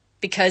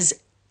 because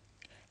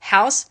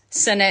House,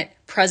 Senate,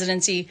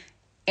 presidency,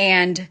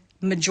 and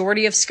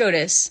majority of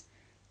SCOTUS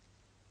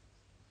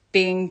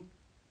being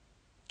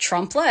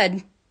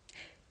Trump-led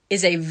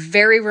is a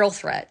very real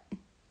threat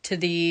to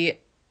the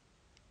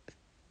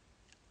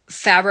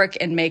fabric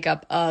and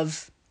makeup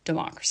of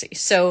democracy.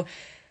 So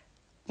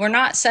we're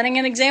not setting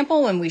an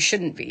example when we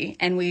shouldn't be,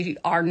 and we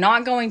are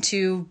not going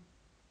to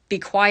be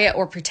quiet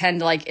or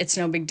pretend like it's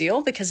no big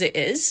deal, because it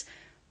is.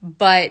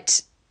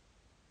 But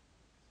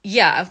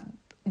yeah,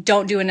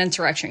 don't do an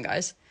insurrection,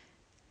 guys.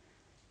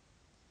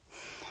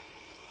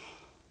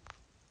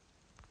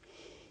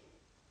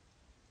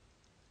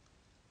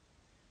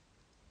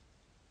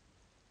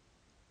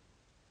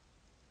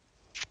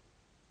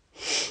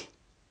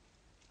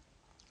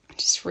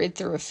 Just read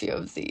through a few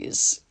of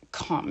these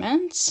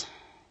comments.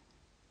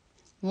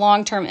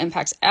 Long-term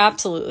impacts,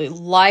 absolutely.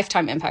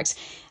 Lifetime impacts.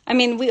 I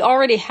mean, we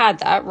already had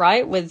that,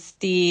 right, with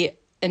the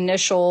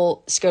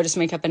initial SCOTUS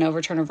makeup and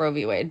overturn of Roe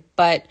v. Wade.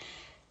 But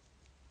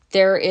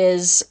there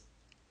is,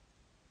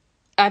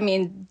 I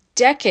mean,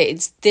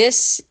 decades.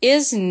 This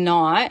is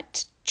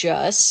not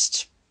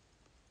just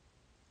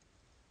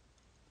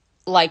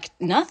like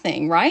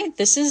nothing, right?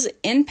 This is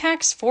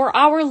impacts for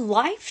our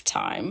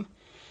lifetime.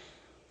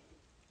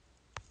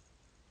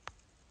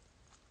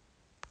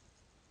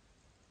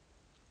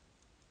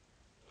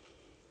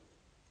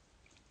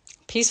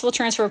 Peaceful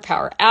transfer of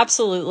power,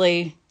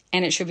 absolutely,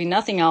 and it should be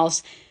nothing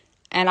else.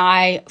 And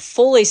I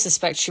fully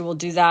suspect she will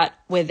do that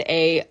with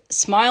a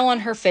smile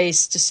on her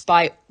face,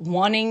 despite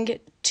wanting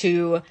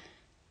to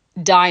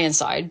die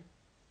inside,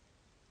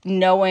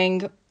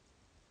 knowing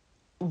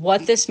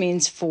what this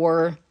means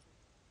for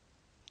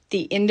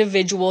the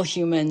individual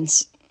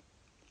humans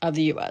of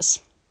the US.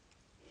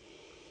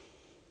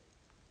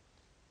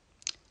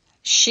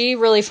 She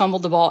really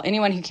fumbled the ball.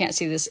 Anyone who can't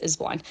see this is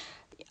blind.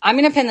 I'm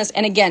going to pin this.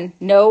 And again,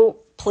 no,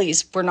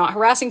 please, we're not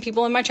harassing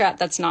people in my chat.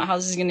 That's not how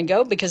this is going to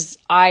go, because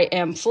I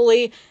am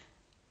fully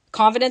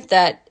confident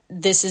that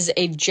this is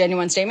a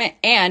genuine statement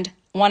and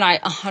one I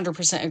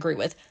 100% agree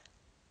with.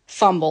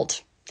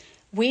 Fumbled.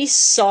 We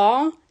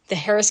saw the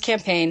Harris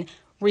campaign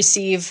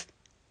receive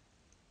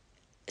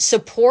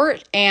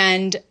support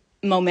and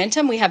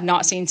momentum we have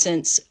not seen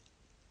since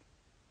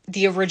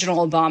the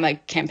original Obama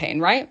campaign,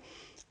 right?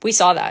 We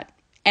saw that.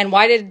 And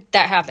why did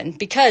that happen?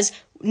 Because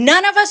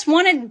none of us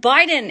wanted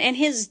Biden and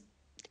his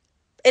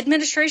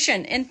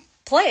administration in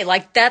play.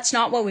 Like, that's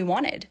not what we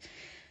wanted.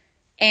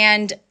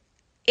 And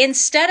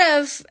instead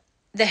of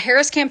the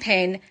Harris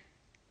campaign,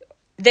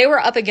 they were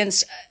up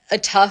against a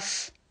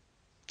tough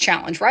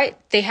challenge, right?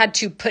 They had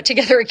to put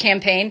together a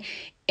campaign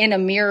in a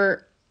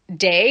mere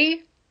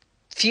day,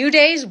 few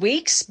days,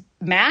 weeks,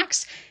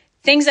 max,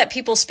 things that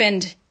people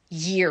spend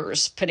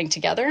years putting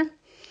together.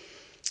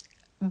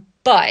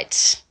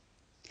 But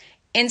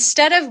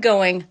instead of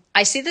going,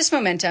 I see this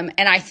momentum,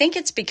 and I think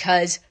it's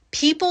because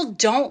people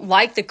don't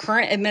like the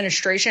current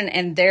administration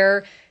and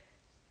their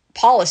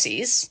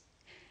policies,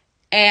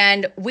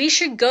 and we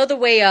should go the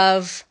way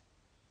of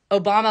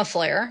Obama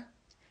flair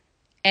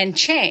and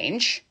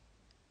change.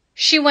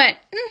 She went,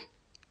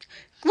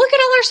 look at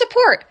all our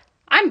support.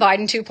 I'm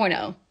Biden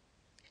 2.0.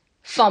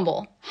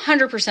 Fumble.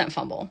 100%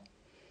 fumble.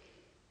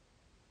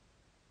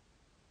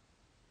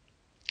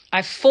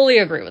 I fully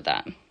agree with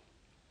that.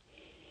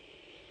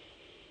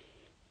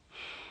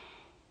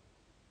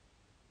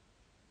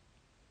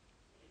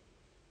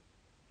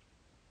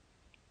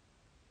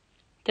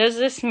 Does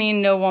this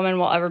mean no woman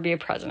will ever be a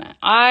president?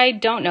 I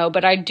don't know,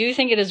 but I do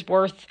think it is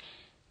worth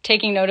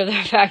taking note of the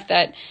fact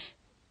that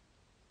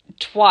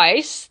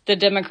twice the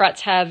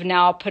Democrats have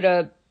now put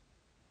a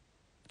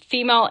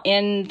female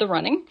in the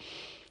running.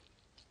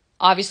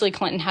 Obviously,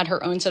 Clinton had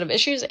her own set of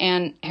issues,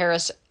 and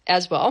Harris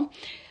as well.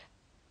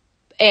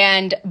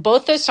 And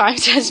both those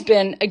times has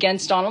been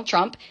against Donald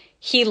Trump.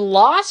 He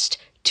lost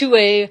to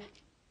a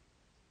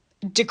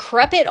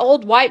decrepit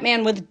old white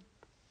man with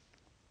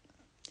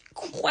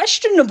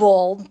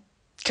questionable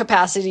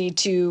capacity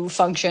to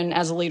function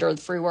as a leader of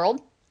the free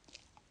world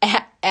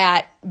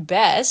at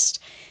best,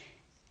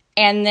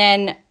 and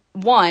then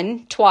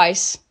won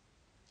twice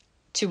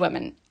to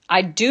women.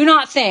 I do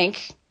not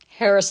think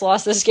Harris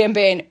lost this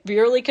campaign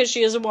purely because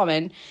she is a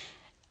woman,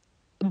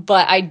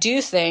 but I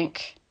do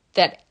think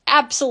that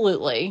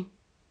absolutely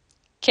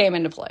came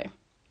into play.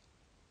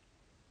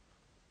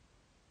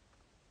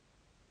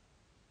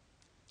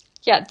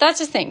 Yeah, that's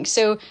the thing.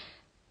 So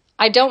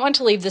I don't want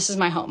to leave. This is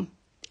my home.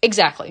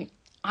 Exactly.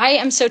 I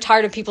am so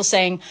tired of people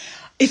saying,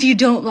 if you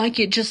don't like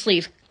it, just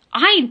leave.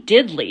 I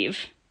did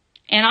leave,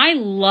 and I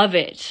love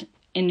it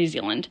in New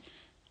Zealand,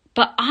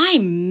 but I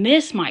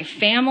miss my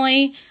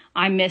family.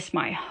 I miss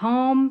my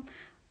home.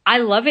 I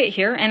love it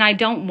here, and I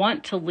don't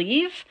want to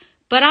leave,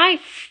 but I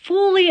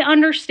fully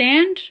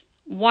understand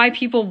why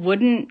people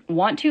wouldn't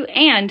want to,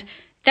 and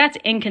that's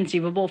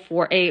inconceivable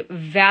for a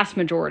vast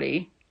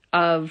majority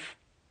of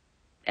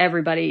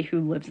everybody who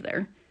lives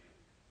there.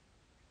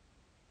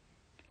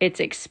 It's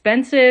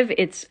expensive.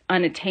 It's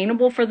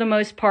unattainable for the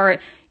most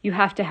part. You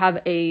have to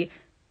have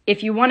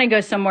if you want to go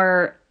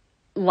somewhere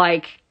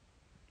like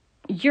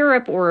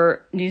Europe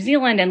or New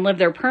Zealand and live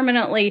there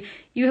permanently,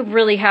 you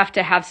really have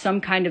to have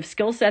some kind of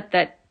skill set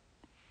that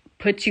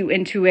puts you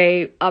into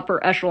a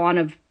upper echelon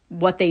of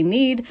what they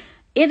need.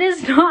 It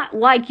is not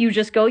like you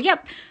just go,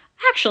 yep,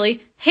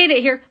 actually, hate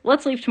it here.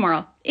 Let's leave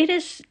tomorrow. It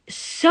is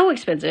so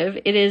expensive.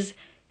 It is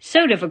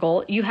so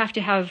difficult. You have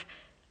to have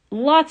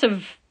lots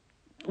of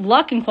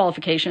luck and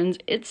qualifications.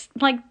 It's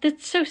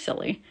so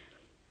silly.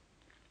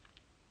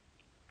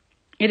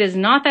 It is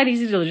not that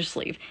easy to just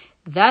leave.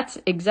 That's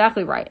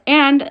exactly right.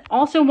 And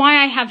also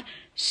why I have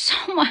so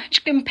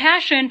much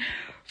compassion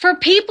for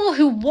people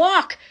who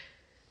walk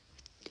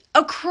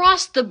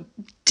across the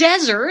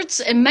deserts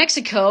in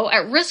Mexico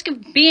at risk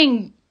of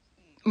being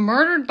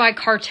murdered by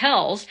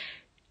cartels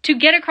to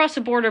get across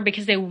the border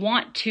because they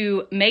want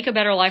to make a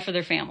better life for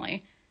their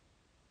family.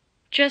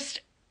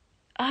 Just,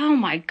 oh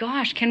my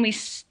gosh, can we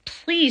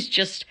please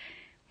just,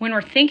 when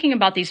we're thinking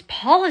about these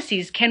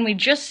policies, can we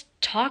just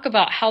talk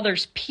about how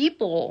there's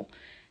people?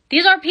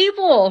 These are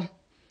people.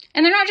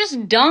 And they're not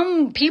just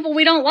dumb people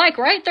we don't like,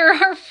 right? They're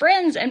our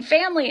friends and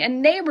family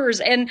and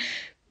neighbors and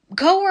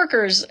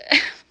coworkers.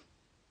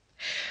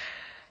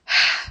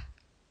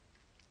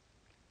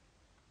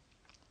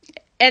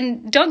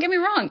 And don't get me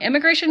wrong,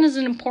 immigration is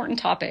an important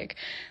topic.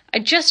 I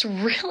just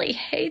really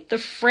hate the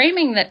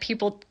framing that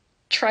people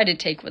try to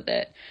take with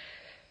it.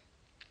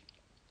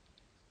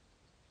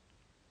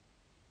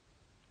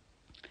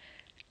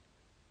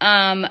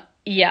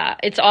 yeah,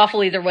 it's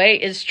awful either way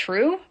is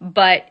true,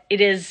 but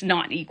it is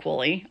not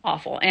equally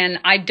awful. And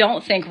I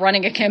don't think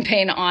running a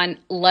campaign on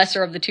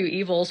lesser of the two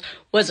evils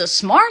was a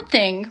smart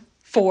thing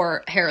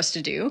for Harris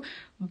to do,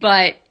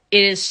 but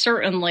it is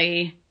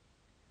certainly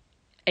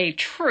a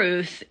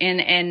truth in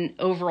an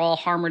overall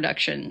harm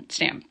reduction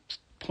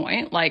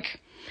standpoint.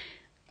 Like,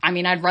 I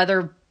mean, I'd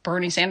rather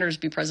Bernie Sanders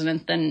be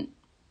president than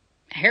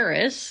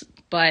Harris,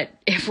 but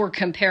if we're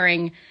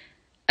comparing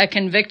a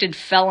convicted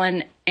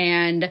felon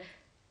and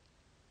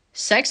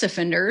sex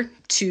offender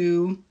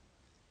to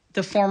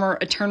the former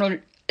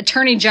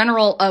Attorney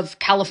General of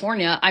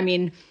California, I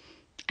mean,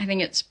 I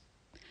think it's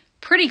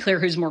pretty clear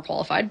who's more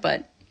qualified,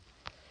 but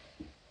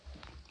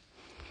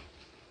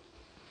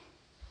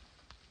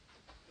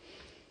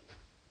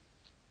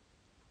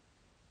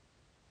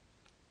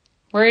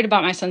worried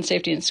about my son's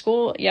safety in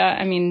school. Yeah,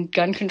 I mean,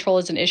 gun control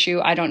is an issue.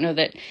 I don't know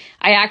that,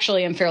 I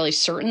actually am fairly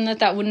certain that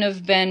that wouldn't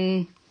have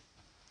been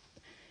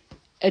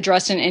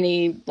addressed in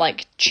any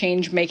like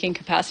change making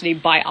capacity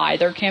by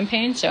either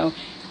campaign. So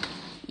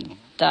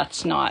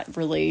that's not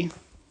really,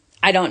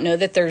 I don't know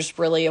that there's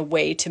really a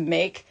way to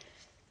make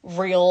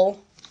real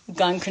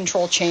gun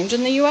control change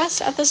in the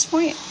US at this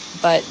point,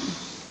 but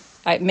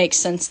it makes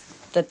sense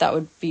that that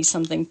would be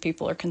something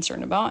people are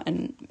concerned about.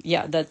 And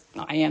yeah, that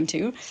I am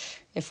too,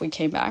 if we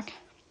came back.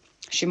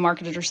 She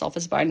marketed herself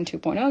as Biden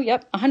 2.0.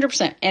 Yep,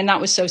 100%. And that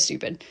was so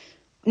stupid.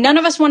 None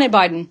of us wanted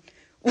Biden.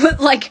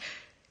 Like,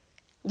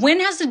 when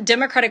has the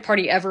Democratic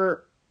Party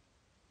ever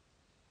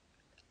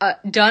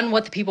done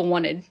what the people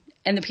wanted?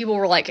 And the people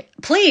were like,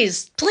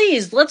 please,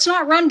 let's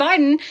not run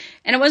Biden.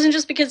 And it wasn't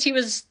just because he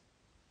was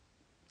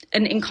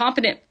an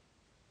incompetent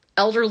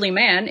elderly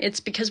man. It's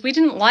because we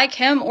didn't like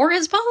him or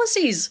his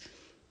policies.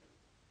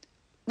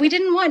 We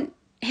didn't want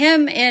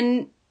him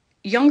in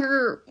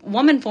younger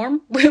woman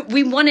form.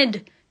 We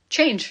wanted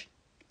change.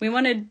 We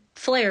wanted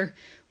flair.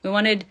 We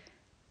wanted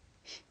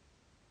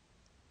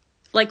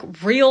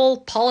like real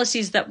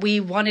policies that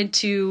we wanted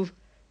to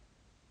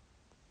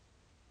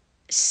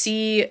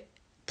see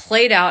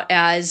played out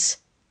as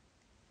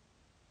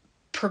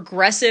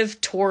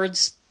progressive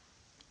towards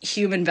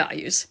human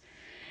values.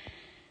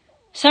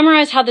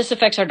 Summarize how this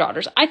affects our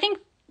daughters. I think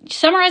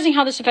summarizing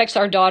how this affects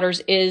our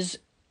daughters is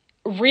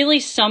really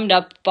summed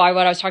up by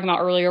what I was talking about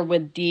earlier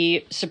with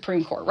the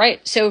Supreme Court, right?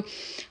 So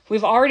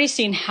we've already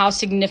seen how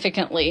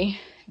significantly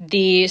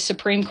the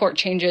Supreme Court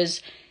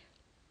changes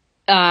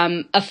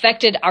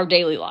affected our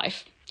daily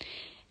life.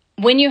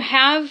 When you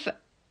have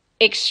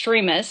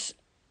extremists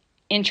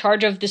in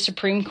charge of the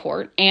Supreme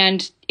Court,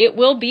 and it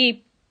will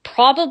be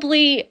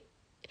probably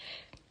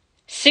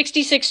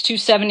 66 to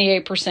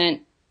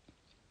 78%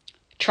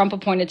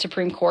 Trump-appointed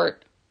Supreme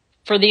Court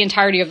for the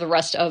entirety of the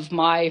rest of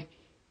my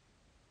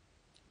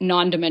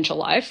non-dementia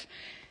life,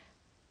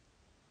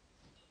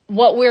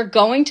 what we're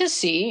going to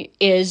see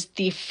is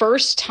the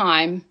first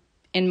time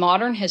in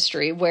modern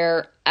history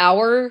where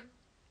our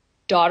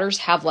daughters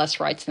have less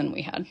rights than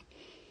we had.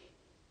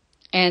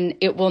 And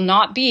it will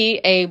not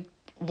be a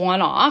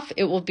one-off.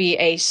 It will be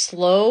a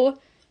slow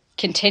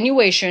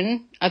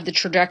continuation of the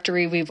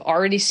trajectory we've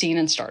already seen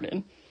and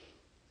started.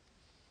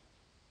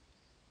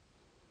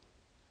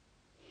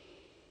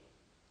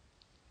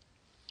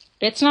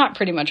 It's not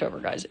pretty much over,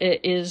 guys.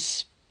 It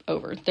is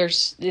over.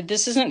 This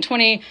isn't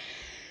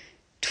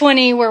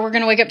 2020 where we're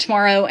going to wake up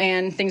tomorrow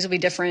and things will be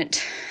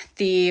different.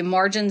 The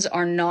margins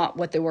are not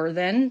what they were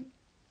then.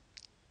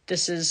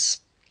 This is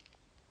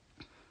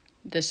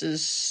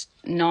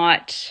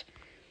not,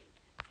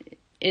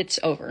 it's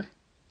over.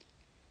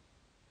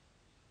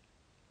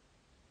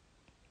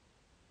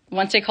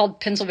 Once they called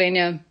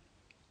Pennsylvania,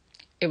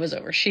 it was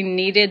over. She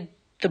needed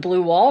the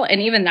blue wall, and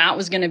even that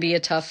was going to be a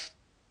tough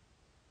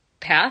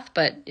path,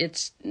 but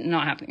it's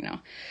not happening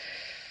now.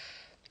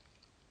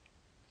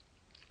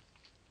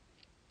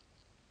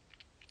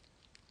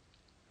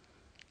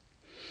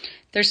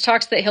 There's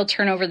talks that he'll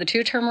turn over the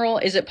 2-term rule.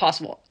 Is it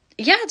possible?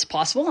 Yeah, it's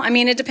possible. I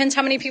mean, it depends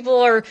how many people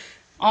are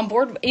on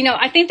board. You know,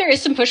 I think there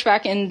is some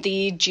pushback in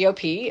the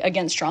GOP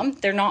against Trump.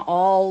 They're not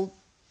all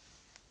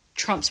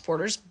Trump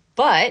supporters,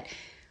 but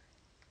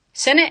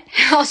Senate,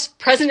 House,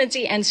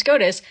 presidency, and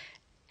SCOTUS,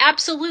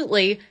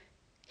 absolutely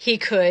he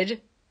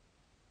could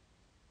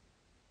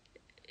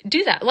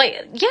do that.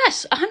 Like,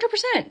 yes,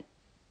 100%.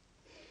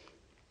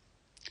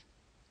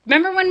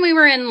 Remember when we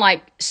were in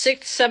like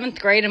 6th, 7th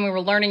grade and we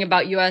were learning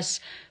about U.S.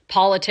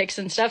 politics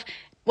and stuff?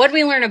 What did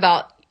we learn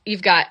about?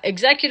 You've got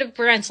executive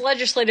branch,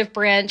 legislative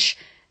branch,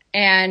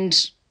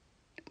 and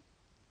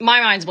my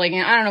mind's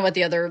blanking. I don't know what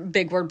the other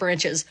big word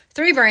branch is.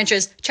 3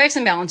 branches, checks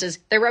and balances.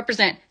 They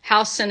represent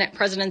House, Senate,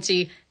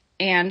 presidency,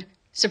 and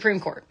Supreme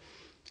Court.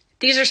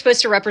 These are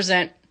supposed to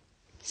represent,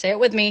 say it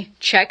with me,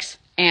 checks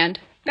and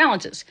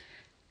balances.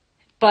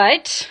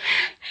 But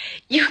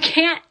you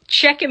can't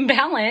check and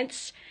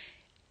balance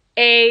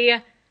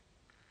a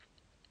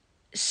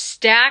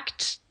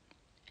stacked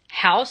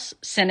House,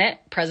 Senate,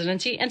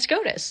 presidency, and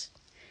SCOTUS.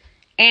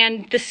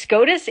 And the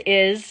SCOTUS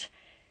is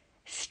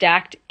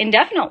stacked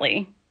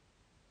indefinitely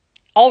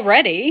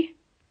already,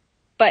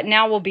 but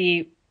now will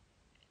be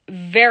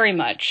very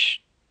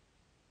much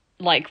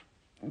like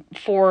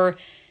for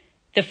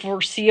the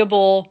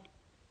foreseeable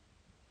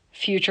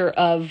future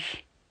of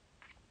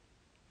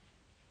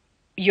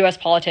U.S.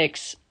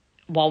 politics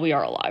while we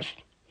are alive.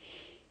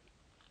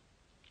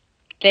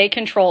 They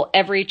control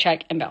every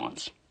check and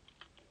balance.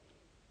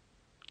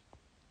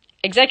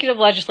 Executive,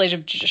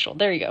 legislative, judicial.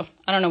 There you go.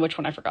 I don't know which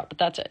one I forgot, but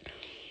that's it.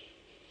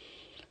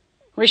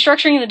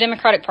 Restructuring the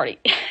Democratic Party.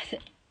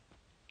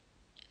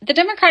 The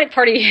Democratic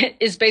Party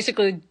is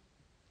basically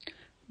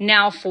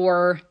now,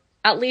 for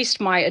at least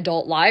my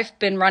adult life,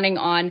 been running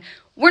on,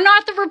 we're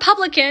not the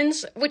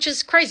Republicans, which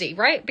is crazy,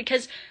 right?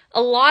 Because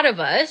a lot of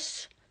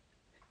us,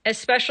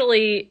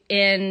 especially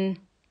in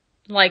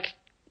like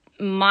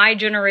my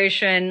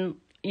generation,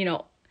 you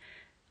know,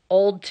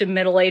 old to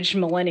middle-aged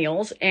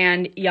millennials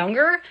and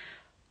younger,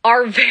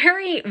 are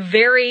very,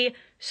 very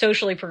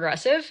socially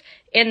progressive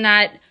in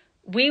that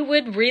we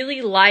would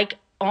really like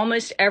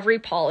almost every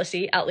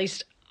policy, at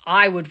least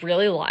I would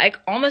really like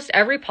almost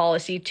every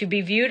policy to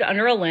be viewed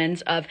under a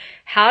lens of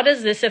how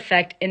does this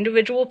affect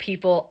individual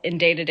people in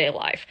day-to-day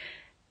life?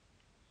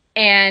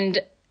 And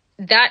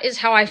that is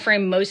how I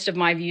frame most of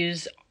my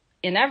views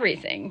in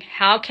everything.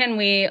 How can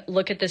we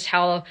look at this,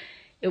 how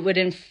it would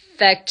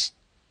affect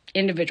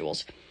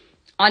individuals?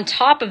 On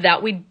top of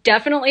that, we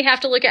definitely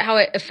have to look at how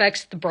it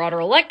affects the broader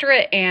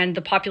electorate and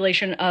the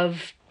population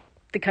of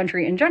the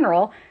country in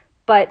general.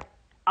 But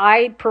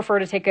I prefer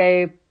to take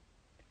a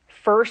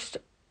first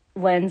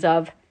lens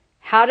of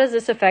how does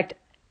this affect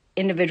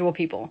individual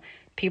people?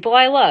 People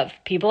I love,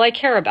 people I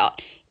care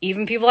about,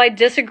 even people I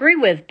disagree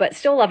with, but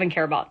still love and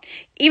care about.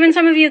 Even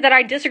some of you that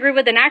I disagree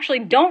with and actually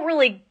don't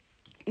really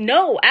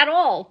know at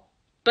all,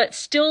 but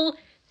still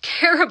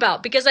care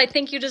about, because I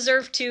think you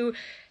deserve to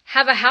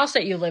have a house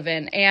that you live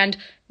in and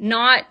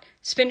not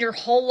spend your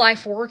whole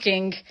life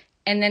working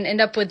and then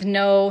end up with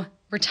no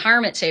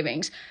retirement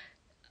savings.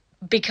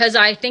 Because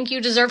I think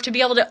you deserve to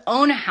be able to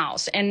own a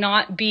house and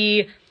not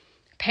be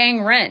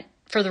paying rent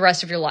for the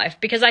rest of your life.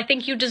 Because I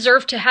think you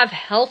deserve to have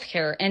health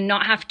care and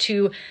not have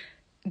to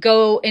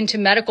go into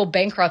medical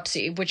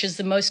bankruptcy, which is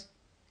the most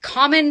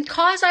common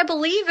cause, I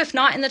believe, if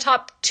not in the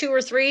top 2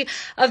 or 3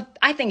 of,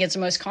 I think it's the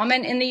most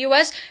common in the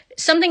US,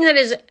 something that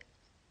is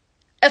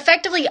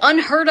effectively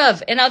unheard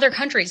of in other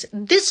countries.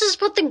 This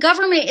is what the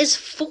government is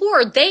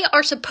for. They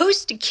are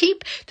supposed to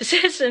keep the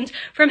citizens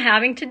from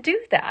having to do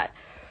that.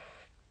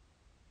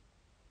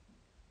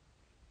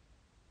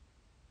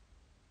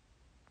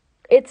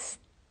 It's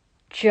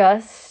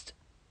just,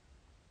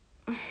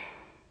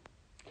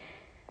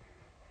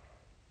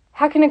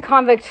 how can a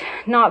convict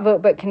not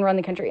vote but can run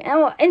the country?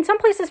 And in some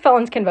places,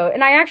 felons can vote.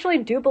 And I actually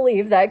do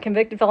believe that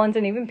convicted felons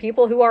and even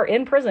people who are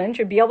in prison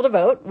should be able to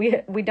vote.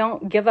 We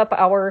don't give up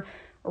our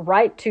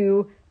right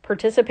to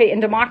participate in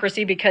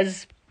democracy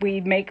because we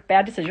make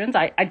bad decisions.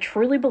 I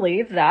truly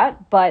believe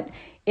that. But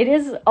it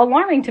is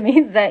alarming to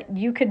me that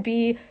you could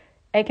be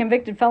a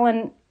convicted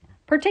felon,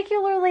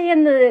 particularly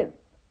in the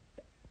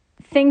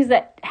things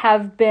that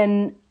have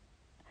been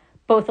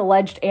both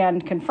alleged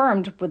and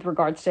confirmed with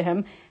regards to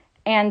him,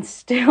 and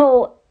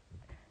still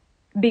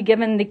be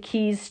given the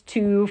keys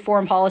to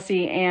foreign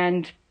policy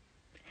and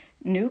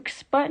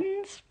nukes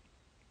buttons.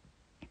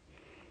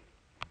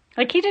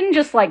 Like, he didn't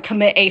just like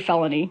commit a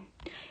felony.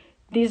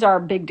 These are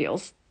big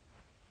deals.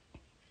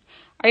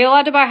 Are you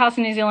allowed to buy a house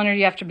in New Zealand, or do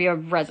you have to be a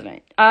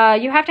resident?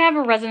 You have to have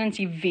a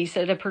residency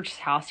visa to purchase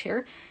a house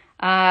here.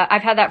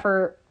 I've had that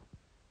for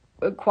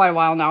quite a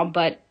while now,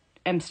 but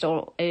am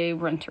still a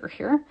renter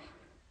here.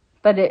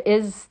 But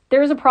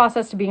there's a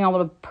process to being able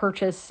to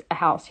purchase a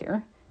house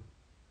here.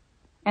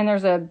 And there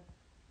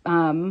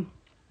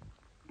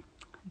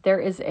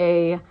is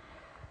a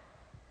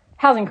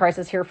housing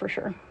crisis here for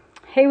sure.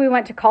 Hey, we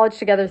went to college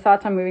together.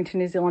 Thoughts on moving to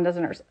New Zealand as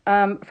a nurse?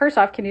 First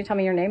off, can you tell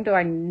me your name? Do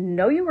I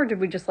know you, or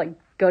did we just like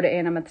go to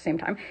A&M at the same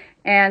time?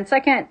 And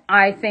second,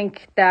 I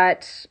think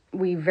that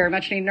we very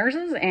much need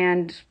nurses,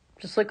 and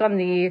just look on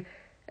the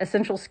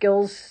essential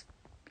skills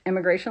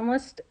immigration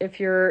list if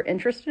you're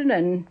interested.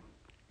 And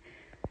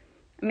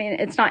I mean,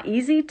 it's not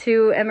easy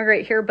to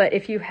immigrate here, but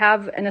if you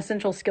have an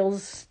essential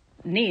skills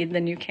need,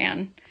 then you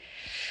can.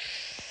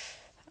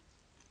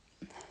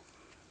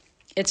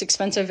 It's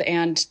expensive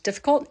and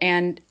difficult,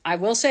 and I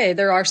will say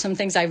there are some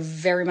things I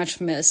very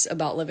much miss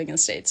about living in the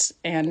States,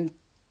 and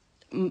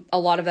a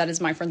lot of that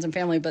is my friends and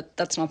family, but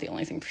that's not the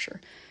only thing for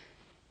sure.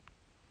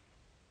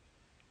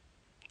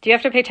 Do you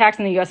have to pay tax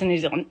in the U.S. and New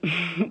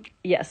Zealand?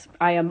 Yes,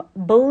 I am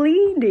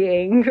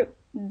bleeding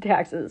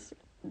taxes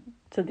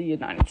to the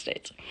United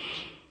States.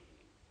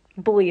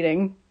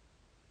 Bleeding.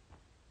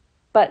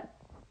 But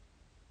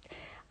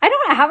I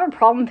don't have a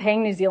problem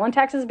paying New Zealand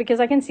taxes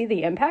because I can see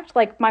the impact.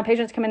 Like, my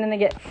patients come in and they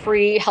get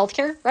free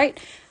healthcare, right?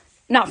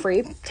 Not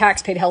free,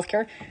 tax-paid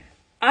healthcare.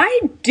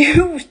 I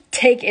do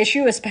take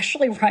issue,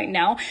 especially right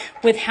now,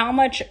 with how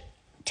much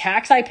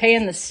tax I pay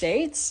in the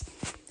States,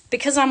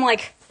 because I'm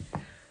like,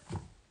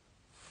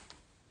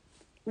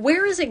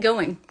 where is it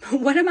going?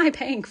 What am I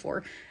paying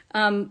for?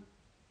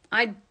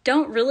 I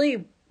don't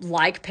really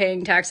like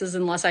paying taxes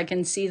unless I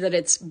can see that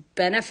it's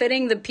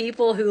benefiting the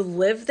people who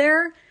live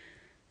there.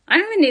 I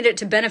don't even need it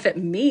to benefit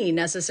me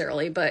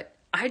necessarily, but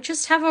I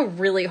just have a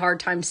really hard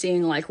time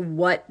seeing like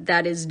what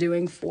that is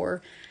doing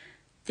for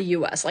the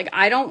US. Like,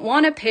 I don't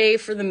want to pay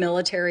for the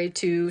military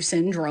to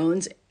send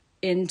drones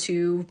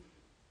into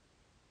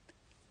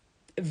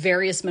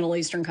various Middle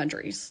Eastern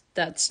countries.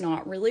 That's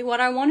not really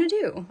what I want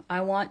to do. I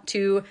want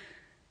to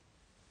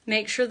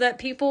make sure that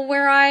people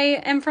where I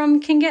am from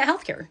can get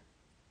healthcare,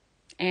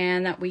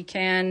 and that we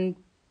can,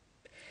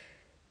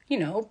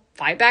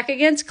 fight back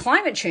against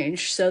climate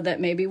change so that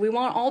maybe we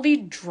won't all be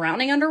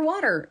drowning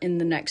underwater in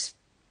the next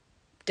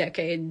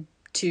decade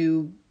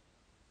to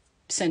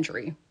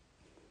century.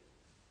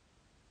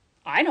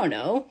 I don't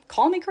know.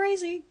 Call me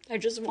crazy. I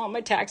just want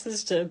my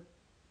taxes to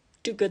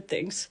do good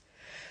things,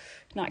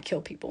 not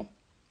kill people.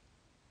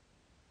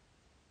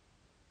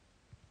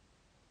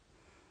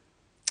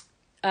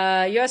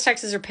 U.S.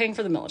 taxes are paying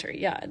for the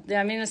military. Yeah,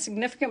 I mean, a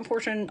significant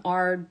portion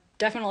are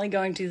definitely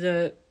going to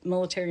the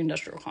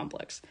military-industrial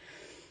complex.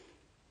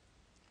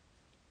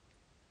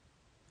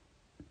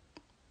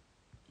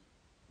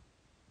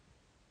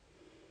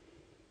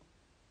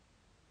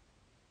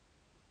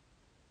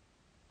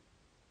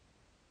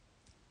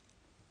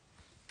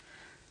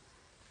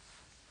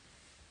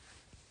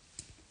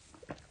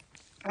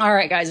 All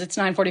right, guys, it's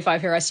 9:45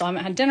 here. I still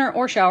haven't had dinner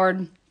or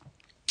showered,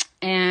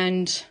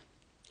 and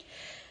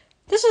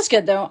this was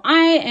good, though.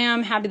 I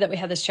am happy that we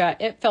had this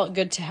chat. It felt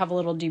good to have a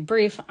little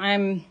debrief.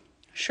 I'm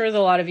sure that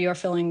a lot of you are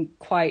feeling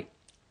quite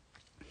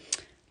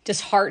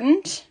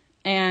disheartened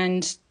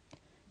and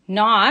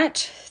not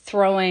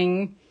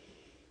throwing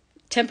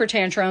temper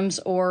tantrums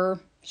or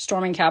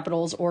storming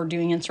capitals or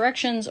doing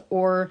insurrections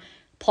or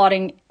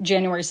plotting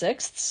January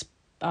 6th.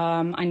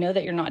 I know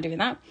that you're not doing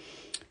that.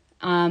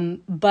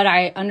 But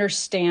I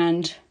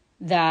understand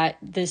that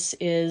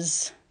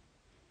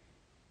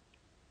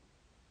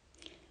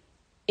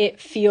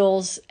it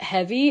feels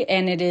heavy,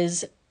 and it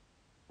is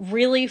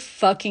really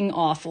fucking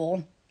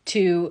awful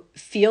to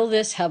feel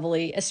this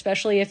heavily,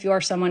 especially if you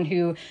are someone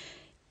who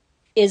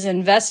is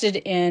invested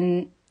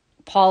in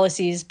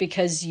policies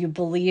because you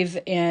believe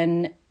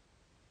in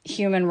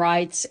human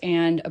rights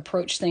and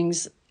approach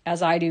things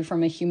as I do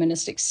from a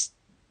humanistic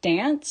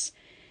stance.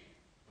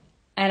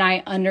 And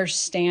I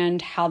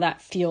understand how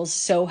that feels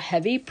so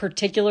heavy,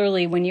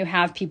 particularly when you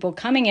have people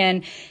coming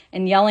in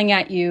and yelling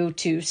at you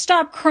to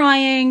stop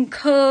crying,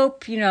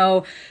 cope,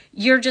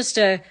 you're just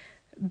a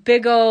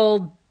big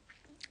old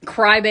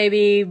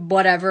crybaby,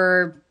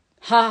 whatever.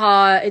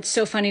 Haha, it's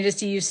so funny to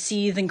see you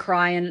seethe and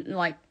cry. And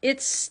like,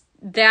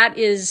 that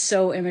is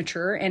so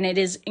immature, and it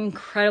is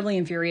incredibly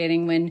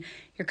infuriating when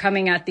you're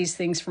coming at these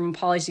things from a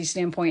policy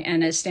standpoint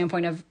and a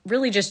standpoint of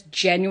really just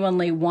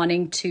genuinely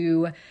wanting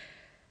to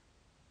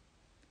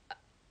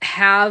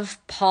have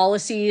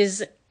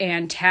policies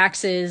and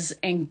taxes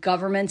and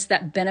governments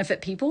that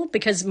benefit people,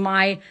 because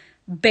my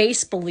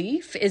base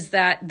belief is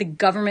that the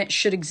government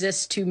should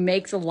exist to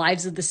make the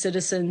lives of the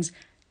citizens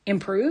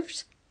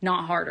improved,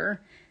 not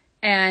harder.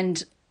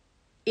 And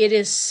it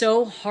is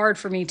so hard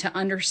for me to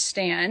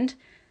understand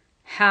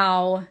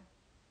how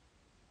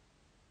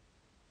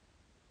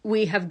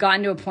we have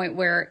gotten to a point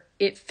where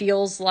it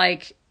feels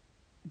like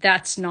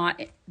that's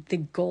not the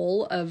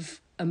goal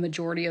of a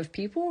majority of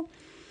people.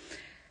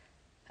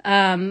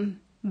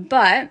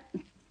 But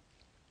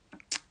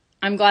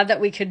I'm glad that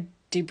we could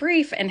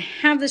debrief and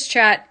have this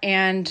chat,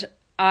 and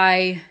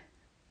it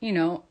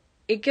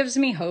gives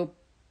me hope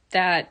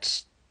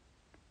that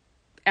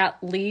at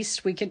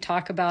least we could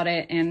talk about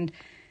it and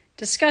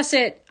discuss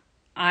it.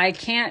 I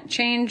can't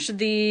change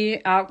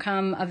the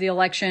outcome of the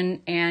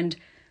election, and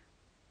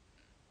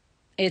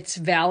it's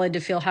valid to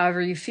feel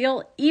however you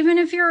feel, even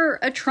if you're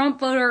a Trump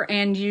voter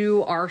and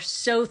you are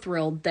so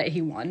thrilled that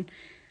he won.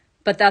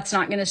 But that's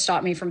not going to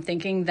stop me from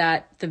thinking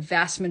that the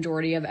vast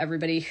majority of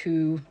everybody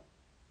who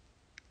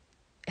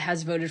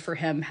has voted for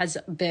him has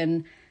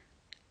been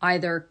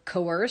either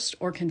coerced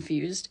or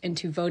confused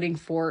into voting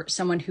for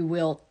someone who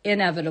will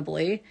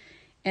inevitably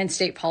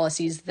instate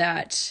policies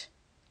that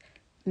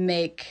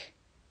make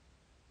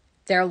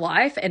their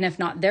life, and if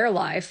not their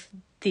life,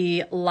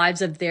 the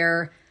lives of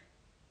their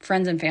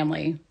friends and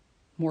family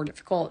more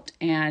difficult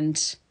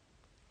and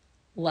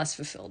less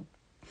fulfilled.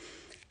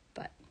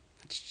 But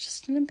it's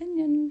just an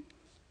opinion.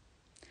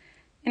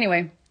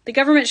 Anyway, the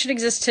government should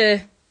exist to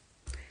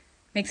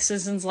make the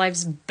citizens'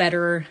 lives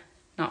better,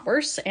 not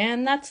worse,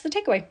 and that's the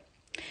takeaway.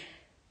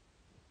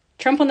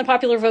 Trump won the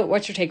popular vote.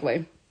 What's your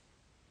takeaway?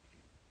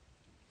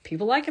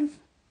 People like him.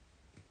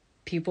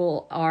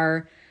 People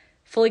are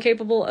fully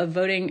capable of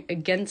voting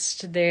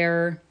against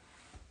their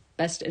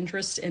best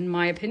interests, in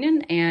my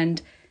opinion,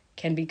 and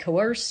can be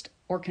coerced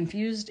or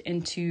confused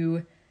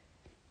into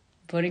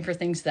voting for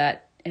things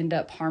that end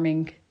up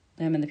harming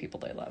them and the people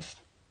they love.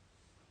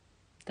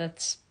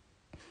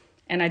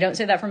 And I don't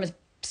say that from a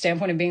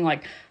standpoint of being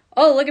like,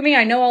 oh, look at me,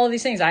 I know all of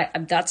these things.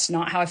 That's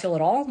not how I feel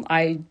at all.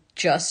 I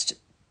just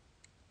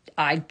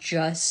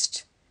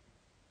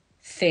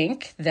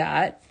think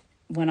that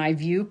when I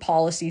view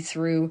policy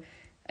through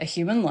a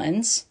human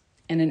lens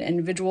and an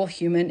individual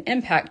human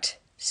impact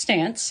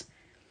stance,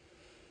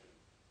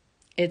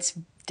 it's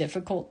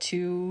difficult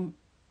to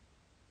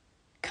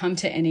come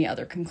to any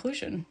other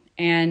conclusion.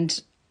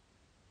 And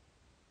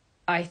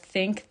I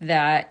think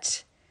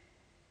it's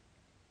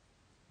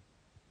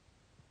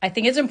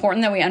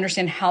important that we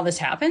understand how this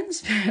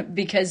happens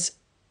because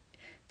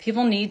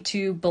people need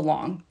to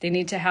belong. They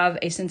need to have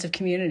a sense of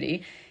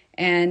community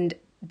and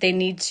they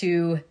need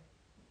to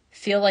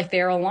feel like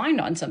they're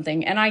aligned on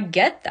something. And I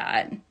get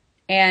that.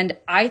 And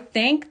I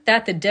think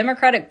that the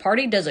Democratic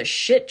Party does a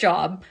shit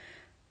job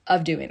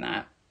of doing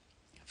that.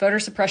 Voter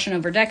suppression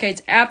over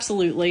decades,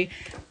 absolutely.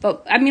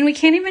 But I mean, we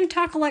can't even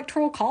talk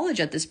electoral college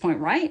at this point,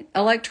 right?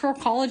 Electoral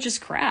college is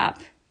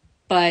crap.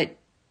 But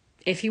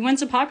if he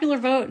wins a popular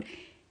vote,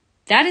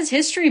 that is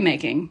history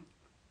making.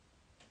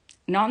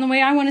 Not in the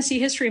way I want to see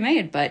history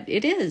made, but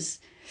it is.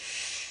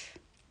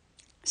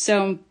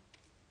 So,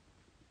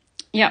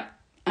 yeah.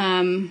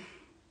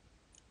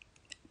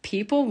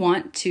 People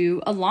want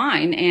to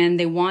align and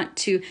they want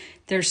to,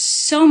 there's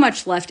so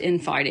much left in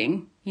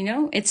fighting. You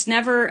know, it's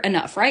never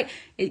enough, right?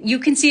 You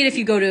can see it if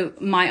you go to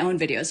my own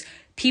videos.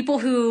 People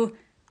who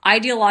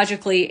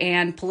ideologically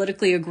and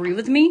politically agree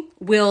with me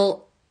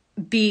will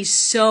be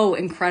so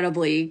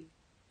incredibly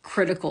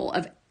critical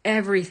of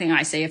everything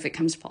I say if it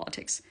comes to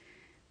politics.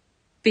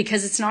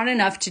 Because it's not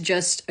enough to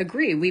just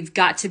agree. We've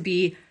got to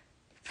be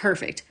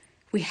perfect.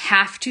 We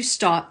have to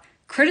stop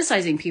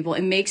criticizing people.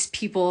 It makes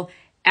people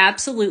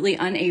absolutely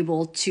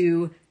unable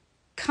to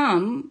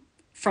come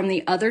from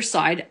the other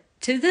side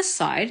to this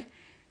side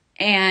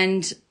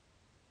and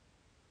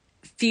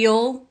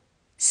feel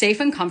safe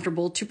and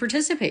comfortable to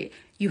participate.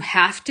 You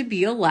have to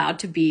be allowed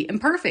to be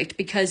imperfect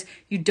because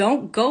you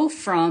don't go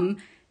from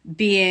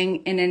being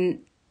in an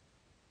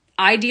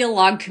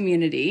ideologue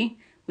community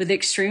with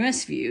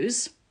extremist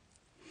views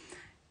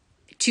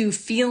to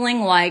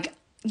feeling like,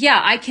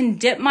 yeah, I can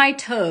dip my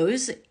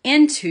toes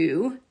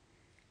into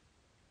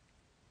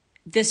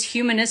this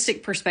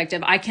humanistic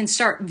perspective. I can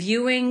start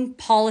viewing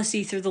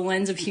policy through the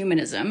lens of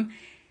humanism.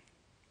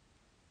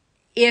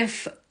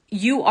 If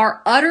you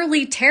are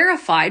utterly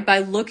terrified by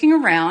looking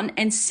around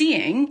and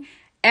seeing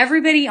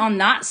everybody on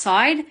that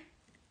side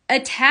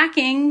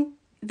attacking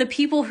the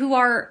people who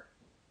are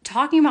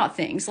talking about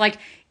things, like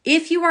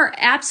if you are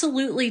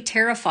absolutely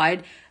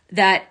terrified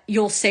that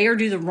you'll say or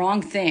do the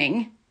wrong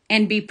thing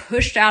and be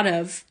pushed out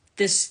of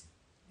this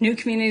new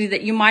community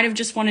that you might have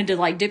just wanted to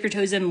like dip your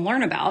toes in and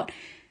learn about,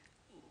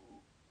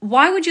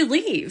 why would you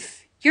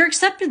leave? You're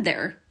accepted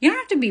there. You don't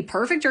have to be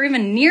perfect or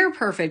even near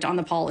perfect on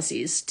the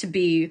policies to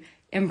be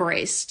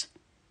embraced.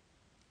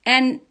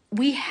 And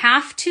we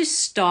have to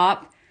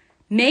stop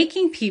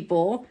making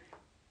people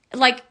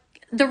like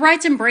the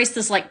right's embrace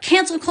this like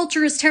cancel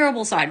culture is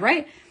terrible side,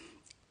 right?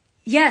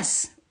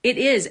 Yes, it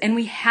is. And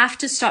we have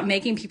to stop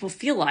making people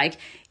feel like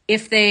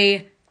if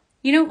they,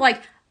 you know,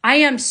 like I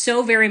am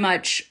so very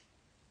much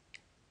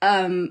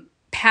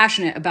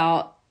passionate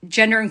about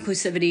gender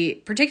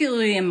inclusivity,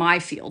 particularly in my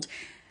field,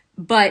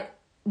 but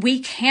we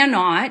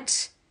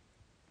cannot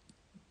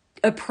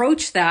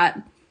approach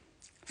that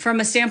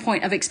from a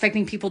standpoint of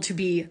expecting people to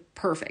be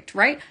perfect,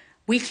 right?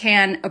 We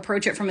can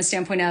approach it from a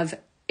standpoint of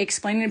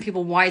explaining to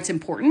people why it's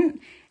important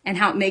and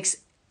how it makes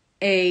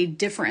a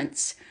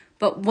difference.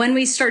 But when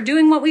we start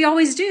doing what we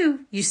always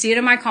do, you see it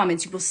in my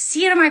comments. You will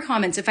see it in my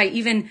comments. If I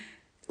even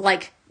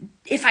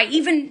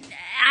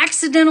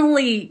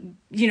accidentally,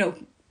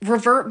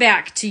 revert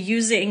back to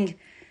using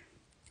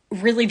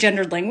really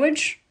gendered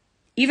language,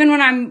 even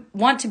when I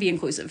want to be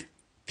inclusive,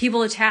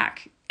 people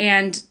attack.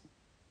 And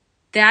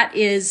that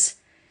is,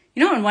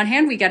 on one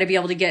hand, we got to be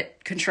able to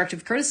get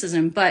constructive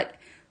criticism. But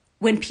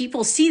when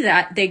people see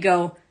that, they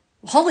go,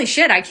 holy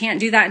shit, I can't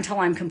do that until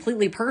I'm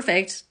completely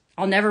perfect.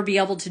 I'll never be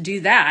able to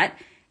do that.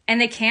 And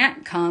they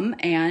can't come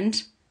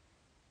and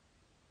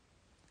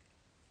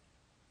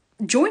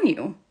join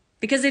you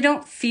because they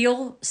don't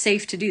feel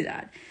safe to do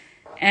that.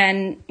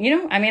 And,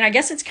 I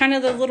guess it's kind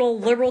of the little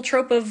liberal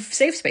trope of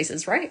safe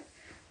spaces, right?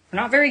 We're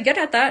not very good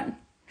at that.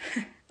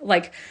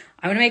 Like,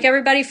 I want to make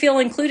everybody feel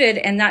included,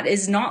 and that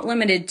is not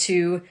limited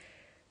to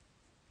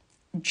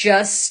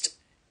just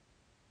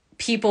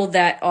people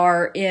that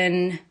are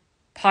in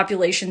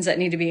populations that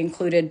need to be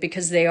included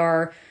because they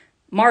are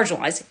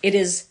marginalized. It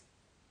is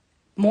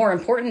more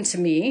important to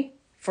me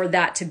for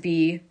that to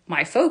be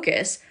my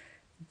focus.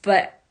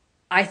 But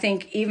I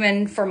think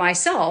even for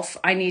myself,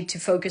 I need to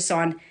focus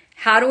on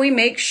how do we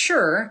make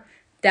sure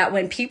that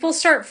when people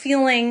start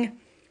feeling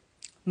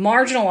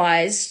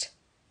marginalized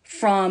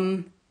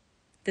from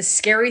the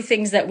scary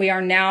things that we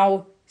are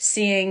now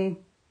seeing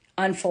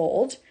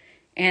unfold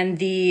and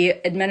the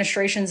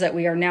administrations that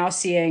we are now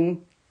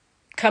seeing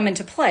come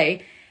into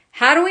play,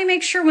 how do we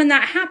make sure when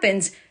that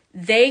happens,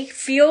 they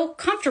feel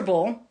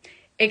comfortable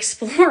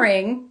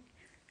exploring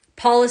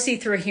policy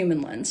through a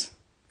human lens?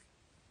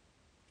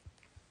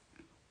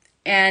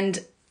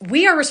 And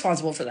we are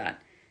responsible for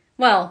that.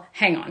 Well,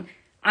 hang on.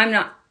 I'm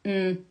not,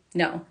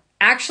 no.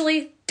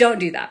 Actually, don't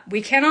do that.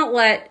 We cannot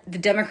let the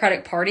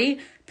Democratic Party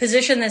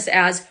position this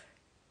as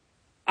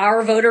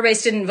our voter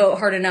base didn't vote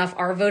hard enough,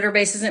 our voter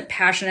base isn't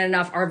passionate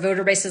enough, our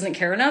voter base doesn't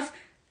care enough.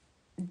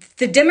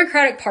 The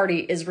Democratic Party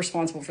is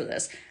responsible for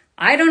this.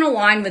 I don't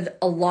align with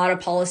a lot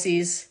of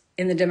policies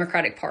in the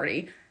Democratic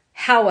Party.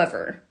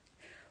 However,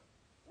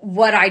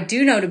 what I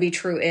do know to be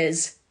true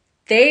is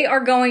you are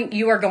going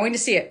to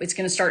see it. It's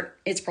going to start.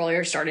 It's probably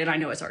already started. I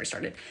know it's already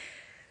started.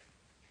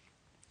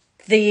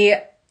 The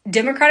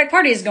Democratic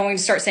Party is going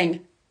to start saying,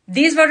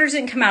 these voters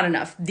didn't come out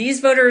enough. These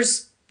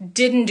voters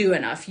didn't do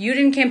enough. You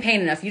didn't campaign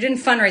enough. You didn't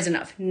fundraise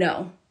enough.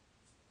 No.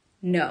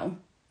 The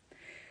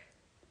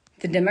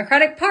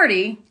Democratic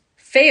Party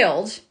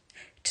failed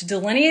to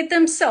delineate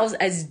themselves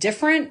as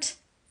different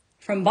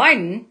from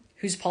Biden,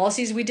 whose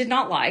policies we did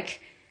not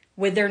like,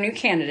 with their new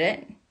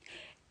candidate.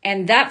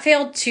 And that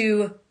failed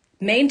to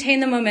maintain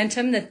the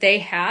momentum that they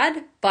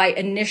had by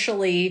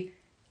initially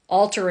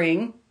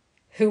altering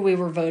who we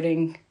were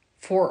voting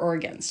for or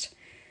against.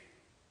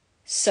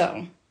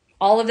 So,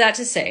 all of that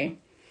to say,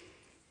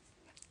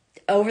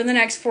 over the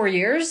next 4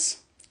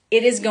 years,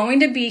 it is going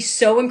to be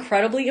so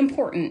incredibly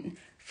important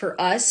for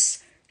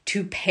us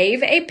to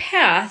pave a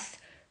path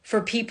for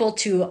people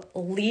to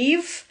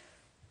leave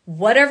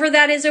whatever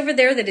that is over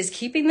there that is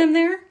keeping them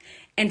there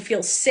and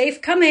feel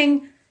safe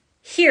coming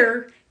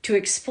here to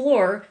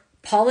explore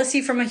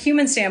policy from a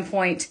human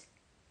standpoint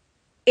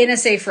in a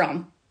safe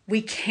realm.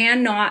 We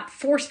cannot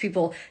force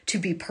people to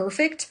be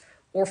perfect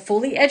or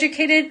fully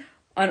educated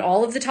on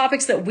all of the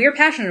topics that we're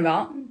passionate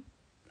about,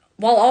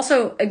 while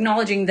also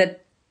acknowledging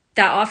that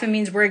often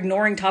means we're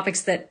ignoring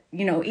topics that,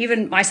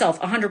 even myself,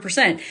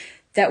 100%,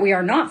 that we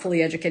are not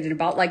fully educated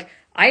about. Like,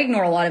 I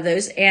ignore a lot of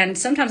those, and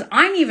sometimes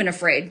I'm even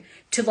afraid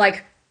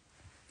to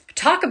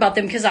talk about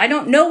them because I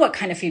don't know what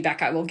kind of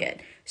feedback I will get.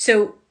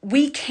 So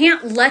we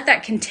can't let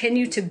that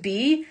continue to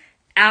be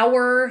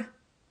our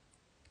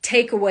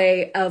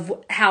takeaway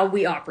of how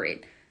we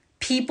operate.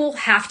 People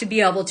have to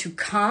be able to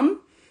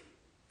come,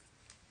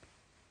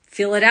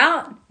 feel it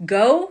out,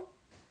 go,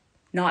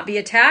 not be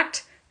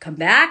attacked, come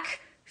back,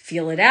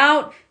 feel it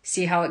out,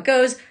 see how it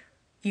goes.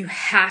 You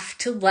have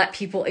to let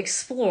people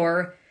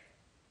explore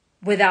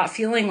without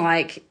feeling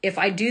like, if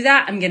I do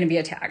that, I'm going to be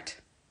attacked.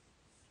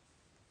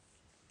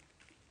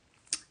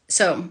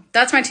 So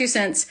that's my 2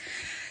 cents.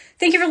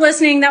 Thank you for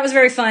listening. That was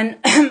very fun.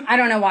 I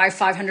don't know why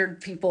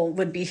 500 people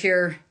would be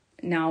here,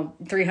 now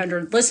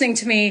 300, listening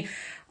to me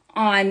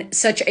on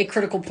such a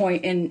critical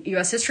point in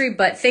U.S. history.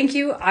 But thank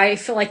you. I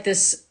feel like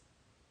this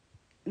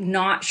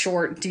not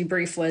short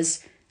debrief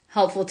was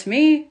helpful to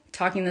me.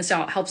 Talking this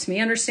out helps me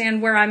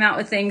understand where I'm at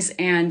with things.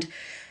 And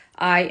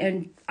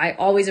I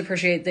always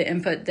appreciate the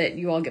input that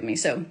you all give me.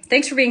 So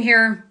thanks for being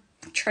here.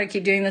 Try to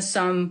keep doing this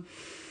some.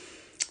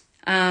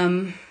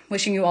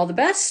 Wishing you all the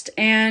best.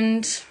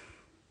 And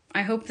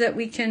I hope that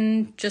we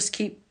can just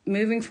keep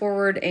moving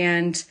forward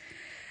and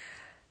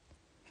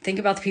think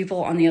about the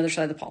people on the other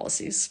side of the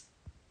policies.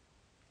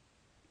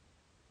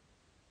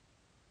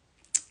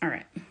 All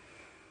right.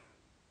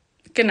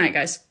 Good night,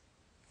 guys.